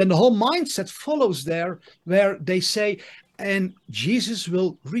 And then the whole mindset follows there, where they say, and Jesus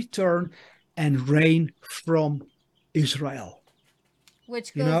will return and reign from Israel.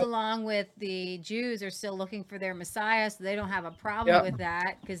 Which goes along with the Jews are still looking for their Messiah, so they don't have a problem with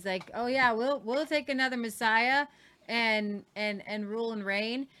that, because like, oh yeah, we'll take another Messiah and rule and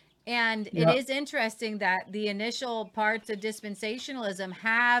reign. And it is interesting that the initial parts of dispensationalism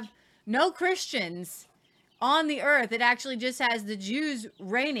have no Christians on the earth. It actually just has the Jews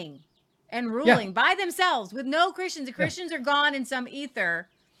reigning and ruling by themselves with no Christians. The Christians are gone in some ether,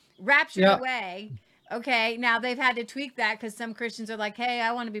 raptured away. Okay, now they've had to tweak that because some Christians are like, hey,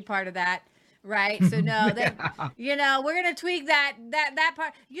 I want to be part of that. Right. So no, they, we're going to tweak that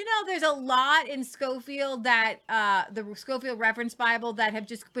part. There's a lot in Scofield that the Scofield Reference Bible that have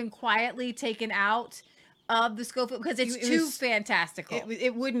just been quietly taken out of the Scofield because it's too fantastical.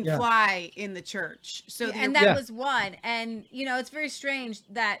 It wouldn't fly in the church. So and that was one. And it's very strange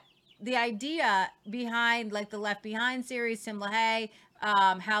that the idea behind like the Left Behind series, Tim LaHaye,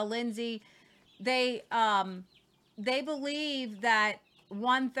 Hal Lindsey, they believe that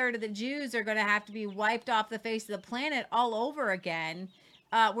 1/3 of the Jews are going to have to be wiped off the face of the planet all over again,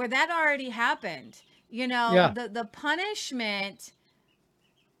 where that already happened. The punishment,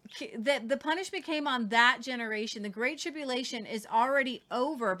 the punishment came on that generation. The Great Tribulation is already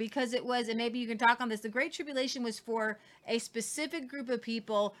over because it was, and maybe you can talk on this. The Great Tribulation was for a specific group of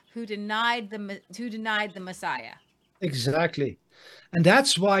people who denied the Messiah. Exactly, and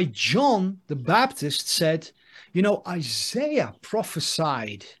that's why John the Baptist said, Isaiah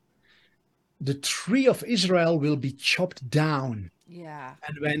prophesied the tree of Israel will be chopped down. Yeah.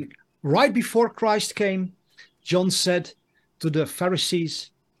 And when right before Christ came, John said to the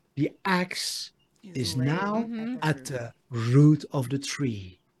Pharisees, the axe is now at the root of the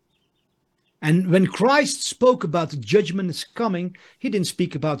tree. And when Christ spoke about the judgment is coming, he didn't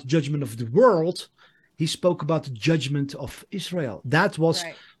speak about the judgment of the world. He spoke about the judgment of Israel. That was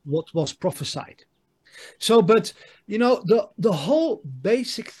what was prophesied. So, but, the whole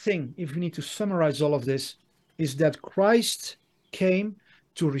basic thing, if we need to summarize all of this, is that Christ came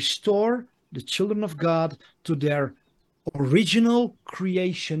to restore the children of God to their original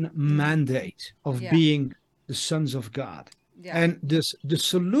creation mandate of being the sons of God. Yeah. And the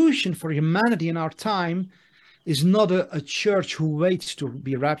solution for humanity in our time is not a church who waits to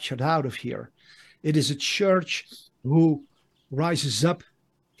be raptured out of here. It is a church who rises up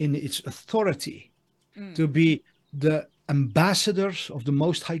in its authority to be the ambassadors of the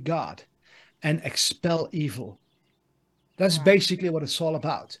Most High God and expel evil. That's basically what it's all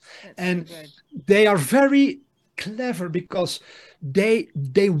about. And so good. they are very clever because they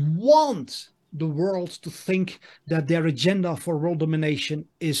want the world to think that their agenda for world domination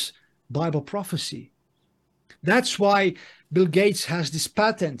is Bible prophecy. That's why Bill Gates has this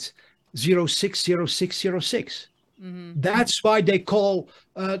patent 060606. That's why they call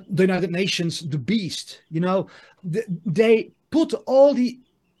the United Nations the beast. You know, they put all the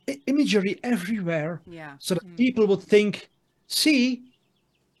imagery everywhere so that people would think, see,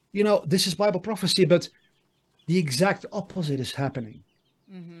 you know, this is Bible prophecy, but the exact opposite is happening.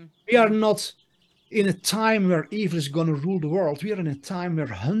 We are not in a time where evil is going to rule the world. We are in a time where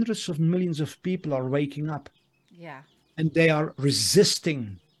hundreds of millions of people are waking up. Yeah. And they are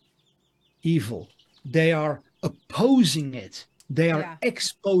resisting evil. They are opposing it. They are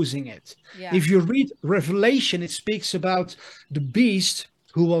exposing it. Yeah. If you read Revelation, it speaks about the beast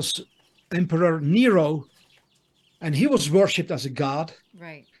who was Emperor Nero, and he was worshipped as a god.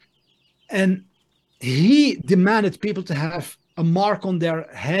 Right. And he demanded people to have a mark on their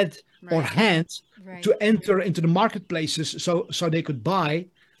head or hand to enter into the marketplaces so they could buy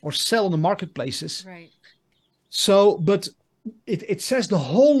or sell in the marketplaces. Right. So, but it says the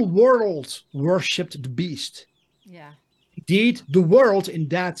whole world worshipped the beast. Yeah. Indeed, the world in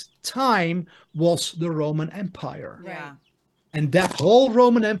that time was the Roman Empire. Yeah. And that whole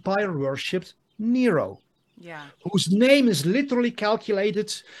Roman Empire worshipped Nero. Yeah. Whose name is literally calculated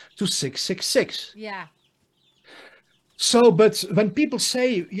to 666. Yeah. So, but when people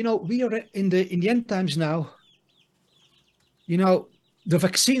say, you know, we are in the end times now, you know, the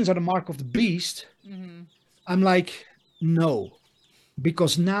vaccines are the mark of the beast. I'm like, no,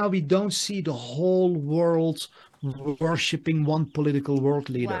 because now we don't see the whole world worshipping one political world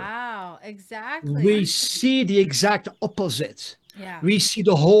leader. Wow, exactly. We see the exact opposite. Yeah. We see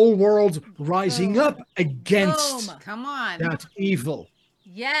the whole world rising up against Come on. that evil.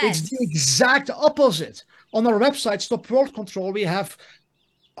 Yes. It's the exact opposite. On our website, Stop World Control, we have,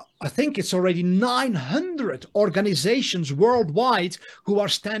 I think it's already 900 organizations worldwide who are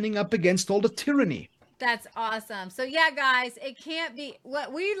standing up against all the tyranny. That's awesome. So yeah, guys, it can't be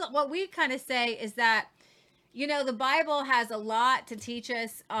what we kind of say is that, you know, the Bible has a lot to teach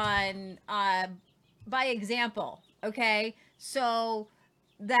us on by example. Okay, so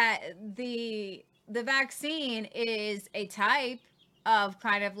that the vaccine is a type of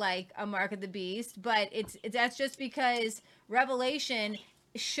kind of like a mark of the beast, but it's that's just because Revelation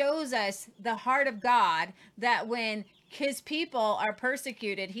shows us the heart of God, that when his people are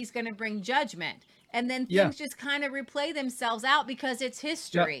persecuted, he's going to bring judgment. And then things just kind of replay themselves out because it's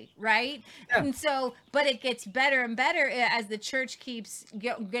history, right? And so, but it gets better and better as the church keeps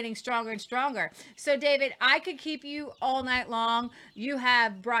getting stronger and stronger. So, David, I could keep you all night long. You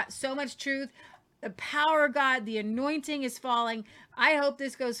have brought so much truth. The power of God, the anointing is falling. I hope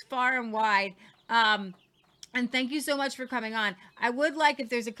this goes far and wide. And thank you so much for coming on. I would like, if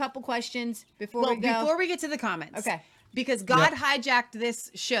there's a couple questions before we go. Before we get to the comments. Okay. Because God hijacked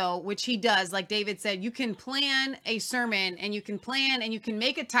this show, which he does. Like David said, you can plan a sermon and you can plan and you can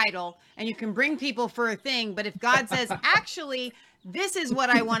make a title and you can bring people for a thing. But if God says, actually, this is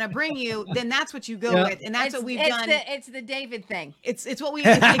what I want to bring you, then that's what you go with. And that's what we've done. It's the David thing. It's what we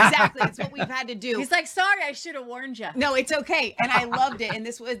exactly. It's what we've had to do. He's like, sorry, I should have warned you. No, it's okay. And I loved it. And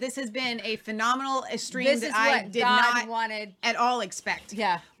this has been a phenomenal stream This that is I what did God not wanted. at all expect.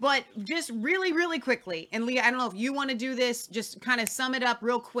 Yeah. But just really, really quickly, and Leah, I don't know if you want to do this, just kind of sum it up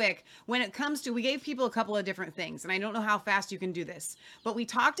real quick. When it comes to, we gave people a couple of different things, and I don't know how fast you can do this, but we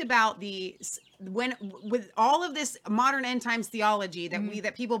talked about with all of this modern end times theology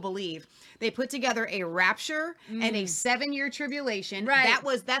that people believe, they put together a rapture and a 7-year tribulation. Right.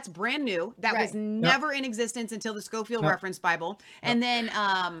 That's brand new. That was never in existence until the Scofield Reference Bible. And then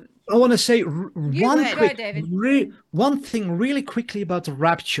I want to say one thing really quickly about the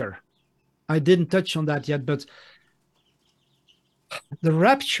rapture. I didn't touch on that yet, but the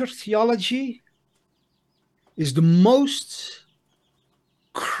rapture theology is the most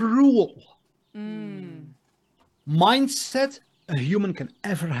cruel mindset a human can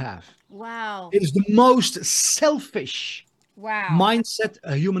ever have. Wow. It is the most selfish wow. mindset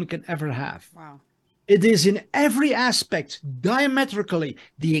a human can ever have. wow. It is in every aspect diametrically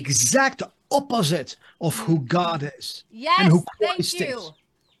the exact opposite of who God is and who Yes, thank Christ is. you.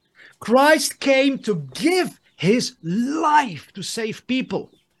 Christ came to give his life to save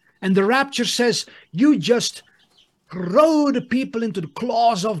people. And the rapture says, you just throw the people into the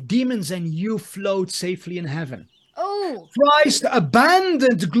claws of demons and you float safely in heaven. Oh, Christ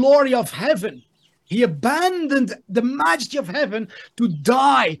abandoned the glory of heaven. He abandoned the majesty of heaven to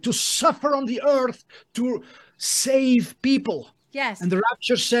die, to suffer on the earth, to save people. yes. And the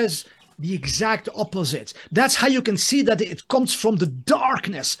rapture says the exact opposite. That's how you can see that it comes from the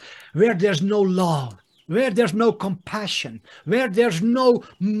darkness where there's no love, where there's no compassion, where there's no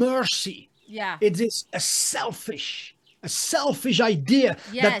mercy. Yeah. It is a selfish idea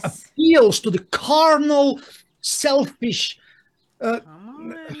that Yes. appeals to the carnal, selfish,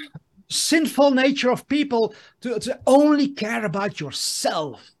 sinful nature of people to only care about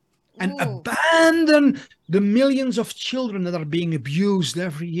yourself and Ooh. abandon the millions of children that are being abused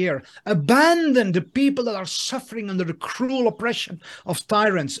every year, abandon the people that are suffering under the cruel oppression of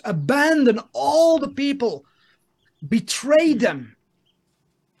tyrants, abandon all the people, betray them,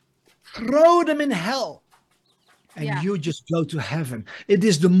 throw them in hell, and Yeah. you just go to heaven. It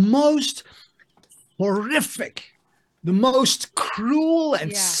is the most horrific, the most cruel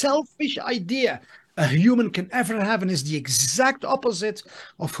and Yeah. selfish idea a human can ever have, and is the exact opposite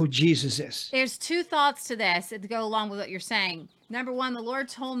of who Jesus is. There's two thoughts to this that go along with what you're saying. Number one, the Lord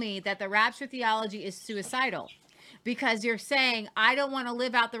told me that the rapture theology is suicidal because you're saying, I don't want to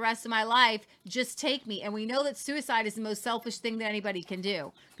live out the rest of my life. Just take me. And we know that suicide is the most selfish thing that anybody can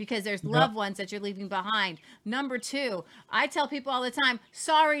do because there's loved ones that you're leaving behind. Number two, I tell people all the time,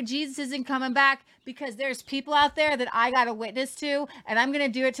 sorry, Jesus isn't coming back because there's people out there that I got to witness to, and I'm going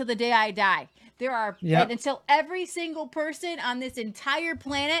to do it till the day I die. There are, and until every single person on this entire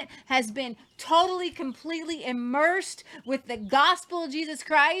planet has been totally, completely immersed with the gospel of Jesus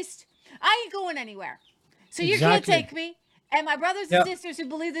Christ, I ain't going anywhere. So you can't take me. And my brothers and sisters who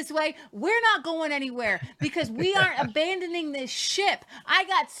believe this way, we're not going anywhere because we aren't abandoning this ship. I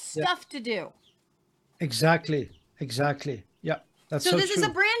got stuff to do. Exactly. Yeah, that's so this true. is a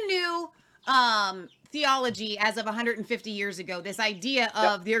brand new theology as of 150 years ago. This idea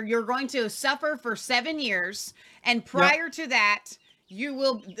of you're going to suffer for 7 years, and prior to that,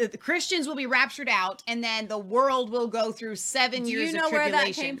 the Christians will be raptured out, and then the world will go through 7 years of tribulation. Do you know where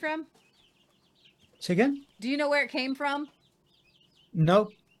that came from? Say again? Do you know where it came from? No.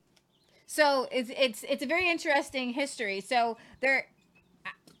 So it's a very interesting history. So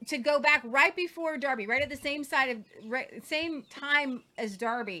to go back right before Darby, right at the same time as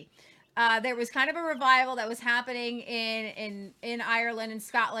Darby, there was kind of a revival that was happening in Ireland and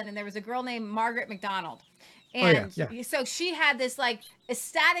Scotland, and there was a girl named Margaret MacDonald. And so she had this like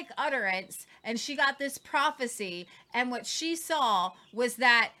ecstatic utterance, and she got this prophecy, and what she saw was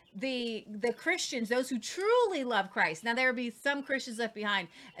that the Christians, those who truly love Christ, now there would be some Christians left behind,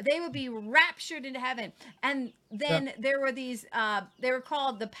 they would be raptured into heaven. And then there were these they were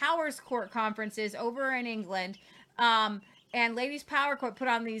called the Powers Court conferences over in England, and Ladies Power Court put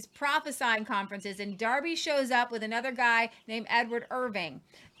on these prophesying conferences, and Darby shows up with another guy named Edward Irving,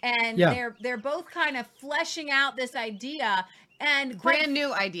 and they're both kind of fleshing out this idea, and brand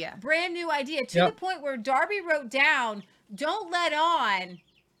new idea to the point where Darby wrote down, don't let on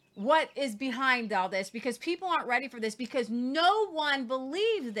what is behind all this, because people aren't ready for this, because no one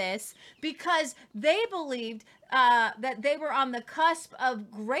believed this, because they believed that they were on the cusp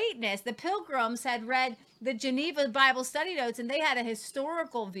of greatness. The Pilgrims had read the Geneva Bible study notes, and they had a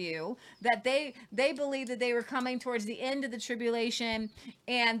historical view that they believed that they were coming towards the end of the tribulation,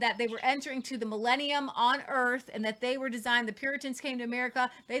 and that they were entering to the millennium on earth, and that they were designed. The Puritans came to America.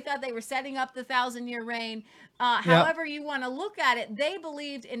 They thought they were setting up the 1,000-year reign. However you want to look at it, they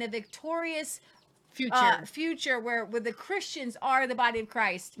believed in a victorious future where the Christians are the body of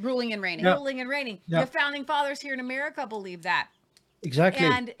Christ, ruling and reigning. The founding fathers here in America believe that.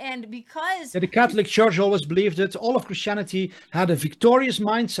 Exactly. And because the Catholic Church always believed that all of Christianity had a victorious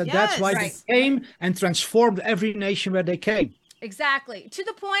mindset. That's why they came and transformed every nation where they came. Exactly. To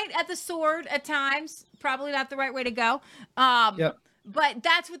the point, at the sword at times, probably not the right way to go. But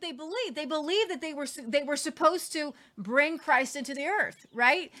that's what they believed. They believed that they were supposed to bring Christ into the earth,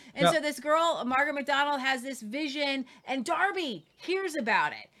 right? And so this girl, Margaret MacDonald, has this vision, and Darby hears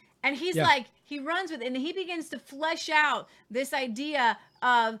about it. And he's like, he runs with it, and he begins to flesh out this idea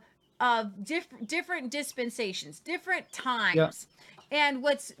of different dispensations, different times. And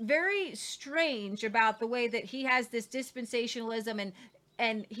what's very strange about the way that he has this dispensationalism,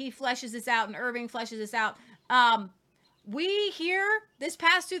 and he fleshes this out, and Irving fleshes this out, we here, this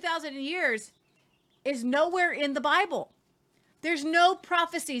past 2,000 years, is nowhere in the Bible. There's no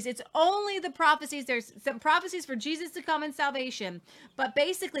prophecies. It's only the prophecies. There's some prophecies for Jesus to come in salvation. But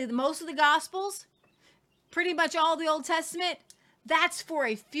basically, most of the Gospels, pretty much all the Old Testament, that's for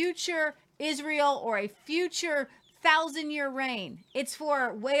a future Israel or a future 1,000-year reign. It's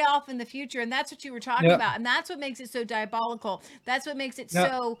for way off in the future. And that's what you were talking about. And that's what makes it so diabolical. That's what makes it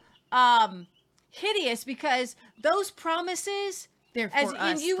so hideous, because those promises, They're for as us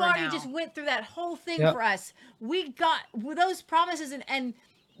and you for already now. just went through that whole thing for us. We got those promises, and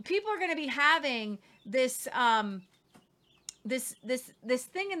people are going to be having this this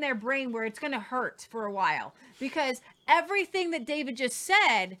thing in their brain where it's going to hurt for a while, because everything that David just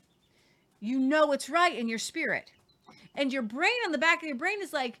said, you know, it's right in your spirit, and your brain, on the back of your brain,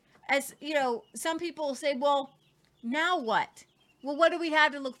 is like, as you know, some people say, well, now what? Well, what do we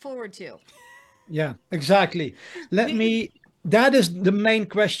have to look forward to? Yeah, exactly. That is the main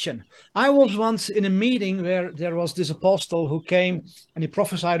question. I was once in a meeting where there was this apostle who came and he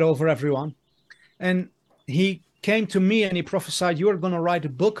prophesied over everyone. And he came to me and he prophesied, you are going to write a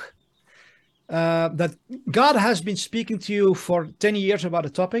book that God has been speaking to you for 10 years about a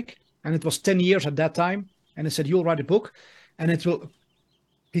topic. And it was 10 years at that time. And he said, you'll write a book. And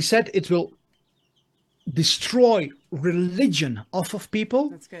he said, it will destroy religion off of people.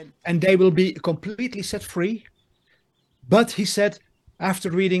 That's good. And they will be completely set free. But he said,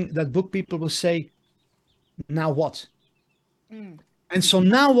 after reading that book, people will say, now what? And so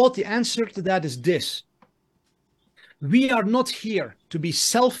now what? The answer to that is this. We are not here to be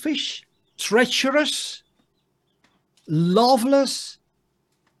selfish, treacherous, loveless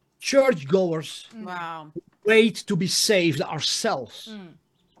churchgoers. Wow. Wait to be saved ourselves.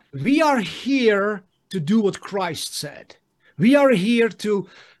 We are here to do what Christ said. We are here to,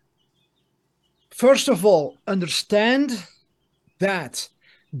 first of all, understand that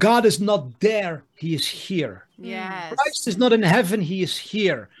God is not there, he is here. Yes. Christ is not in heaven, he is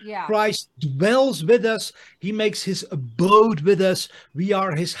here. Yeah. Christ dwells with us, he makes his abode with us. We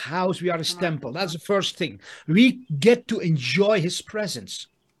are his house, we are his temple. That's the first thing. We get to enjoy his presence.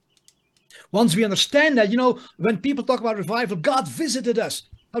 Once we understand that, you know, when people talk about revival, God visited us.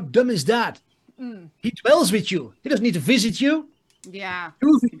 How dumb is that? He dwells with you. He doesn't need to visit you. Yeah.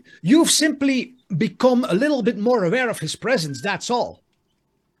 You've simply become a little bit more aware of his presence. That's all.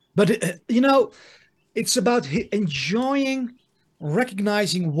 But, you know, it's about enjoying,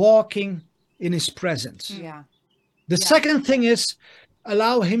 recognizing, walking in his presence. Yeah. The second thing is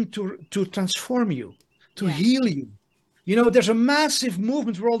allow him to transform you, to heal you. You know, there's a massive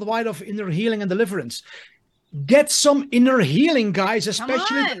movement worldwide of inner healing and deliverance. Get some inner healing, guys,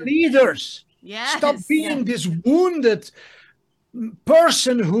 especially the leaders. Yes. Stop being this wounded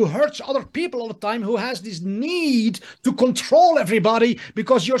person who hurts other people all the time, who has this need to control everybody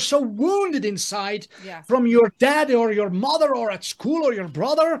because you're so wounded inside from your dad or your mother or at school or your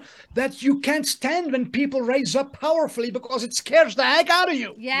brother that you can't stand when people raise up powerfully because it scares the heck out of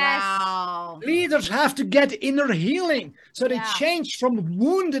you. Yes. Wow. Leaders have to get inner healing so they change from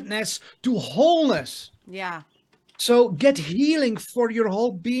woundedness to wholeness. Yeah. So get healing for your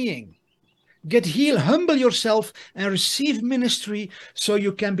whole being. Get healed, humble yourself, and receive ministry so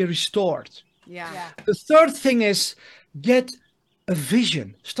you can be restored. Yeah. The third thing is get a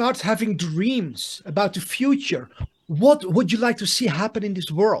vision. Start having dreams about the future. What would you like to see happen in this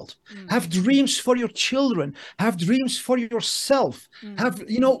world? Have dreams for your children. Have dreams for yourself. Have,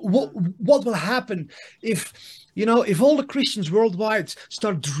 you know, what will happen if, you know, if all the Christians worldwide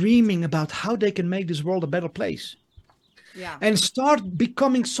start dreaming about how they can make this world a better place? Yeah. And start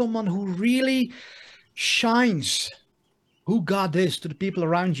becoming someone who really shines who God is to the people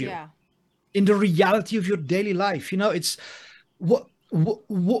around you in the reality of your daily life. You know, it's what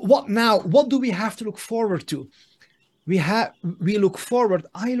now? What do we have to look forward to? We look forward.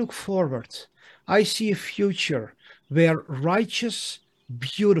 I look forward. I see a future where righteous,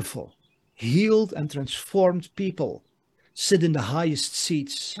 beautiful, healed and transformed people sit in the highest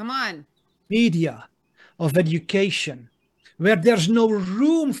seats. Come on. Media, of education, where there's no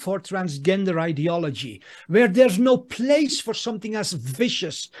room for transgender ideology, where there's no place for something as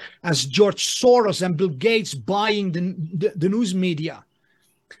vicious as George Soros and Bill Gates buying the news media,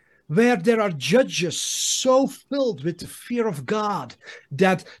 where there are judges so filled with the fear of God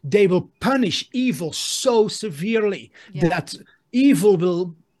that they will punish evil so severely that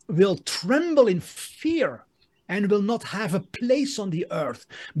evil will tremble in fear and will not have a place on the earth,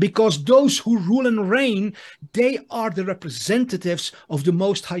 because those who rule and reign, they are the representatives of the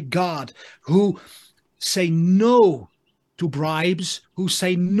Most High God, who say no to bribes, who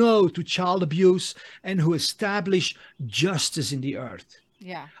say no to child abuse, and who establish justice in the earth.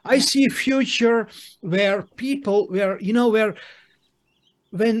 Yeah. I see a future where people, where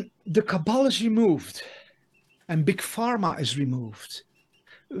when the cabal is removed and big pharma is removed,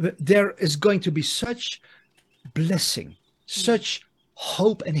 there is going to be such blessing, such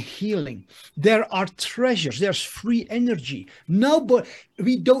hope and healing. There are treasures, there's free energy. Nobody,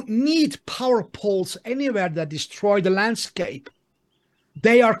 we don't need power poles anywhere that destroy the landscape.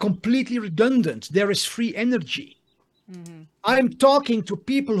 They are completely redundant. There is free energy. I'm talking to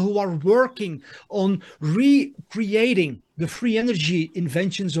people who are working on recreating the free energy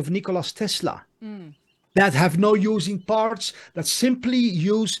inventions of Nikola Tesla that have no using parts, that simply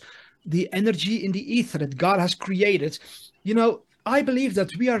use the energy in the ether that God has created. I believe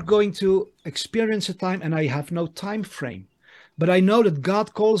that we are going to experience a time, and I have no time frame, but I know that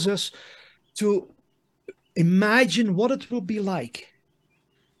God calls us to imagine what it will be like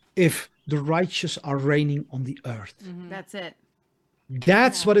if the righteous are reigning on the earth. That's it.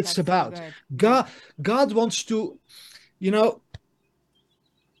 That's what it's that's so about. good. God wants to,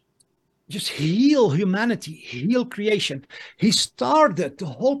 just heal humanity, heal creation. He started the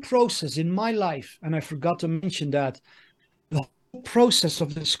whole process in my life, and I forgot to mention that. The whole process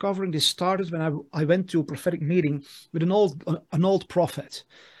of discovering this started when I went to a prophetic meeting with an old prophet,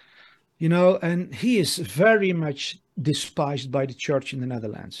 and he is very much despised by the church in the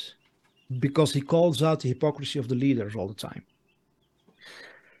Netherlands because he calls out the hypocrisy of the leaders all the time.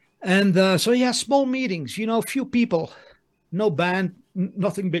 And so he has small meetings, few people, no band,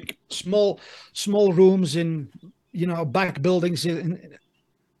 nothing big, small rooms in, back buildings.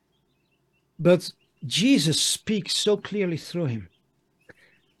 But Jesus speaks so clearly through him.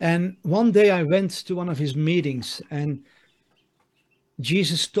 And one day I went to one of his meetings, and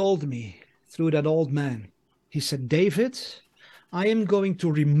Jesus told me through that old man, he said, David, I am going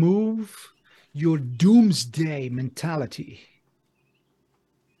to remove your doomsday mentality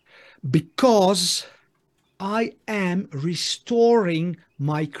because I am restoring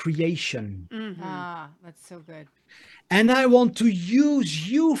my creation. That's so good. And I want to use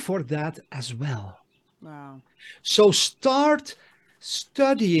you for that as well. Wow. So start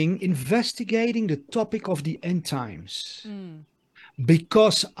studying, investigating the topic of the end times.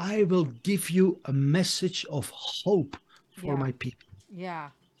 Because I will give you a message of hope for my people. Yeah.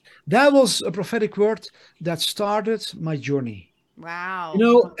 That was a prophetic word that started my journey. Wow.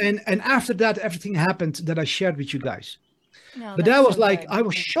 And after that, everything happened that I shared with you guys. No, But that's that was so like, good. I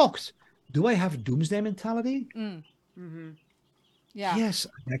was shocked. Do I have doomsday mentality? Yeah. Yes,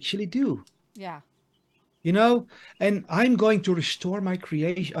 I actually do. Yeah. And I'm going to restore my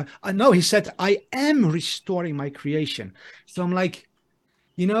creation. No, he said, I am restoring my creation. So I'm like,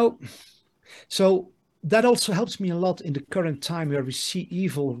 so that also helps me a lot in the current time where we see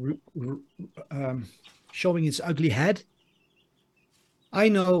evil showing its ugly head. I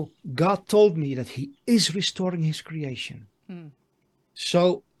know God told me that he is restoring his creation.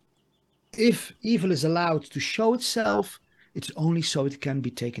 So if evil is allowed to show itself, it's only so it can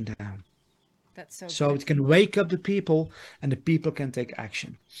be taken down. That's so So good. it can wake up the people and the people can take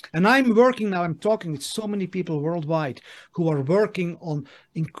action. And I'm working now, I'm talking with so many people worldwide who are working on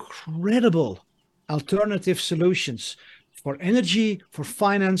incredible alternative solutions for energy, for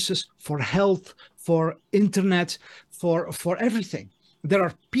finances, for health, for internet, for everything. There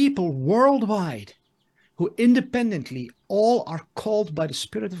are people worldwide who independently all are called by the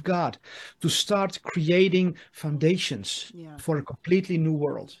Spirit of God to start creating foundations for a completely new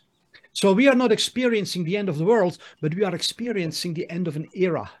world. So we are not experiencing the end of the world, but we are experiencing the end of an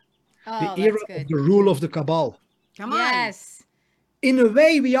era. The era of the rule of the cabal. Come on. Yes. In a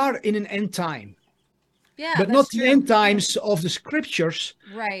way, we are in an end time. Yeah, But that's not true. the end times of the scriptures.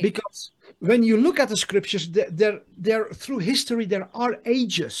 Right. Because when you look at the scriptures, there through history, there are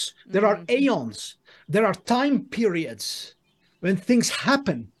ages, there are aeons, there are time periods when things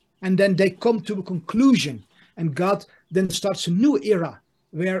happen and then they come to a conclusion. And God then starts a new era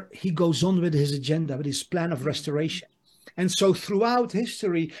where he goes on with his agenda, with his plan of restoration. And so throughout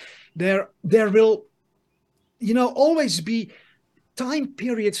history, there will, always be time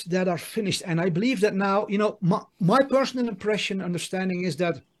periods that are finished. And I believe that now, my personal impression, understanding is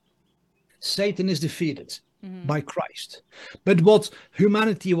that Satan is defeated by Christ. But what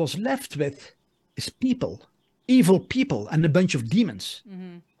humanity was left with is people, evil people, and a bunch of demons.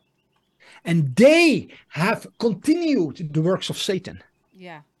 And they have continued the works of Satan.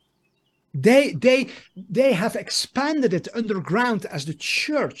 Yeah. They have expanded it underground as the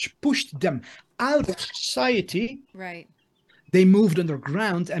church pushed them out of society. Right. They moved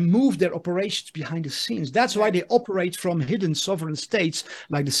underground and moved their operations behind the scenes. That's why they operate from hidden sovereign states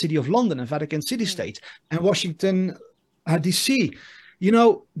like the City of London and Vatican City State and Washington, D.C. you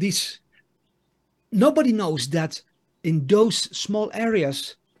know, nobody knows that in those small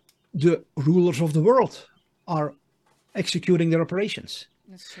areas, the rulers of the world are executing their operations.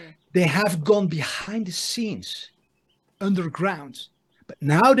 That's true. They have gone behind the scenes, underground, but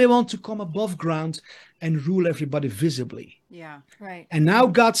now they want to come above ground and rule everybody visibly. Yeah. Right. And now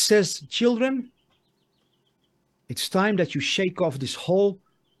God says, children, it's time that you shake off this whole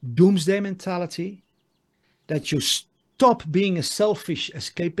doomsday mentality, that you stop being a selfish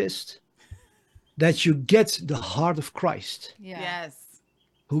escapist, that you get the heart of Christ, Yeah. Yes.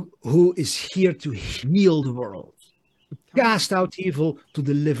 who is here to heal the world, Come on. cast out evil, to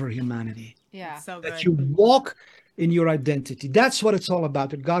deliver humanity. Yeah. It's so That good. you walk in your identity. That's what it's all about.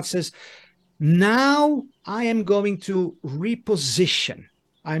 That God says, now I am going to reposition.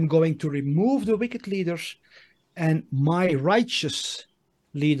 I'm going to remove the wicked leaders, and my righteous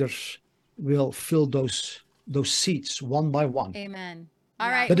leaders will fill those seats one by one. Amen. All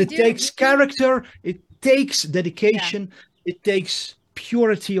Yeah. right. But we it do- takes character, it takes dedication, it takes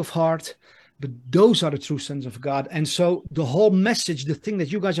purity of heart. But those are the true sons of God. And so the whole message, the thing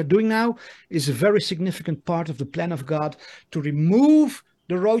that you guys are doing now, is a very significant part of the plan of God to remove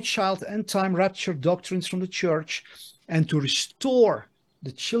the Rothschild end time rapture doctrines from the church and to restore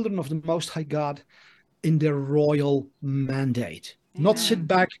the children of the Most High God in their royal mandate. Not Amen. sit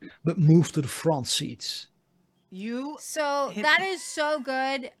back, but move to the front seats. You So hit- that is so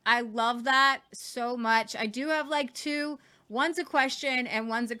good. I love that so much. I do have like two. One's a question and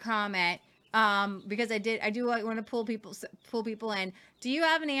one's a comment. Because I do want to pull people in. Do you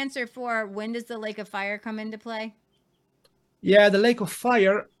have an answer for when does the lake of fire come into play? Yeah, the lake of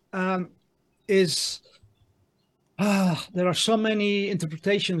fire is. There are so many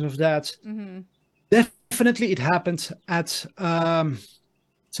interpretations of that. Mm-hmm. Definitely, it happened at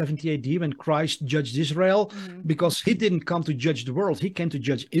 70 AD when Christ judged Israel, Mm-hmm. because he didn't come to judge the world; he came to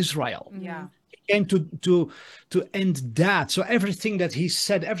judge Israel. yeah. He came to end that. So everything that he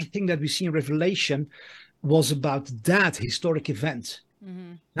said, everything that we see in Revelation, was about that historic event.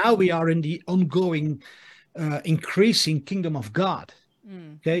 Mm-hmm. Now we are in the ongoing, increasing kingdom of God.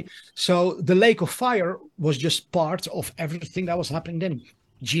 Mm. Okay, so the lake of fire was just part of everything that was happening then.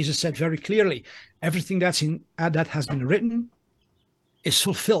 Jesus said very clearly, everything that has been written is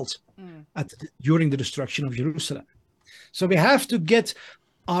fulfilled during the destruction of Jerusalem. So we have to get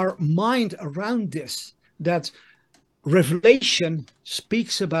our mind around this, that Revelation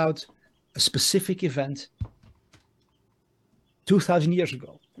speaks about a specific event 2,000 years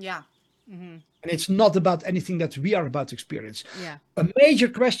ago. Yeah. Mm-hmm. And it's not about anything that we are about to experience. Yeah. A major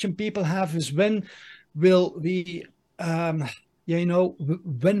question people have is, when will we,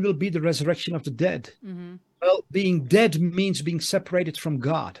 when will be the resurrection of the dead? Mm-hmm. Well, being dead means being separated from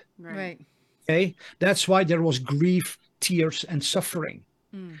God. Right. Okay, that's why there was grief, tears, and suffering.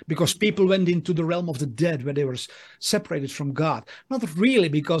 Mm. Because people went into the realm of the dead where they were separated from God. Not really,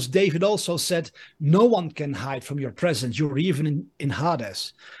 because David also said, no one can hide from your presence. You're even in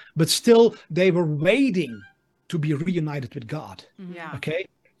Hades. But still, they were waiting to be reunited with God. Yeah. Okay?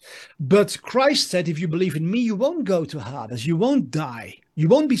 But Christ said, if you believe in me, you won't go to Hades. You won't die. You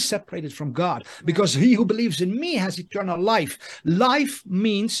won't be separated from God, because he who believes in me has eternal life. Life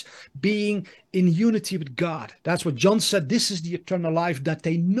means being in unity with God. That's what John said. This is the eternal life, that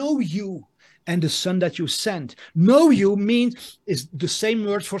they know you and the Son that you sent. Know you is the same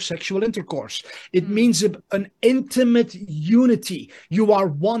word for sexual intercourse. It means an intimate unity. You are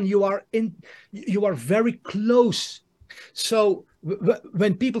one. You are very close. So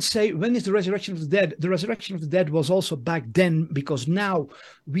when people say, when is the resurrection of the dead? The resurrection of the dead was also back then, because now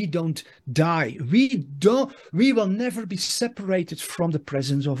we don't die. We will never be separated from the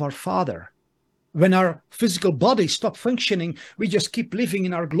presence of our Father. When our physical bodies stop functioning, we just keep living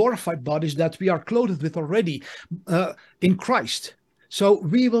in our glorified bodies that we are clothed with already in Christ. So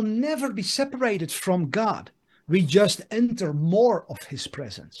we will never be separated from God. We just enter more of his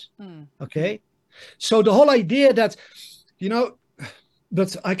presence. Okay? So the whole idea that,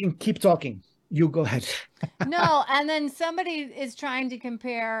 but I can keep talking. You go ahead. No, and then somebody is trying to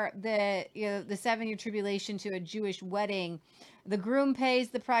compare the 7-year tribulation to a Jewish wedding. The groom pays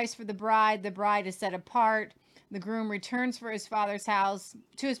the price for the bride is set apart. The groom returns to his father's house.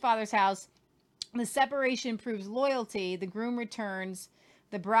 The separation proves loyalty. The groom returns.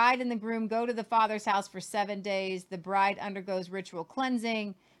 The bride and the groom go to the father's house for 7 days. The bride undergoes ritual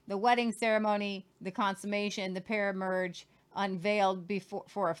cleansing. The wedding ceremony, the consummation, the pair emerge unveiled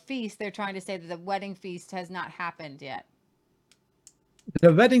for a feast. They're trying to say that the wedding feast has not happened yet.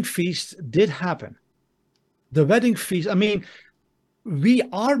 The wedding feast did happen. The wedding feast, we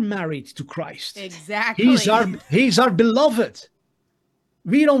are married to Christ. Exactly. He's our beloved.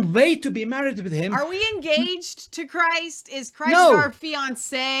 We don't wait to be married with him. Are we engaged to Christ? Is Christ No. our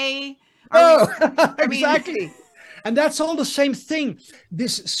fiance? No, I mean, exactly. And that's all the same thing.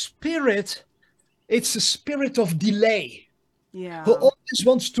 This spirit, it's a spirit of delay. yeah. Who always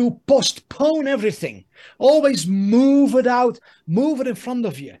wants to postpone everything, always move it out, move it in front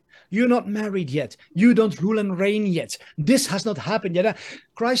of you. You're not married yet. You don't rule and reign yet. This has not happened yet.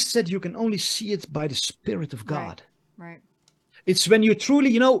 Christ said you can only see it by the Spirit of God. Right. It's when you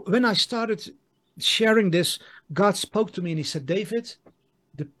truly, when I started sharing this, God spoke to me and he said, David,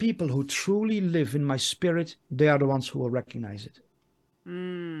 the people who truly live in my spirit, they are the ones who will recognize it.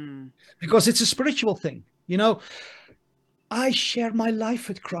 Because it's a spiritual thing. I share my life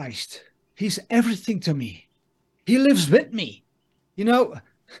with Christ. He's everything to me. He lives with me.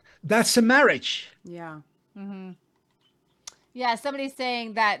 That's a marriage. Yeah. Mm-hmm. Yeah, somebody's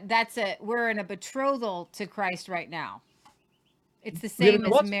saying that we're in a betrothal to Christ right now. It's the same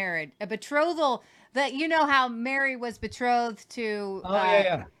as marriage. A betrothal, that how Mary was betrothed to.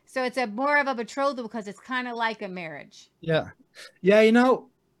 Yeah. So it's more of a betrothal because it's kind of like a marriage. Yeah.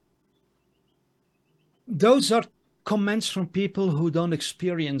 Those are comments from people who don't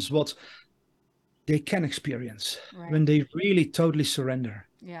experience what they can experience when they really totally surrender.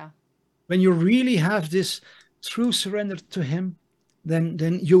 Yeah. When you really have this true surrender to him,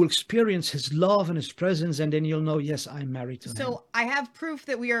 then you'll experience his love and his presence, and then you'll know, yes, I'm married to him. So I have proof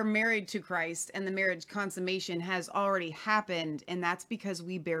that we are married to Christ, and the marriage consummation has already happened, and that's because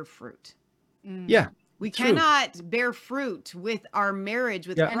we bear fruit. Yeah. We cannot bear fruit with our marriage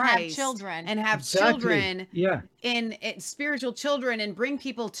with Christ and have children and spiritual children and bring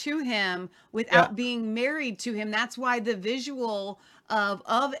people to him without being married to him. That's why the visual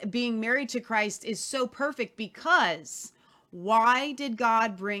of being married to Christ is so perfect, because why did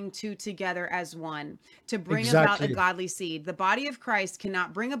God bring two together as one? To bring about a godly seed. The body of Christ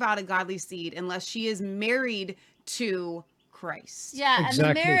cannot bring about a godly seed unless she is married to Christ. Yeah, and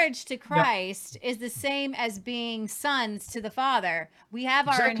the marriage to Christ is the same as being sons to the Father. We have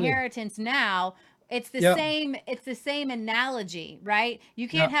our inheritance now. It's the same. It's the same analogy, right? You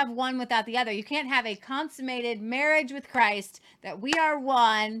can't have one without the other. You can't have a consummated marriage with Christ, that we are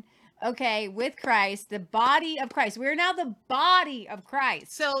one. Okay, with Christ, the body of Christ. We're now the body of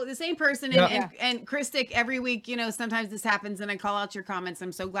Christ. So the same person, and Christic, every week, sometimes this happens and I call out your comments.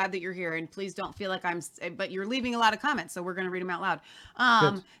 I'm so glad that you're here, and please don't feel like but you're leaving a lot of comments, so we're going to read them out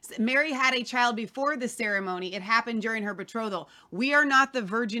loud. Mary had a child before the ceremony. It happened during her betrothal. We are not the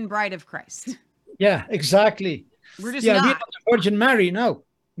virgin bride of Christ. Yeah, exactly. We're just not. We're not the Virgin Mary. No.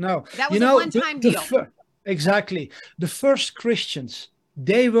 That was a one-time deal. Exactly. The first Christians,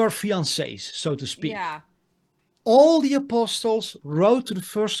 they were fiancés, so to speak. Yeah. All the apostles wrote to the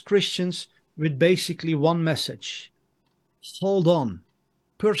first Christians with basically one message. Hold on.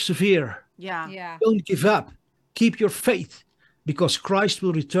 Persevere. Yeah. Don't give up. Keep your faith, because Christ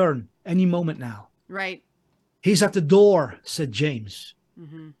will return any moment now. Right. He's at the door, said James.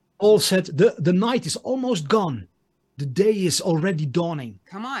 Mm-hmm. Paul said, the night is almost gone. The day is already dawning.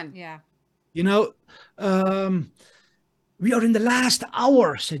 Come on. Yeah. We are in the last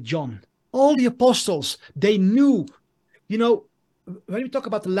hour, said John. All the apostles, they knew, when we talk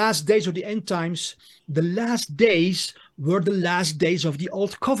about the last days of the end times, the last days were the last days of the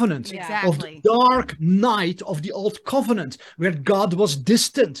old covenant. Exactly. Of the dark night of the old covenant, where God was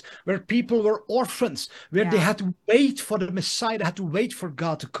distant, where people were orphans, where they had to wait for the Messiah, they had to wait for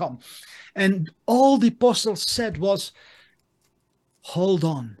God to come. And all the apostles said was, hold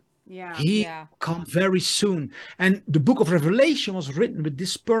on. He come very soon. And the book of Revelation was written with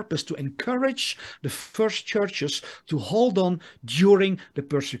this purpose, to encourage the first churches to hold on during the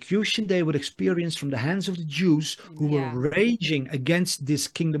persecution they would experience from the hands of the Jews, who were raging against this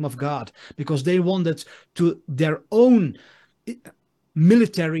kingdom of God, because they wanted to their own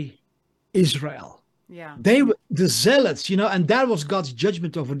military Israel. Yeah. They were the zealots, and that was God's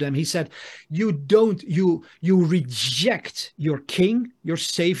judgment over them. He said, you reject your king, your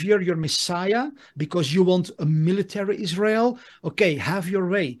savior, your Messiah, because you want a military Israel. Okay, have your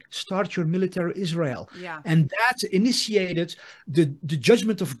way. Start your military Israel. Yeah. And that initiated the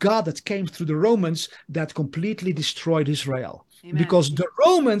judgment of God that came through the Romans, that completely destroyed Israel. Amen. Because the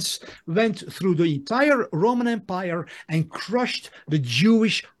Romans went through the entire Roman Empire and crushed the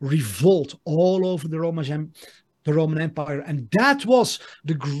Jewish revolt all over the Roman Empire. And that was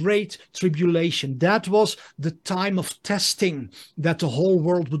the Great Tribulation. That was the time of testing that the whole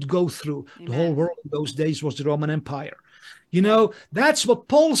world would go through. Amen. The whole world in those days was the Roman Empire. That's what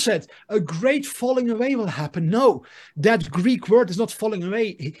Paul said. A great falling away will happen. No, that Greek word is not falling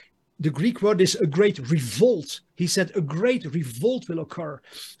away. the Greek word is a great revolt. He said a great revolt will occur.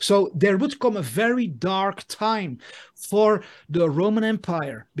 So there would come a very dark time for the Roman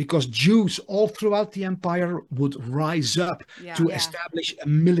Empire, because Jews all throughout the empire would rise up to establish a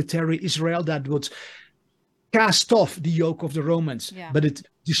military Israel that would cast off the yoke of the Romans, but it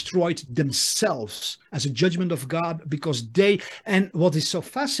destroyed themselves as a judgment of God, because and what is so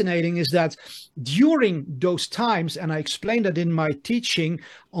fascinating is that during those times, and I explained that in my teaching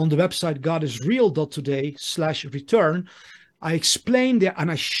on the website godisreal.today/return, I explained there and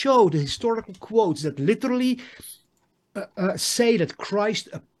I showed the historical quotes that literally say that Christ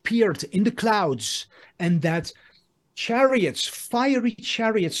appeared in the clouds, and that chariots, fiery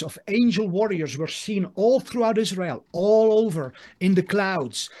chariots of angel warriors were seen all throughout Israel, all over in the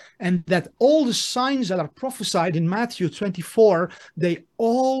clouds, and that all the signs that are prophesied in Matthew 24, they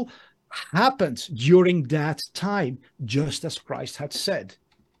all happened during that time, just as Christ had said.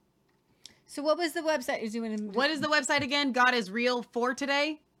 So what was the website you're doing? What is the website again? God is real for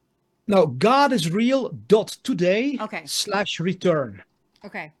today? No, godisreal.today /return.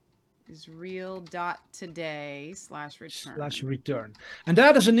 Okay. Israel.today/return. And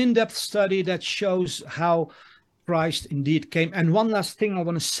that is an in-depth study that shows how Christ indeed came. And one last thing I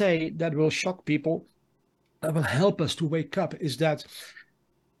want to say that will shock people, that will help us to wake up, is that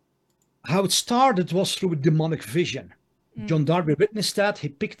how it started was through a demonic vision. John Darby witnessed that. He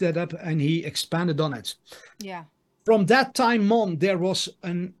picked that up and he expanded on it. Yeah. From that time on, there was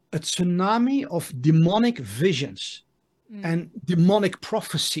a tsunami of demonic visions and demonic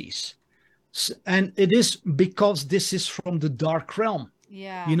prophecies. And it is because this is from the dark realm.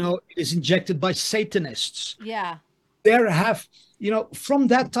 Yeah. You know, it is injected by Satanists. Yeah. There have, from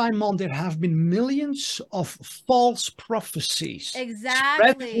that time on, there have been millions of false prophecies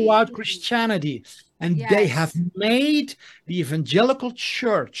spread throughout Christianity. And they have made the evangelical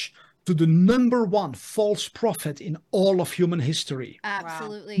church to the number one false prophet in all of human history.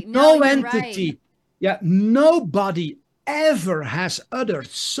 Absolutely. Wow. No entity, nobody ever has uttered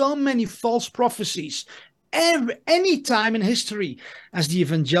so many false prophecies any time in history as the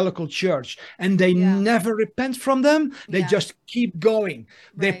evangelical church, and they never repent from them. They just keep going.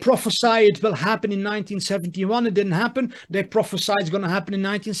 They prophesy it will happen in 1971. It didn't happen. They prophesy it's going to happen in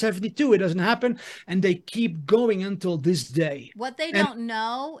 1972. It doesn't happen. And they keep going until this day. What they don't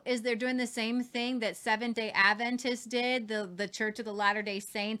know is they're doing the same thing that Seventh-day Adventists did, the Church of the Latter-day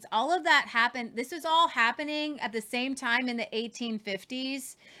Saints. All of that happened. This was all happening at the same time in the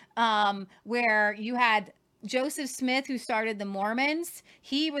 1850s, where you had Joseph Smith, who started the Mormons.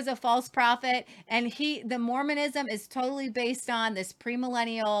 He was a false prophet, and the Mormonism is totally based on this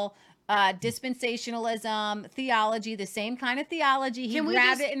premillennial dispensationalism theology, the same kind of theology. He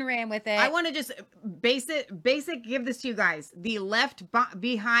grabbed it and ran with it. I want to just basic give this to you guys. The Left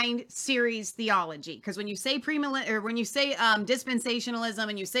Behind series theology, because when you say when you say dispensationalism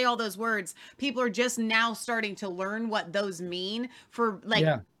and you say all those words, people are just now starting to learn what those mean for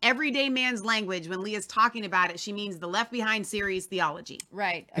everyday man's language. When Leah's talking about it, she means the Left Behind series theology.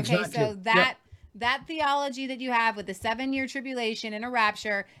 Right. Okay. Exactly. So that theology that you have with the 7-year tribulation and a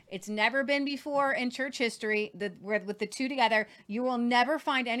rapture, it's never been before in church history. With the two together, you will never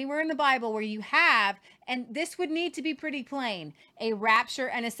find anywhere in the Bible where you have, and this would need to be pretty plain, a rapture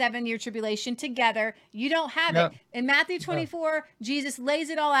and a 7-year tribulation together. You don't have it. In Matthew 24, Jesus lays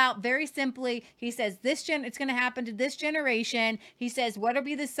it all out very simply. He says, it's going to happen to this generation. He says, what will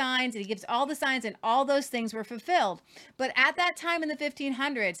be the signs? And he gives all the signs, and all those things were fulfilled. But at that time in the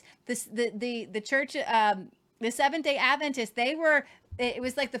 1500s, the church, the Seventh-day Adventists, it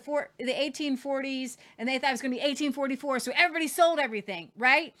was like the 1840s, and they thought it was going to be 1844. So everybody sold everything,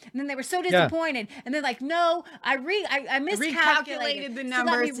 right? And then they were so disappointed. And they're like, no, I miscalculated the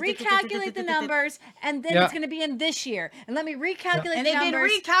numbers. So let me recalculate the numbers, and then it's going to be in this year. And let me recalculate the numbers. And they've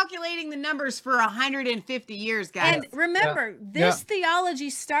been recalculating the numbers for 150 years, guys. And remember, this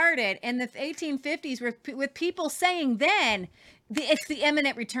theology started in the 1850s with people saying then, it's the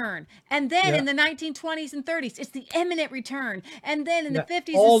imminent return. And then in the 1920s and 30s, it's the imminent return. And then in the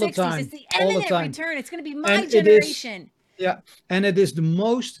 50s and 60s, it's the imminent return. It's going to be my generation. And it is the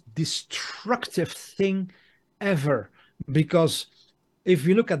most destructive thing ever. Because if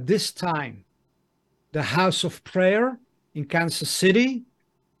you look at this time, the House of Prayer in Kansas City,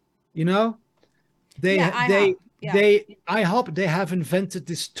 IHOP, they have invented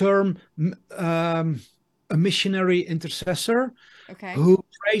this term, a missionary intercessor who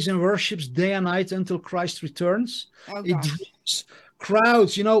prays and worships day and night until Christ returns. It draws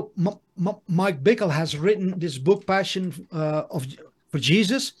crowds. Mike Bickle has written this book, Passion for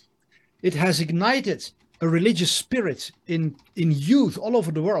Jesus. It has ignited a religious spirit in youth all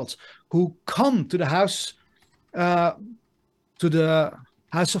over the world who come to the house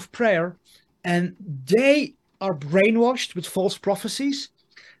of prayer, and they are brainwashed with false prophecies.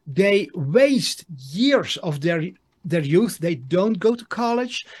 They waste years of their youth. They don't go to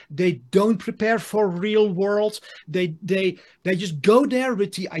college. They don't prepare for real world. They just go there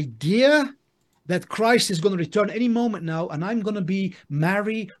with the idea that Christ is going to return any moment now, and I'm going to be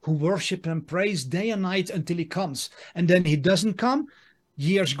Mary who worship and praise day and night until he comes. And then he doesn't come.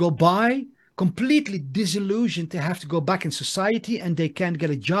 Years go by, completely disillusioned. They have to go back in society, and they can't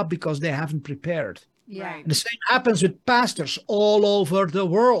get a job because they haven't prepared. Yeah. Right. And the same happens with pastors all over the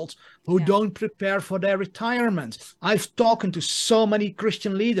world who don't prepare for their retirement. I've talked to so many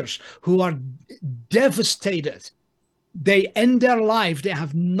Christian leaders who are devastated. They end their life, they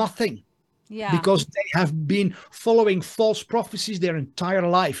have nothing. Yeah. Because they have been following false prophecies their entire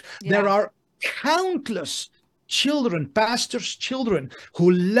life. Yeah. There are countless children, pastors' children,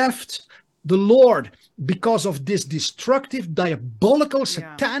 who left the Lord because of this destructive, diabolical,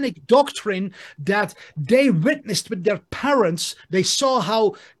 satanic doctrine that they witnessed with their parents. They saw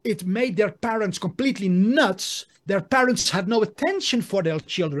how it made their parents completely nuts. Their parents had no attention for their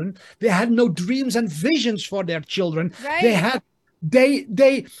children. They had no dreams and visions for their children. Right.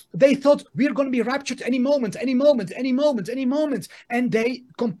 They thought we're going to be raptured any moment, and they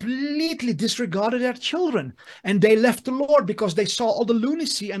completely disregarded their children, and they left the Lord because they saw all the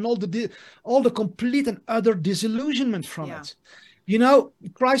lunacy and all the complete and utter disillusionment from it. You know,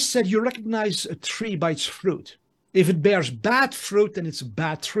 Christ said, you recognize a tree by its fruit. If it bears bad fruit, then it's a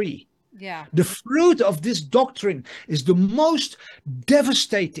bad tree. Yeah. The fruit of this doctrine is the most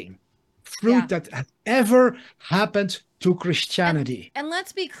devastating fruit that has ever happened to Christianity. And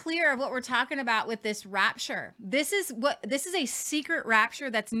let's be clear of what we're talking about with this rapture. This is a secret rapture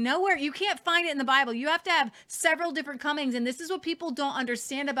that's nowhere. You can't find it in the Bible. You have to have several different comings, and this is what people don't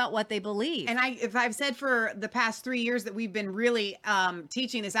understand about what they believe. And if I've said for the past 3 years that we've been really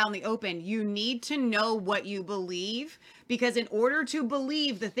teaching this out in the open, you need to know what you believe, because in order to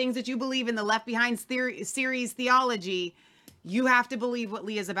believe the things that you believe in the Left Behind series theology, you have to believe what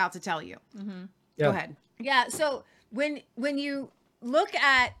Leah's about to tell you. Mm-hmm. Go ahead. Yeah. So when you look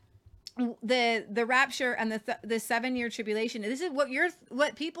at the rapture and the 7-year tribulation, this is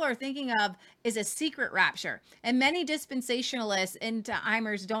what people are thinking of is a secret rapture. And many dispensationalists and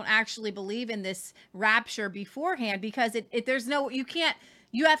timers don't actually believe in this rapture beforehand, because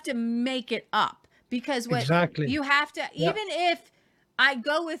you have to make it up, because you have to, even if I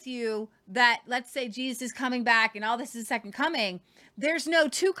go with you that, let's say Jesus is coming back and all this is second coming, there's no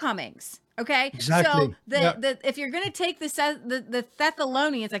two comings. Okay. Exactly. So if you're going to take the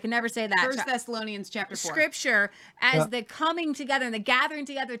Thessalonians, I can never say that. 1 Thessalonians chapter 4. Scripture as the coming together and the gathering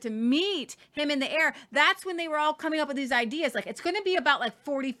together to meet him in the air. That's when they were all coming up with these ideas. Like, it's going to be about like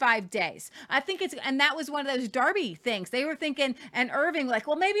 45 days. I think and that was one of those Darby things. They were thinking, and Irving, like,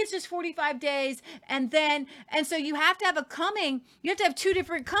 well, maybe it's just 45 days. And so you have to have a coming. You have to have two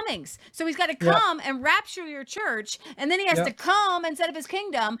different comings. So he's got to come and rapture your church. And then he has to come and set up his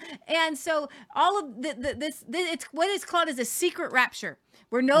kingdom. And so all of this, it's what is called as a secret rapture,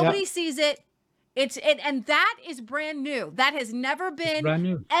 where nobody sees it. And that is brand new. That has never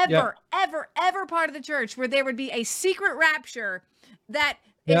been ever part of the church, where there would be a secret rapture that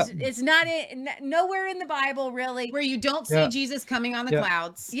is not nowhere in the Bible, really. Where you don't see Jesus coming on the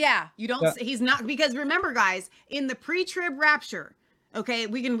clouds. Yeah. You don't he's not, because remember, guys, in the pre-trib rapture, okay,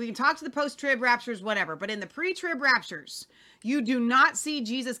 we can talk to the post-trib raptures, whatever, but in the pre-trib raptures, you do not see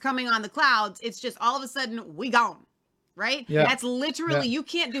Jesus coming on the clouds. It's just all of a sudden we gone, right? Yeah. That's literally, you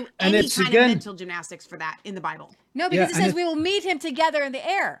can't do And any it's kind of mental gymnastics for that in the Bible. No, because it says we will meet him together in the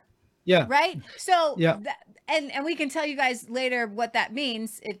air. Yeah. Right? So, Yeah. And we can tell you guys later what that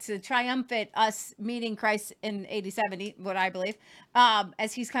means. It's a triumphant, us meeting Christ in AD 70, what I believe,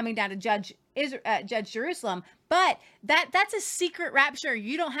 as he's coming down to judge Jerusalem. But that's a secret rapture.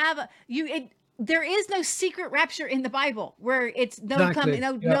 You don't have there is no secret rapture in the Bible where it's no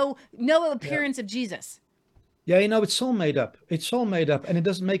appearance of Jesus. Yeah, it's all made up. It's all made up, and it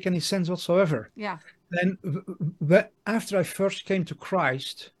doesn't make any sense whatsoever. Yeah. And after I first came to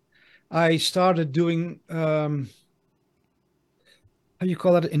Christ, I started doing how you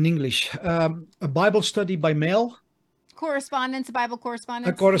call it in English, a Bible study by mail. Bible correspondence.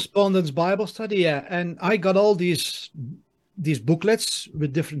 A correspondence Bible study, yeah. And I got all these booklets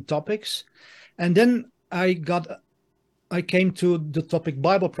with different topics. And then I came to the topic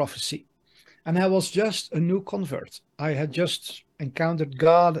Bible prophecy. And I was just a new convert. I had just encountered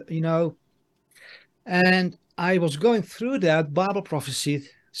God, and I was going through that Bible prophecy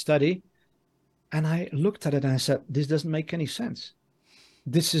study. And I looked at it and I said, this doesn't make any sense.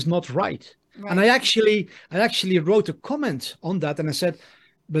 This is not right. Right. And I actually wrote a comment on that, and I said,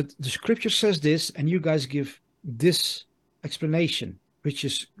 but the scripture says this, and you guys give this explanation, which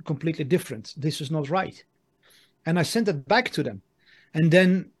is completely different. This is not right. And I sent it back to them. And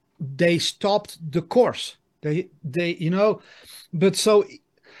then they stopped the course. They but so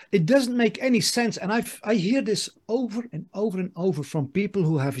it doesn't make any sense. And I hear this over and over and over from people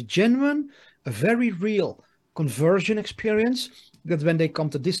who have a very real conversion experience, that when they come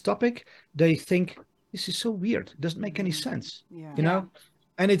to this topic, they think this is so weird. It doesn't make any sense. Yeah.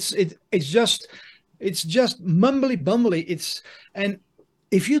 And it's just mumbly bumbly. And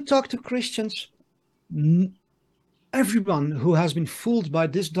if you talk to Christians, everyone who has been fooled by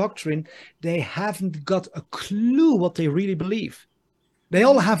this doctrine, they haven't got a clue what they really believe. They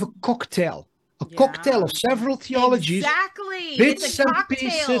all have a cocktail of several theologies. Exactly. Bits It's a and cocktail.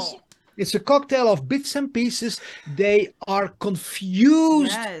 pieces. It's a cocktail of bits and pieces. They are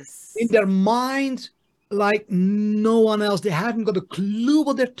confused in their mind like no one else. They haven't got a clue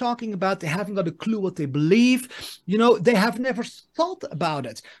what they're talking about. They haven't got a clue what they believe. They have never thought about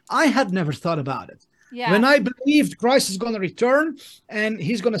it. I had never thought about it. Yeah. When I believed Christ is going to return and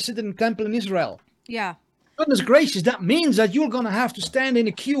he's going to sit in the temple in Israel. Yeah. Goodness gracious, that means that you're going to have to stand in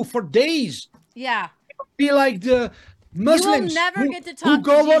a queue for days. Yeah. Be like the Muslims never get to who talk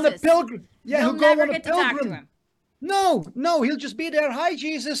go to on a Jesus. pilgrim. Yeah, You'll who go never on a get to talk to pilgrim. him. No, he'll just be there. Hi,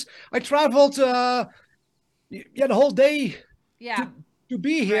 Jesus. I traveled the whole day Yeah. to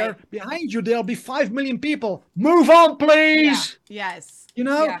be here. Right. Behind you, there'll be 5 million people. Move on, please. Yes.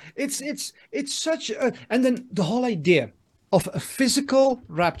 Yeah. It's such a, and then the whole idea of a physical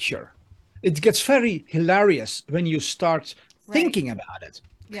rapture, it gets very hilarious when you start thinking about it.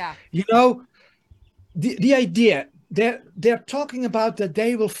 Yeah. The idea, they're talking about that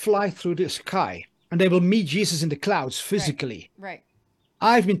they will fly through the sky and they will meet Jesus in the clouds physically. Right.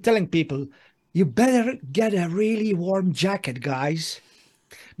 I've been telling people, you better get a really warm jacket, guys,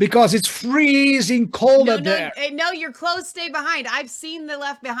 because it's freezing cold out there. No, your clothes stay behind. I've seen the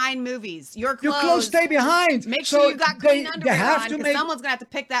Left Behind movies. Your clothes stay behind. Make So sure you got clean they underwear have on, to because make- someone's gonna have to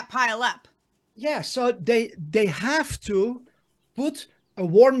pick that pile up. Yeah, so they have to put a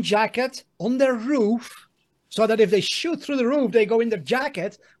warm jacket on their roof, so that if they shoot through the roof, they go in their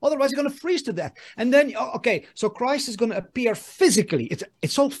jacket. Otherwise, they're going to freeze to death. And then, okay, so Christ is going to appear physically.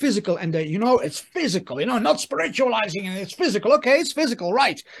 It's all physical, and it's physical. Not spiritualizing, and it's physical. Okay, it's physical,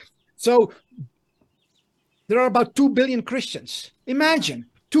 right? So there are about 2 billion Christians. Imagine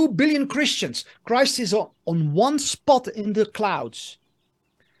 2 billion Christians. Christ is on one spot in the clouds.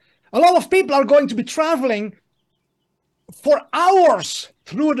 A lot of people are going to be traveling for hours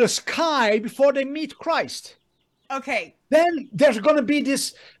through the sky before they meet Christ. Okay. Then there's going to be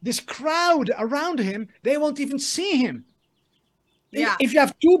this crowd around him. They won't even see him. Yeah. If you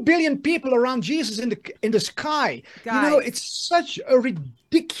have 2 billion people around Jesus in the sky, Guys. it's such a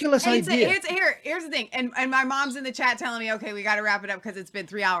ridiculous And idea. here's the thing, and my mom's in the chat telling me, okay, we got to wrap it up because it's been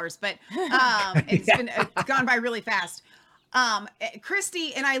 3 hours, but it's gone by really fast.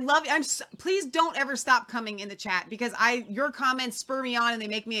 Christy, and I love you. Please don't ever stop coming in the chat, because your comments spur me on and they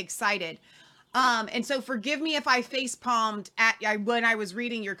make me excited. And so forgive me if I face palmed when I was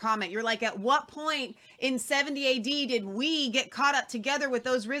reading your comment. You're like, at what point in 70 AD did we get caught up together with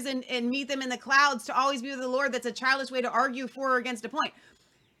those risen and meet them in the clouds to always be with the Lord? That's a childish way to argue for or against a point.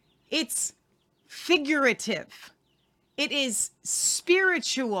 It's figurative. It is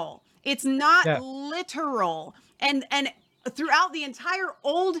spiritual. It's not literal. And throughout the entire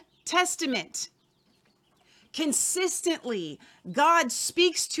Old Testament, consistently, God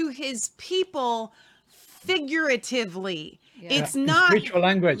speaks to his people figuratively. It's not spiritual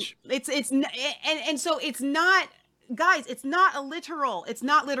language. And so it's not, guys, it's not a literal. It's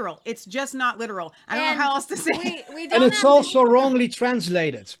not literal. It's just not literal. I don't know how else to say it. We don't And it's have to- also wrongly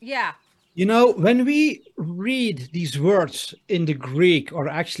translated. Yeah. When we read these words in the Greek, or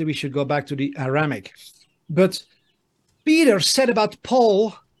actually we should go back to the Aramaic, but Peter said about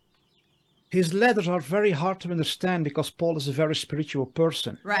Paul, his letters are very hard to understand because Paul is a very spiritual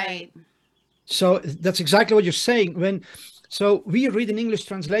person. Right. So that's exactly what you're saying. So we read an English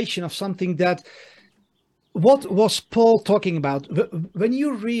translation of something that, what was Paul talking about? When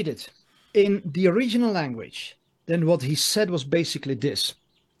you read it in the original language, then what he said was basically this.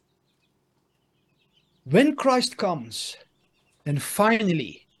 When Christ comes, then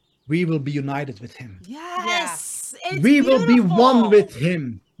finally we will be united with him. Yes. It's We will be beautiful. one with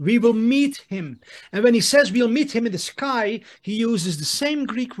him. We will meet him. And when he says we'll meet him in the sky, he uses the same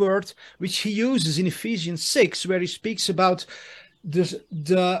Greek word which he uses in Ephesians 6, where he speaks about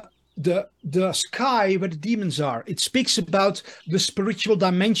the the sky where the demons are. It speaks about the spiritual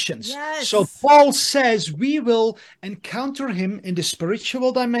dimensions. Yes. So Paul says we will encounter him in the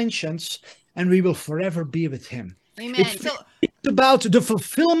spiritual dimensions, and we will forever be with him. Amen. It speaks about the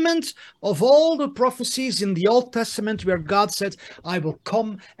fulfillment of all the prophecies in the Old Testament where God said, I will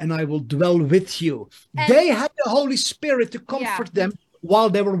come and I will dwell with you. And- they had the Holy Spirit to comfort them while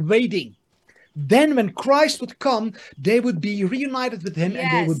they were waiting. Then when Christ would come, they would be reunited with him,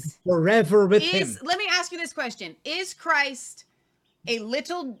 and they would be Yes. forever with him. Let me ask you this question. Is Christ a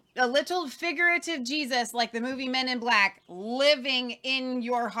little figurative Jesus like the movie Men in Black living in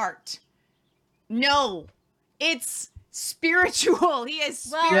your heart? No. It's spiritual. He is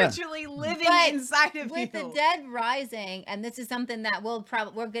Well, spiritually living But inside of with you. the dead rising, and this is something that we'll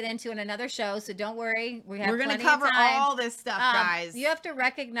get into in another show, so don't worry. We're going to plenty cover of time. all this stuff, guys. You have to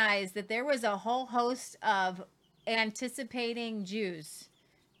recognize that there was a whole host of anticipating Jews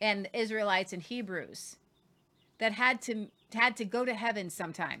and Israelites and Hebrews that had to go to heaven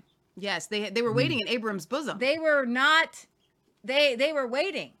sometime. Yes, they were waiting in Abram's bosom. They were not. They were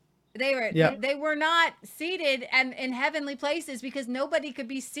waiting. They were not seated and in heavenly places because nobody could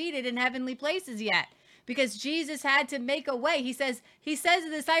be seated in heavenly places yet, because Jesus had to make a way. He says to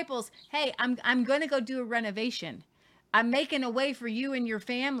the disciples, "Hey, I'm going to go do a renovation. I'm making a way for you and your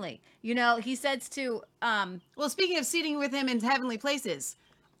family." You know, he says to well, speaking of seating with him in heavenly places,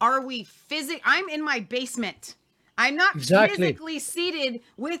 are we I'm in my basement. I'm not physically seated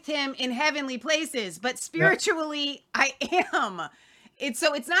with him in heavenly places, but spiritually I am. It's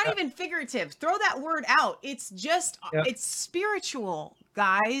not even figurative. Throw that word out. It's just it's spiritual,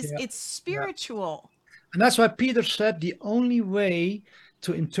 guys. It's spiritual. And that's why Peter said the only way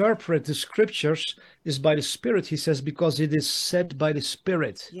to interpret the scriptures is by the Spirit. He says, because it is said by the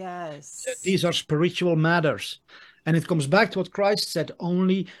Spirit. Yes. These are spiritual matters. And it comes back to what Christ said,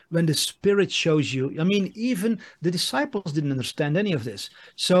 only when the Spirit shows you. I mean, even the disciples didn't understand any of this.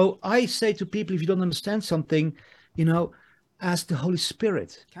 So I say to people, if you don't understand something, ask the Holy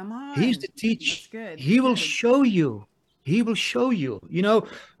Spirit. Come on. He's the teacher. That's good. He will show you. He will show you.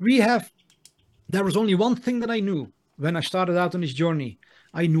 There was only one thing that I knew when I started out on this journey.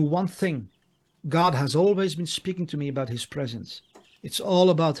 I knew one thing. God has always been speaking to me about his presence. It's all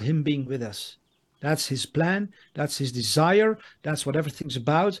about him being with us. That's his plan. That's his desire. That's what everything's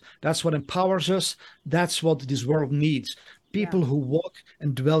about. That's what empowers us. That's what this world needs. People who walk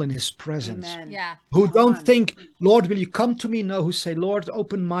and dwell in his presence. Amen. yeah. Who don't think, Lord, will you come to me? No, who say, Lord,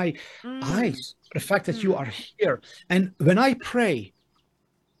 open my eyes. The fact that you are here. And when I pray,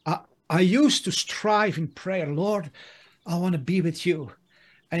 I used to strive in prayer, Lord, I want to be with you.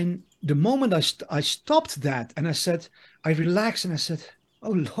 And the moment I stopped that and I relaxed and I said,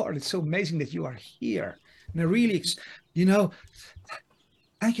 oh, Lord, it's so amazing that you are here. And I really,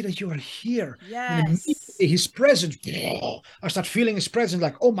 thank you that you are here. And immediately his presence, I start feeling his presence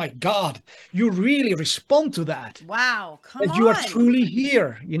like, oh my God, you really respond to that. Wow, come on. That you are truly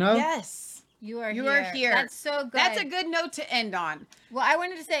here, Yes. You are here. That's so good. That's a good note to end on. Well, I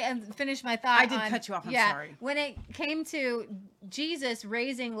wanted to say and finish my thought. I did cut you off. I'm sorry. When it came to Jesus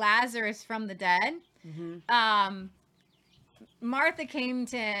raising Lazarus from the dead, Martha came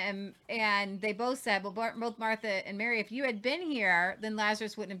to him and they both said, well, both Martha and Mary, if you had been here, then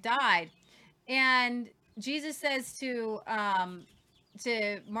Lazarus wouldn't have died. And Jesus says to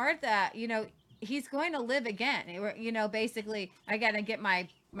Martha, he's going to live again. Basically, I got to get my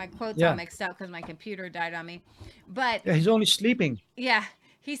quotes all mixed up because my computer died on me. But he's only sleeping. Yeah.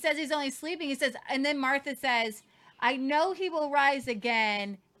 He says he's only sleeping. He says, and then Martha says, I know he will rise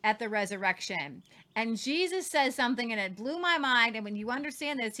again at the resurrection. And Jesus says something and it blew my mind. And when you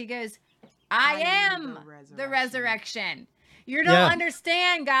understand this, he goes, I am the resurrection. You don't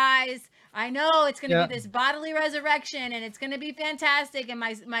understand, guys. I know it's going to be this bodily resurrection and it's going to be fantastic. And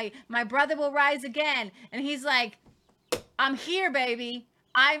my brother will rise again. And he's like, I'm here, baby.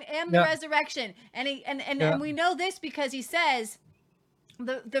 I am the resurrection. And we know this because he says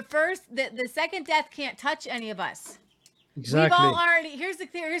the second death can't touch any of us. Exactly. We've all already, here's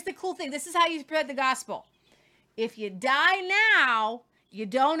the cool thing. This is how you spread the gospel. If you die now, you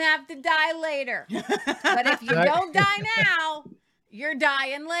don't have to die later. But if you don't die now, you're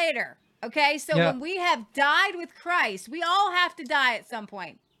dying later. Okay? So when we have died with Christ, we all have to die at some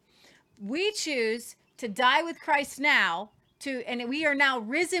point. We choose to die with Christ now, and we are now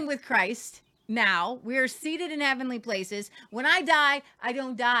risen with Christ now. We are seated in heavenly places. When I die, I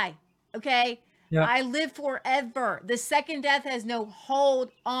don't die. Okay? Yeah. I live forever. The second death has no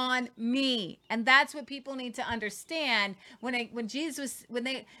hold on me. And that's what people need to understand. When Jesus was,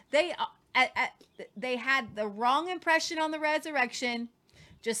 they had the wrong impression on the resurrection.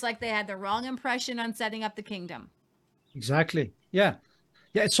 just like they had the wrong impression on setting up the kingdom. Exactly. Yeah.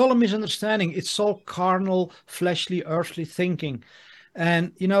 Yeah, it's all a misunderstanding. It's all carnal, fleshly, earthly thinking.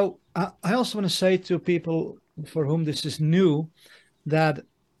 And, I also want to say to people for whom this is new that,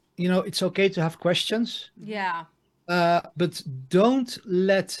 it's okay to have questions, Yeah. but don't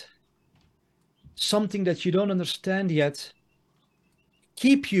let something that you don't understand yet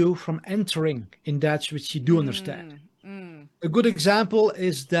keep you from entering in that which you do understand. A good example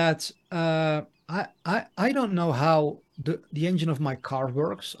is that I don't know how the engine of my car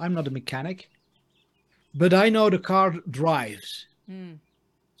works. I'm not a mechanic, but I know the car drives.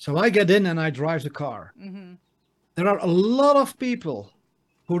 So I get in and I drive the car. There are a lot of people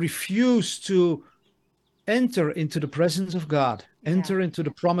who refuse to enter into the presence of God, enter into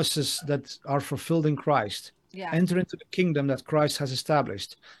the promises that are fulfilled in Christ, enter into the kingdom that Christ has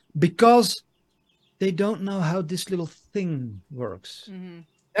established, because they don't know how this little thing works.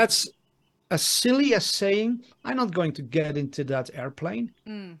 That's as silly as saying, I'm not going to get into that airplane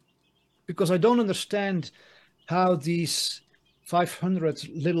because I don't understand how these 500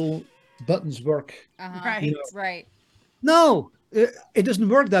 little buttons work. Right. Right. No, it doesn't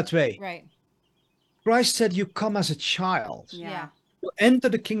work that way. Right. Christ said you come as a child. Yeah. You enter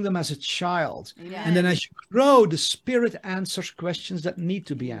the kingdom as a child. Amen. And then as you grow, the Spirit answers questions that need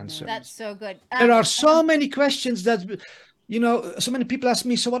to be answered. That's so good. There are so many questions that, so many people ask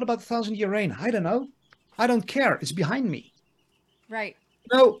me, so what about the 1,000-year reign? I don't know. I don't care. It's behind me. Right.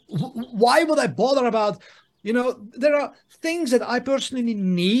 Why would I bother about, there are things that I personally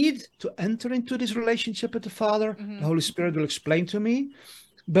need to enter into this relationship with the Father. The Holy Spirit will explain to me.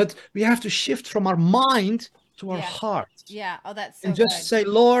 But we have to shift from our mind to our heart. Yeah. Oh, that's so and just good. say,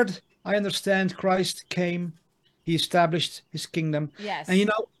 Lord, I understand Christ came. He established his kingdom. Yes. And,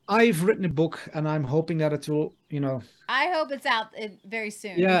 I've written a book and I'm hoping that it will, I hope it's out very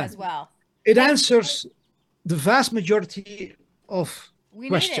soon as well. It answers the vast majority of We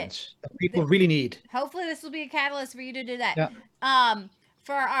questions that people really need. Hopefully this will be a catalyst for you to do that. Yeah.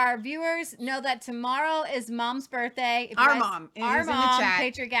 For our viewers, know that tomorrow is Mom's birthday. If you Our guys- mom is our in the mom, chat.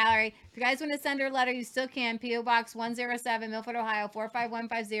 Patriot Gallery. If you guys want to send her a letter, you still can. P.O. Box 107, Milford, Ohio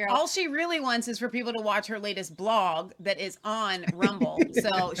 45150. All she really wants is for people to watch her latest blog that is on Rumble.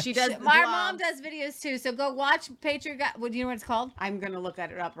 So she does. My blog. mom does videos too. So go watch Patriot. What do you know what it's called? I'm gonna look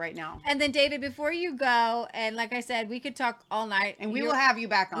at it up right now. And then David, before you go, and like I said, we could talk all night, And we will have you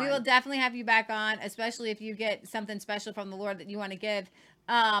back on. We will definitely have you back on, especially if you get something special from the Lord that you want to give.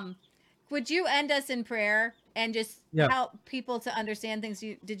 Would you end us in prayer and just help people to understand things?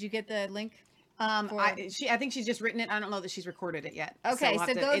 Did you get the link? I think she's just written it. I don't know that she's recorded it yet. Okay,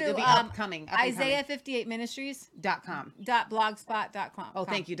 so go it'll to be upcoming. Isaiah 58 Ministries.com. .blogspot.com. Oh,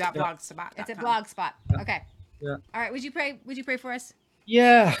 thank you. .blogspot. It's a blogspot. Okay. Yeah. All right. Would you pray? Would you pray for us?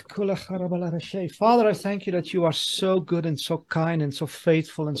 Yeah. Father, I thank you that you are so good and so kind and so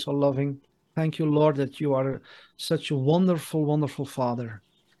faithful and so loving. Thank you, Lord, that you are such a wonderful, wonderful Father.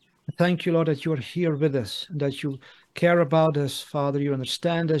 Thank you, Lord, that you are here with us and that you care about us, Father. You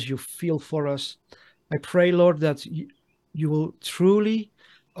understand us, you feel for us. I pray, Lord, that you will truly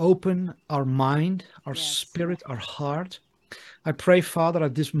open our mind, our spirit, our heart. I pray, Father,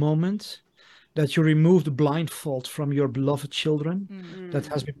 at this moment that you remove the blindfold from your beloved children that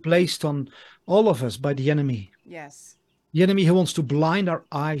has been placed on all of us by the enemy. Yes. The enemy who wants to blind our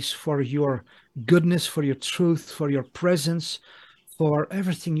eyes for your goodness, for your truth, for your presence, for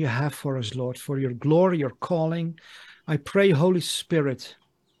everything you have for us, Lord, for your glory, your calling. I pray, Holy Spirit,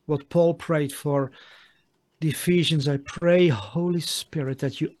 what Paul prayed for the Ephesians. I pray, Holy Spirit,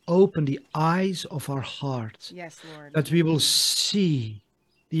 that you open the eyes of our hearts. Yes, Lord. That we will see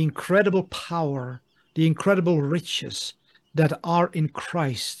the incredible power, the incredible riches that are in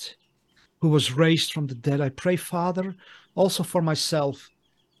Christ, who was raised from the dead. I pray, Father, also for myself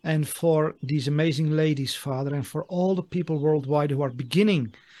and for these amazing ladies, Father, and for all the people worldwide who are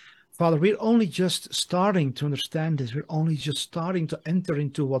beginning. Father, we're only just starting to understand this. We're only just starting to enter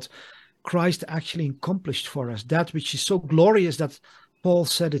into what Christ actually accomplished for us. That which is so glorious that Paul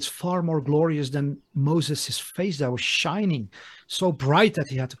said it's far more glorious than Moses' face that was shining, so bright that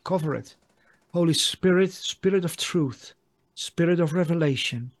he had to cover it. Holy Spirit, Spirit of truth, Spirit of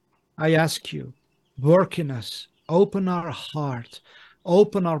revelation, I ask you, work in us, open our heart,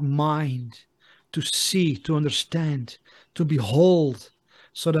 open our mind to see, to understand, to behold,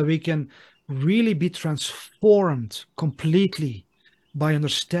 so that we can really be transformed completely by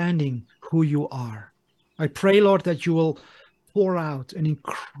understanding who you are. I pray, Lord, that you will pour out an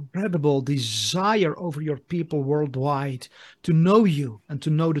incredible desire over your people worldwide to know you and to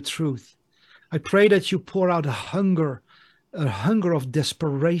know the truth. I pray that you pour out a hunger a hunger of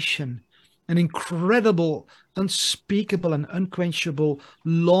desperation, an incredible, unspeakable, and unquenchable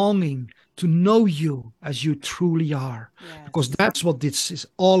longing to know you as you truly are. Because Yes. that's what this is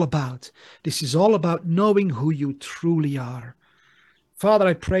all about. This is all about knowing who you truly are. Father,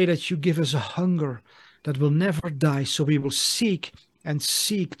 I pray that you give us a hunger that will never die, so we will seek and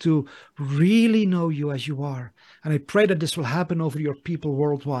seek to really know you as you are. And I pray that this will happen over your people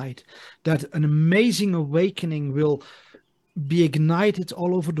worldwide, that an amazing awakening will be ignited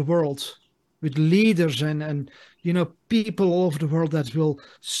all over the world with leaders and people all over the world that will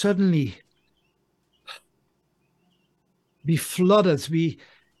suddenly be flooded, be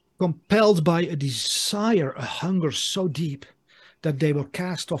compelled by a desire, a hunger so deep that they will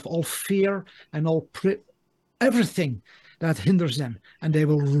cast off all fear and everything that hinders them, and they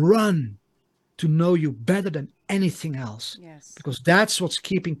will run to know you better than anything else. Yes. Because that's what's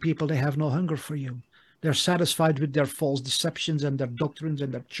keeping people. They have no hunger for you. They're satisfied with their false deceptions and their doctrines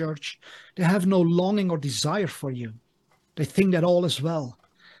and their church. They have no longing or desire for you. They think that all is well.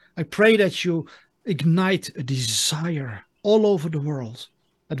 I pray that you ignite a desire all over the world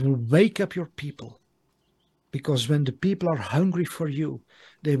that will wake up your people. Because when the people are hungry for you,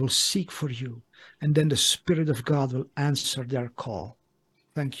 they will seek for you. And then the Spirit of God will answer their call.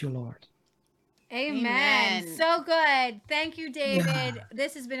 Thank you, Lord. Amen. Amen. So good. Thank you, David. Yeah.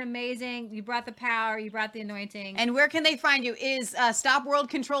 This has been amazing. You brought the power. You brought the anointing. And where can they find you? Is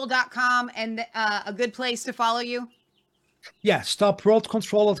stopworldcontrol.com and a good place to follow you? Yeah,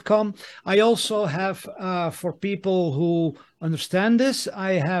 stopworldcontrol.com. I also have, for people who understand this,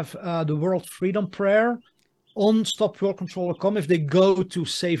 I have the World Freedom Prayer on stopworldcontrol.com. If they go to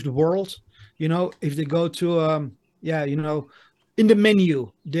Save the World, if they go to, in the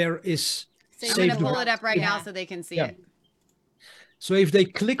menu, there is I'm Save going the to pull World. it up right now Yeah. so they can see Yeah. it. So if they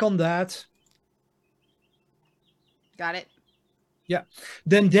click on that, Got it?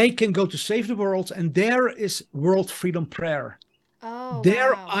 then they can go to Save the World, and there is World Freedom Prayer. Oh,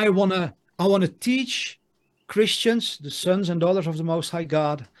 There wow. I wanna teach Christians, the sons and daughters of the Most High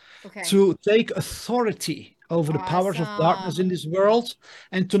God, Okay. to take authority over the powers of darkness in this world,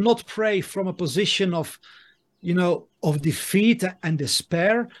 and to not pray from a position of defeat and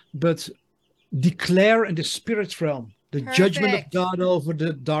despair, but declare in the spirit realm the judgment of Perfect. God over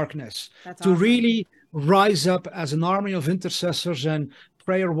the darkness. That's To awesome. really rise up as an army of intercessors and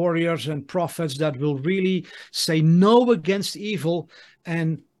prayer warriors and prophets that will really say no against evil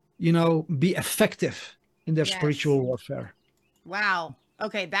and be effective in their Yes. spiritual warfare. Wow.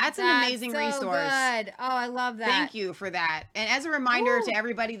 Okay, that's an amazing so resource. Good. Oh, I love that. Thank you for that. And as a reminder Woo. to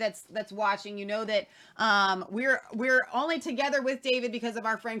everybody that's watching, you know that we're only together with David because of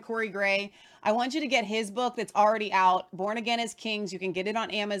our friend Corey Gray. I want you to get his book that's already out, Born Again as Kings. You can get it on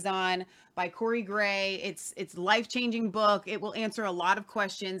Amazon by Corey Gray. It's life-changing book. It will answer a lot of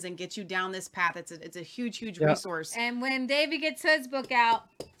questions and get you down this path. It's a huge Yeah. resource. And when David gets his book out,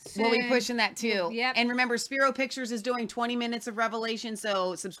 We'll be soon- pushing that too. Yep. And remember, Spiro Pictures is doing 20 minutes of revelation.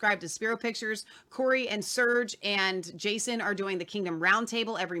 So subscribe to Spiro Pictures. Corey and Serge and Jason are doing the Kingdom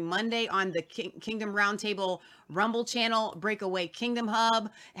Roundtable every Monday on the Kingdom Roundtable Rumble channel. Breakaway Kingdom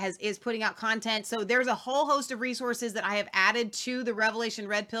Hub is putting out content. So there's a whole host of resources that I have added to the Revelation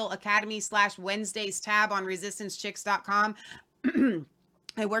Red Pill Academy /Wednesdays tab on resistancechicks.com.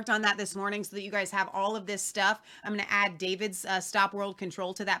 I worked on that this morning so that you guys have all of this stuff. I'm going to add David's Stop World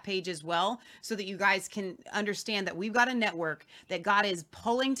Control to that page as well, so that you guys can understand that we've got a network that God is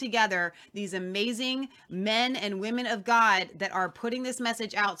pulling together these amazing men and women of God that are putting this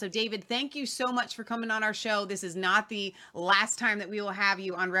message out. So David, thank you so much for coming on our show. This is not the last time that we will have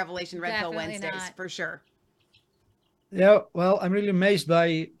you on Revelation Red Pill Definitely Wednesdays, not. for sure. Yeah, well, I'm really amazed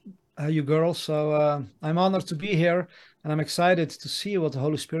by you girls. So I'm honored to be here, and I'm excited to see what the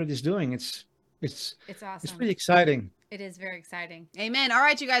Holy Spirit is doing. It's awesome. It's pretty exciting. It is very exciting. Amen. All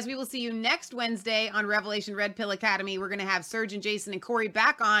right, you guys, we will see you next Wednesday on Revelation Red Pill Academy. We're going to have Serge and Jason and Corey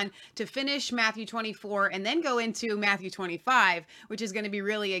back on to finish Matthew 24 and then go into Matthew 25, which is going to be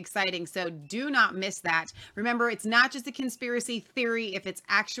really exciting. So do not miss that. Remember, it's not just a conspiracy theory if it's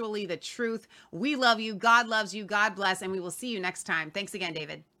actually the truth. We love you. God loves you. God bless. And we will see you next time. Thanks again,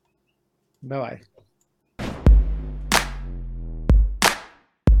 David. Bye-bye.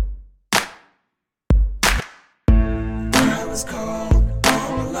 I was cold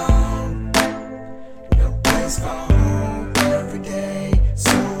all alone, no place for home every day,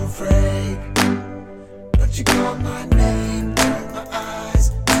 so afraid. But you called my name, turned my eyes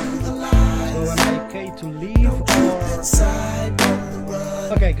to the So lies. am I okay to leave or? Inside on the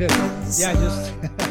run. Okay, good. Yeah, just